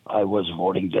 I was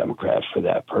voting Democrat for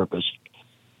that purpose.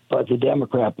 But the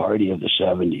Democrat Party of the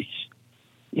 70s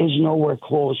is nowhere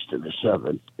close to the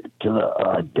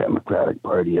Democratic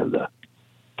Party of the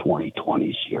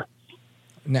 2020s here.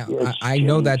 Now, I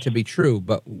know that to be true,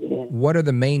 but what are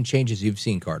the main changes you've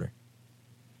seen, Carter?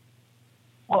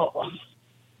 Well,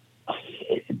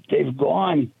 they've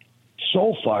gone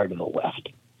so far to the left.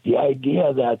 The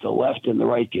idea that the left and the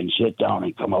right can sit down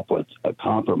and come up with a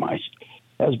compromise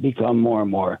has become more and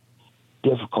more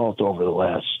difficult over the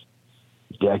last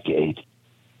decade.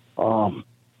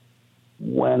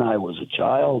 When I was a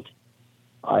child,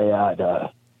 I had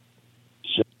a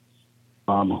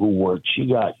mom who worked. She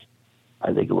got,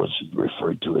 I think it was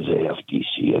referred to as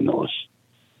AFDC in those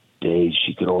days.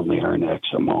 She could only earn X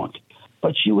amount.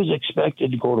 But she was expected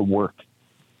to go to work.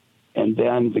 And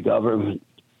then the government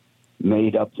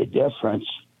made up the difference.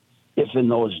 If in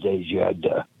those days you had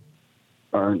to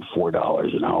earn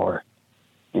 $4 an hour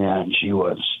and she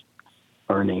was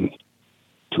earning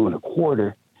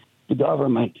 $2.25, the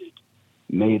government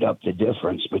made up the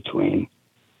difference between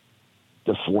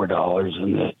the $4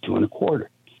 and the $2.25.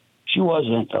 She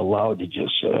wasn't allowed to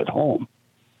just sit at home.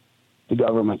 The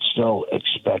government still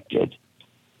expected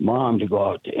mom to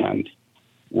go out and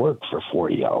work for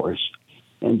 40 hours,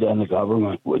 and then the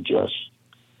government would just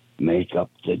make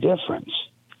up the difference.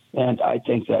 And I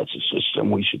think that's a system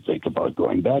we should think about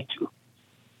going back to.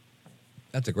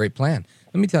 That's a great plan.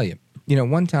 Let me tell you,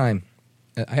 one time,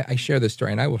 I share this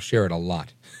story, and I will share it a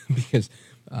lot because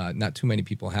not too many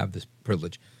people have this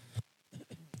privilege.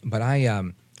 But I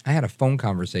had a phone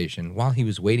conversation while he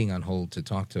was waiting on hold to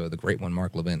talk to the great one,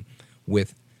 Mark Levin,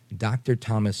 with Dr.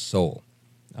 Thomas Sowell,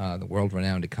 the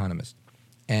world-renowned economist.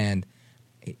 And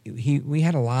we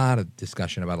had a lot of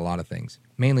discussion about a lot of things,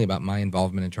 mainly about my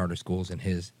involvement in charter schools and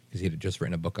his, because he had just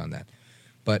written a book on that.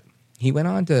 But he went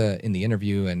on to, in the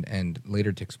interview and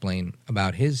later to explain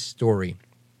about his story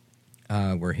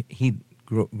where he'd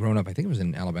grown up, I think it was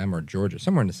in Alabama or Georgia,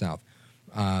 somewhere in the South,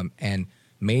 and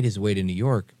made his way to New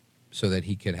York so that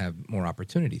he could have more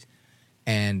opportunities.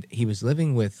 And he was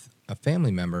living with a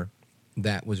family member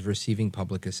that was receiving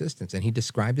public assistance. And he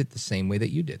described it the same way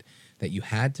that you did, that you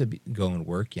had to go and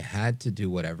work, you had to do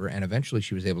whatever, and eventually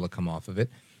she was able to come off of it.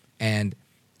 And,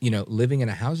 living in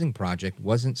a housing project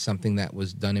wasn't something that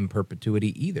was done in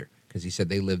perpetuity either, because he said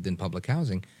they lived in public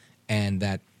housing, and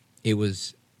that it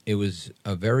was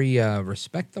a very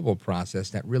respectable process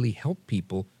that really helped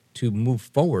people to move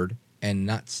forward and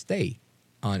not stay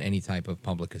on any type of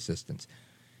public assistance.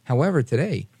 However,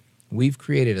 today, we've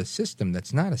created a system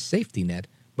that's not a safety net,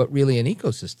 but really an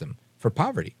ecosystem for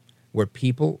poverty, where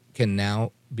people can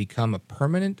now become a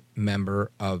permanent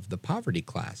member of the poverty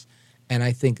class. And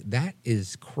I think that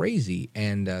is crazy.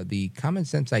 And the common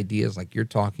sense ideas like you're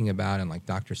talking about and like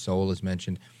Dr. Sowell has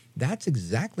mentioned, that's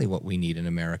exactly what we need in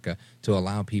America to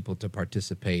allow people to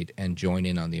participate and join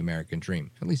in on the American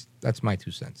dream. At least that's my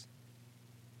 2 cents.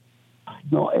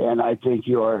 No, and I think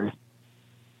you're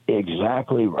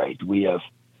exactly right. We have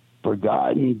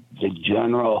forgotten the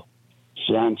general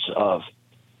sense of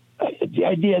the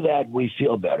idea that we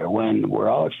feel better when we're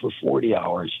out for 40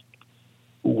 hours,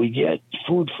 we get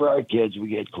food for our kids, we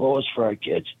get clothes for our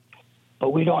kids,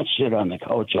 but we don't sit on the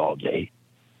couch all day,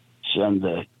 send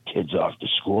the kids off to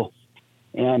school,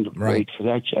 and wait for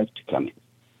that check to come in.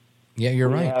 Yeah, you're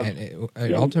right. And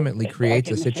it ultimately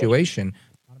creates a situation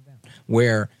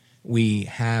where we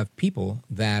have people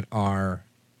that are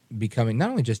becoming not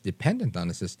only just dependent on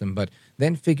the system, but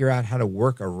then figure out how to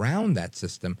work around that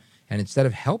system. And instead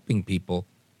of helping people,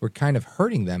 we're kind of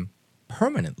hurting them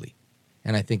permanently.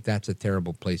 And I think that's a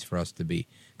terrible place for us to be.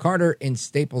 Carter in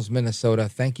Staples, Minnesota,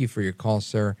 thank you for your call,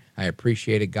 sir. I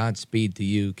appreciate it. Godspeed to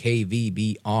you,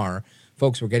 KVBR.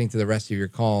 Folks, we're getting to the rest of your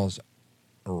calls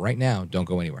right now. Don't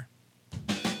go anywhere.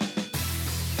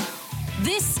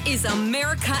 This is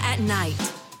America at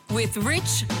Night with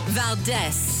Rich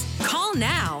Valdes. Call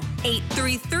now,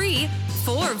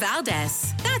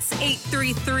 833-4-VALDES. That's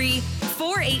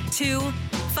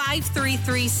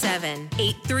 833-482-5337.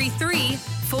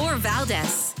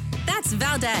 833-4-VALDES. That's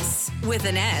Valdes with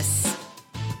an S.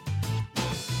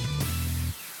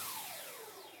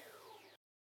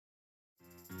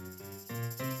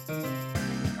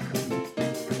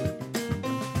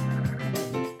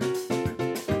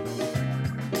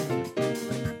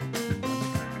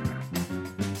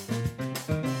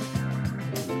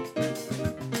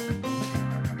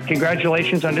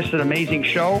 Congratulations on just an amazing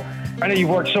show. I know you've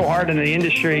worked so hard in the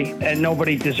industry, and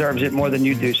nobody deserves it more than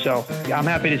you do. So I'm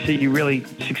happy to see you really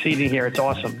succeeding here. It's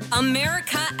awesome.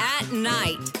 America at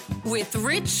Night with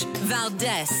Rich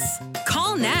Valdes.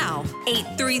 Call now,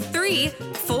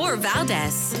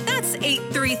 833-4-VALDES. That's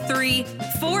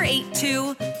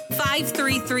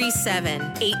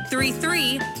 833-482-5337.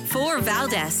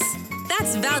 833-4-VALDES.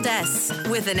 That's Valdes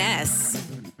with an S.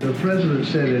 The president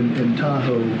said in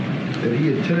Tahoe that he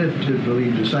had tentatively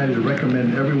decided to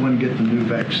recommend everyone get the new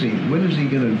vaccine. When is he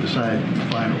going to decide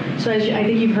finally? So I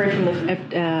think you've heard from the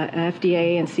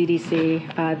FDA and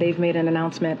CDC. They've made an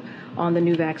announcement on the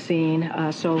new vaccine.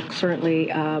 So certainly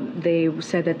they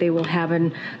said that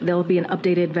there'll be an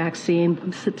updated vaccine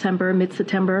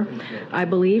mid-September, I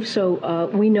believe.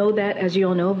 So we know that, as you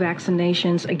all know,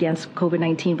 vaccinations against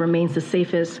COVID-19 remains the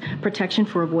safest protection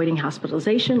for avoiding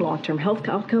hospitalization, long-term health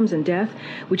outcomes, and death,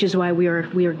 which is why we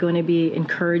are going to be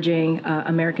encouraging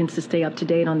Americans to stay up to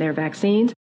date on their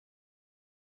vaccines.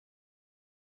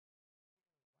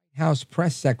 House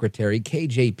Press Secretary,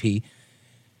 KJP,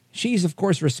 she's, of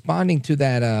course, responding to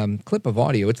that clip of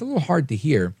audio. It's a little hard to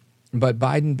hear, but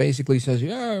Biden basically says,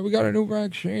 yeah, we got a new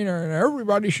vaccine, and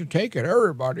everybody should take it.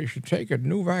 Everybody should take it,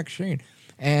 new vaccine.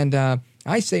 And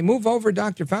I say, move over,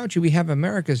 Dr. Fauci. We have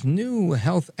America's new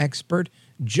health expert,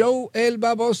 Joe El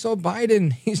Baboso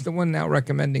Biden. He's the one now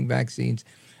recommending vaccines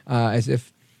as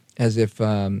if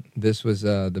this was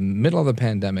the middle of the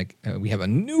pandemic. We have a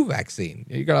new vaccine.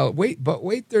 You got to wait, but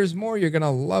wait, there's more. You're going to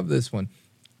love this one.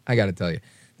 I got to tell you.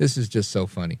 This is just so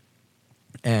funny.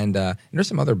 And there's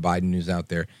some other Biden news out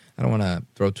there. I don't want to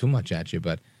throw too much at you,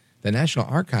 but the National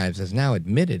Archives has now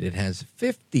admitted it has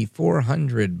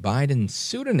 5,400 Biden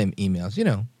pseudonym emails. You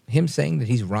know, him saying that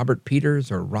he's Robert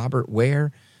Peters or Robert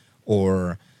Ware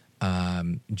or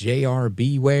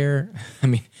J.R.B. Ware. I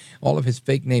mean, all of his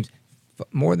fake names.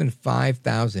 More than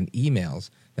 5,000 emails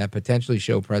that potentially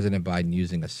show President Biden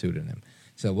using a pseudonym.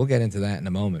 So we'll get into that in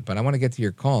a moment. But I want to get to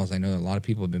your calls. I know that a lot of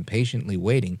people have been patiently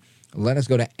waiting. Let us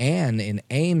go to Ann in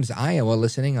Ames, Iowa,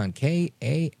 listening on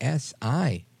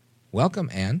KASI.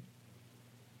 Welcome, Ann.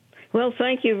 Well,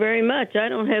 thank you very much. I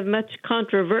don't have much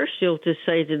controversial to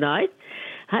say tonight.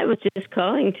 I was just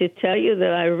calling to tell you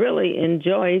that I really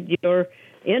enjoyed your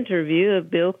interview of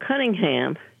Bill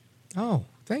Cunningham. Oh,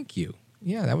 thank you.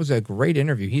 Yeah, that was a great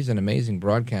interview. He's an amazing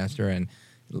broadcaster and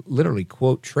literally,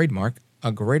 quote, trademark,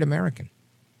 a great American.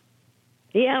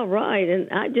 Yeah, right. And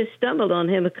I just stumbled on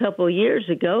him a couple of years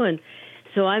ago, and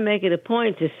so I make it a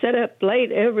point to sit up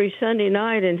late every Sunday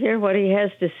night and hear what he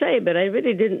has to say, but I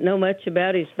really didn't know much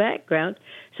about his background,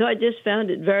 so I just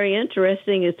found it very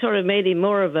interesting. It sort of made him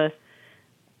more of a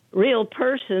real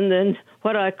person than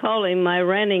what I call him, my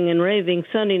ranting and raving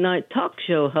Sunday night talk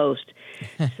show host.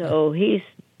 So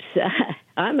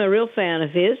I'm a real fan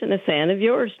of his and a fan of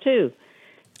yours, too.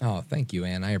 Oh, thank you,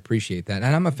 Ann. I appreciate that.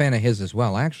 And I'm a fan of his as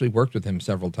well. I actually worked with him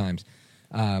several times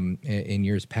in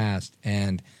years past,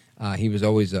 and he was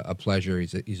always a pleasure.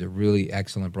 He's a really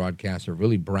excellent broadcaster,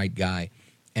 really bright guy,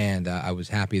 and I was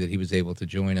happy that he was able to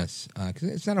join us because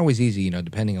it's not always easy,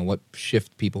 depending on what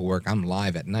shift people work. I'm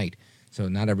live at night, so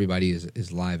not everybody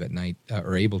is live at night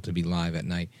or able to be live at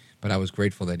night, but I was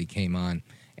grateful that he came on,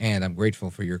 and I'm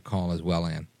grateful for your call as well,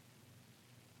 Ann.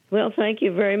 Well, thank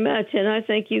you very much, and I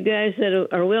think you guys that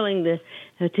are willing to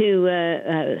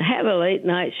have a late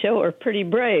night show are pretty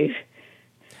brave.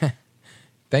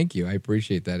 Thank you. I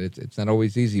appreciate that. It's not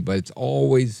always easy, but it's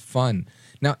always fun.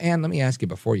 Now, Ann, let me ask you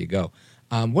before you go.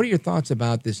 What are your thoughts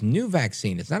about this new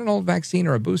vaccine? It's not an old vaccine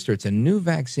or a booster. It's a new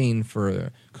vaccine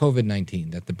for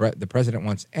COVID-19 that the president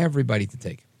wants everybody to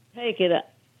take. Take it.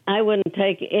 I wouldn't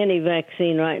take any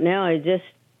vaccine right now. I just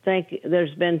think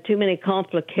there's been too many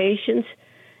complications,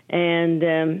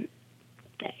 and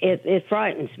it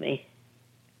frightens me.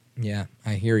 Yeah,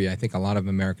 I hear you. I think a lot of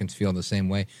Americans feel the same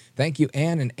way. Thank you,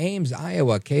 Ann in Ames,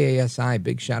 Iowa, KASI.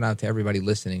 Big shout out to everybody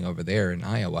listening over there in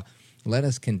Iowa. Let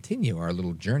us continue our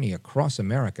little journey across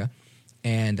America.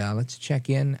 And let's check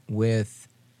in with,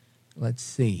 let's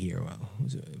see here,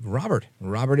 Robert.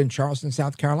 Robert in Charleston,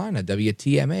 South Carolina,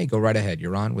 WTMA. Go right ahead.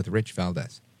 You're on with Rich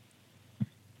Valdes.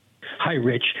 Hi,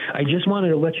 Rich. I just wanted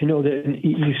to let you know that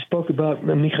you spoke about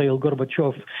Mikhail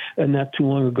Gorbachev not too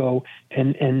long ago,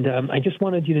 and I just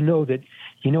wanted you to know that,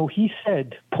 he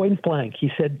said, point blank,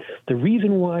 he said the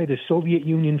reason why the Soviet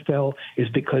Union fell is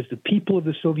because the people of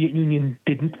the Soviet Union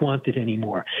didn't want it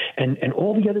anymore. And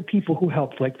all the other people who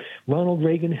helped, like Ronald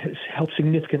Reagan has helped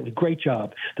significantly, great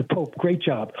job. The Pope, great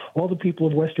job. All the people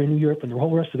of Western Europe and the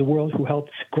whole rest of the world who helped,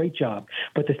 great job.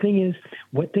 But the thing is,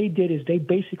 what they did is they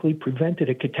basically prevented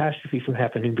a catastrophe from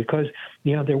happening because,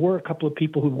 there were a couple of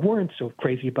people who weren't so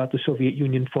crazy about the Soviet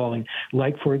Union falling,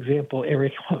 like, for example,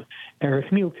 Erich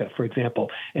Mielke, for example.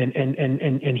 And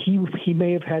he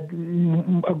may have had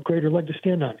a greater leg to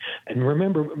stand on. And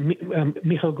remember,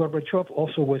 Mikhail Gorbachev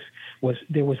also was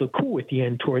there was a coup at the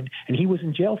end and he was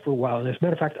in jail for a while. And as a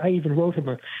matter of fact, I even wrote him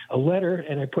a letter,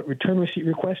 and I put return receipt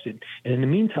requested. And in the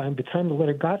meantime, by the time the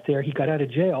letter got there, he got out of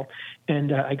jail,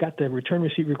 and I got the return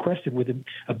receipt requested with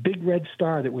a big red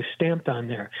star that was stamped on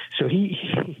there. So he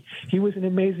was an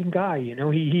amazing guy.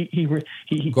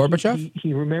 Gorbachev?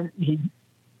 He remember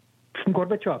from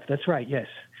Gorbachev. That's right. Yes.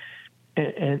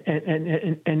 And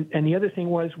the other thing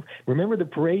was, remember the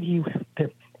parade he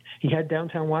had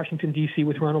downtown Washington D.C.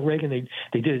 with Ronald Reagan.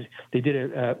 They did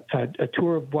a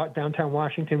tour of downtown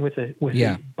Washington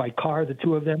by car, the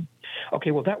two of them.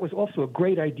 Okay, well that was also a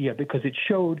great idea because it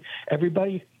showed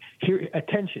everybody, here,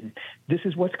 attention, this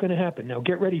is what's going to happen. Now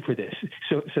get ready for this.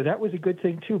 So that was a good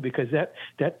thing too, because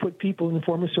that put people in the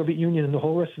former Soviet Union and the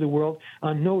whole rest of the world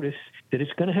on notice that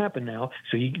it's going to happen now.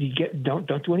 So you don't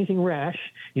do anything rash.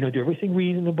 Do everything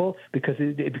reasonable because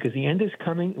the end is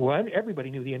coming. Well, everybody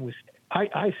knew the end was.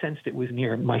 I sensed it was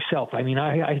near myself. I mean,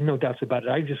 I had no doubts about it.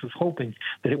 I just was hoping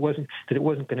that it wasn't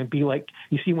going to be like,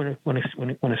 you see, when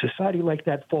a society like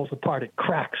that falls apart, it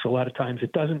cracks a lot of times.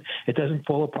 It doesn't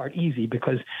fall apart easy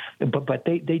but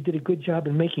they did a good job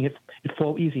in making it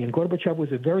fall easy. And Gorbachev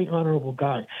was a very honorable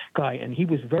guy, and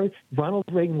Ronald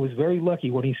Reagan was very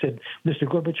lucky when he said, Mr.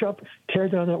 Gorbachev, tear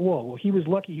down that wall. Well, he was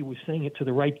lucky he was saying it to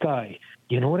the right guy.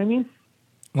 You know what I mean?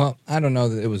 Well, I don't know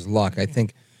that it was luck. I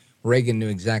think Reagan knew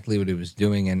exactly what he was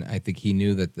doing, and I think he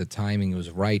knew that the timing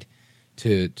was right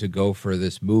to go for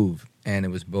this move, and it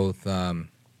was both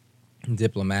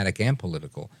diplomatic and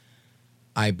political.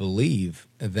 I believe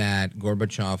that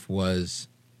Gorbachev was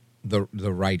the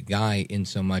right guy in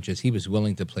so much as he was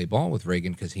willing to play ball with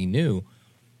Reagan because he knew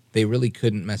they really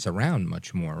couldn't mess around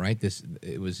much more, right?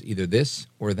 It was either this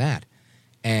or that,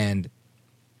 and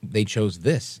they chose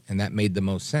this, and that made the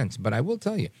most sense. But I will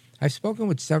tell you, I've spoken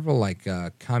with several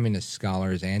communist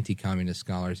scholars, anti-communist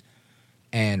scholars,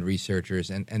 and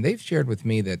researchers, and they've shared with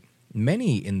me that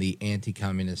many in the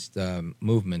anti-communist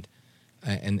movement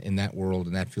and in that world,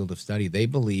 in that field of study, they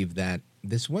believe that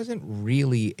this wasn't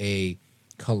really a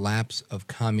collapse of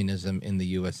communism in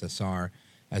the USSR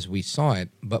as we saw it,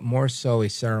 but more so a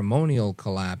ceremonial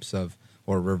collapse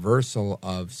or reversal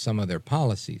of some of their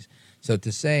policies. So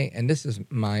to say, and this is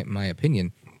my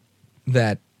opinion,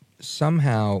 that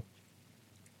somehow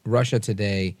Russia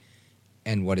today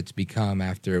and what it's become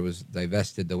after it was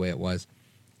divested the way it was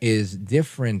is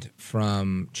different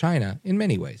from China in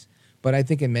many ways. But I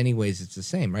think in many ways it's the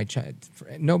same, right?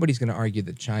 Nobody's going to argue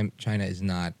that China is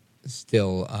not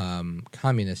still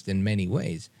communist in many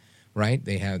ways, right?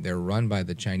 They're run by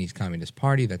the Chinese Communist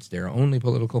Party. That's their only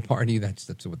political party. That's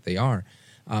what they are.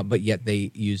 But yet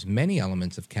they use many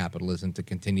elements of capitalism to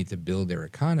continue to build their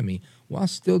economy while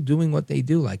still doing what they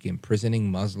do, like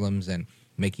imprisoning Muslims and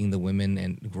making the women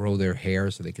and grow their hair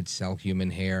so they could sell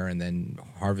human hair, and then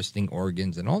harvesting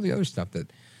organs and all the other stuff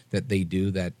that they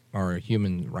do that are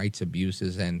human rights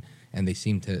abuses and they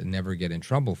seem to never get in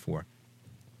trouble for.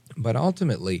 But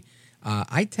ultimately,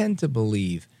 I tend to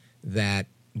believe that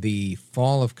the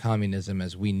fall of communism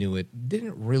as we knew it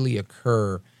didn't really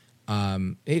occur.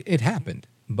 It happened,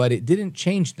 but it didn't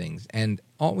change things. And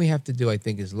all we have to do, I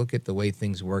think, is look at the way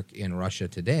things work in Russia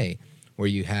today, where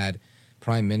you had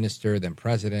prime minister, then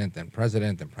president, then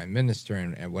prime minister,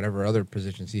 and whatever other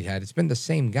positions he had. It's been the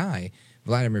same guy,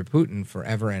 Vladimir Putin,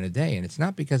 forever and a day. And it's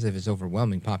not because of his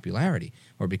overwhelming popularity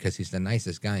or because he's the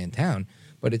nicest guy in town,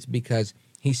 but it's because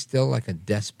he's still like a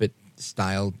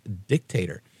despot-style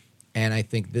dictator. And I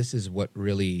think this is what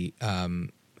really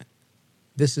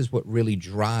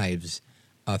drives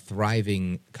a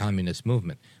thriving communist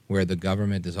movement, where the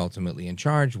government is ultimately in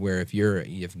charge, where if you're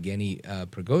Yevgeny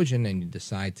Prigozhin and you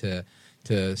decide to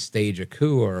stage a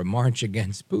coup or a march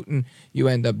against Putin, you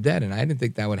end up dead. And I didn't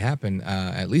think that would happen,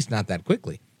 at least not that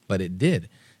quickly, but it did.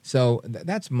 So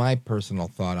that's my personal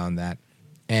thought on that.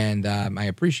 And I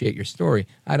appreciate your story.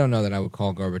 I don't know that I would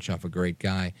call Gorbachev a great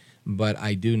guy, but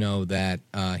I do know that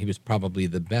he was probably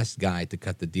the best guy to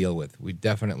cut the deal with. We're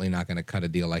definitely not going to cut a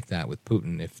deal like that with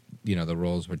Putin if, the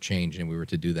roles were changed and we were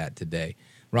to do that today.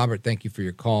 Robert, thank you for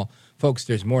your call. Folks,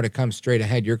 there's more to come straight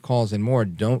ahead. Your calls and more.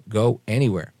 Don't go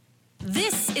anywhere.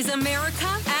 This is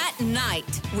America at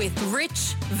Night with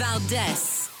Rich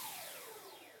Valdes.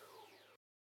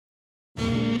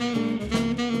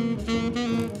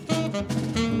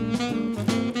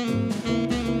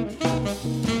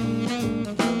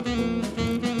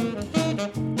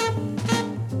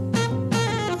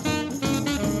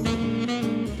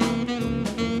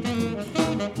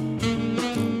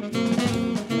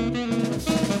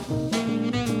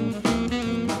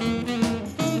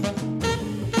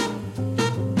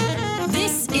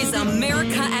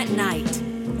 America at Night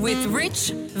with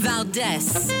Rich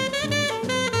Valdes.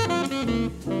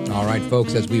 All right,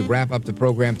 folks, as we wrap up the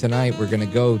program tonight, we're going to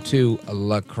go to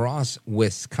La Crosse,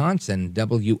 Wisconsin,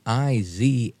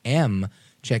 WIZM.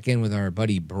 Check in with our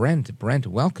buddy Brent. Brent,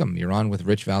 welcome. You're on with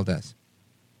Rich Valdes.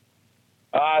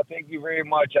 Thank you very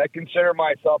much. I consider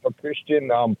myself a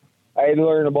Christian. I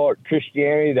learned about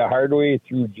Christianity the hard way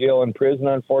through jail and prison.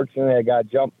 Unfortunately, I got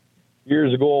jumped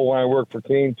years ago when I worked for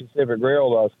Canadian Pacific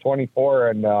Railroad. I was 24,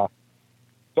 and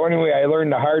so anyway, I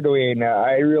learned the hard way, and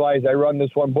I realized I run this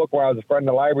one book when I was a friend in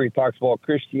the library. It talks about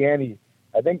Christianity.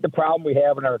 I think the problem we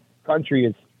have in our country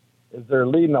is they're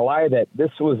leading a lie that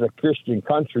this was a Christian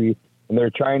country, and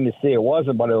they're trying to say it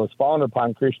wasn't, but it was founded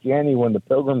upon Christianity when the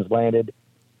Pilgrims landed.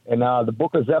 And the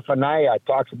book of Zephaniah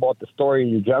talks about the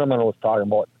story the gentleman was talking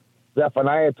about.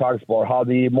 Zephaniah talks about how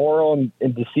the immoral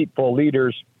and deceitful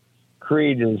leaders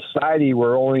created a society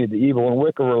where only the evil and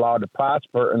wicked were allowed to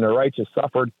prosper and the righteous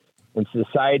suffered, and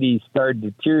society started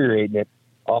deteriorating.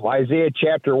 Isaiah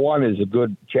chapter 1 is a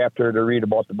good chapter to read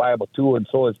about the Bible too, and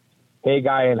so is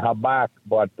Haggai and Habakkuk.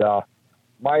 But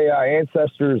my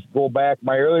ancestors go back.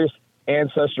 My earliest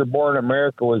ancestor born in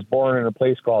America was born in a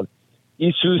place called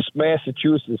Easthurst,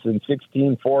 Massachusetts in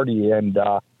 1640, and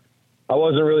I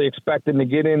wasn't really expecting to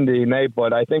get into tonight,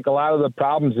 but I think a lot of the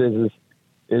problems is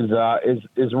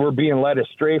we're being led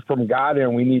astray from God,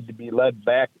 and we need to be led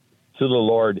back to the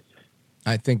Lord.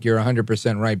 I think you're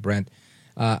 100% right, Brent.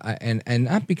 And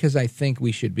not because I think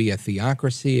we should be a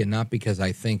theocracy, and not because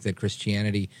I think that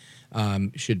Christianity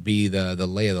should be the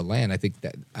lay of the land. I think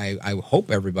that I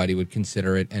hope everybody would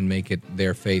consider it and make it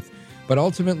their faith. But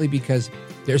ultimately because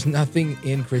there's nothing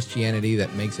in Christianity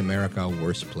that makes America a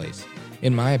worse place,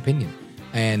 in my opinion.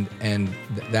 And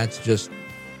that's just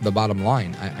the bottom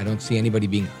line. I don't see anybody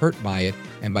being hurt by it,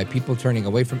 and by people turning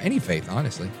away from any faith,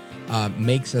 honestly,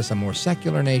 makes us a more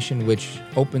secular nation, which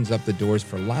opens up the doors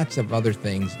for lots of other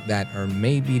things that are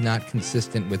maybe not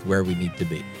consistent with where we need to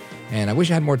be. And I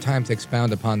wish I had more time to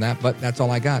expound upon that, but that's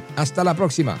all I got. Hasta la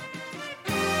próxima.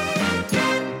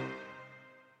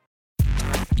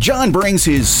 John brings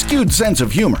his skewed sense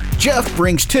of humor. Jeff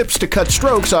brings tips to cut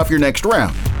strokes off your next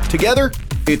round. Together,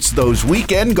 it's those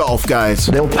weekend golf guys.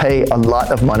 They'll pay a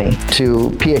lot of money to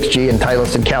PXG and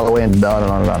Titleist and Callaway and on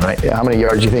and on and on, right? How many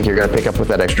yards do you think you're going to pick up with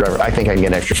that extra driver? I think I can get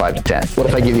an extra 5 to 10. What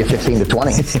if I give you 15 to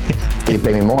 20? You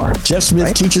pay me more. Jeff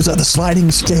Smith teaches on the sliding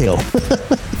scale.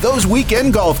 Those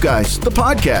Weekend Golf Guys, the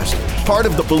podcast, part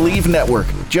of the Believe Network.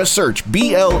 Just search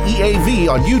BLEAV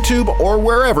on YouTube or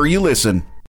wherever you listen.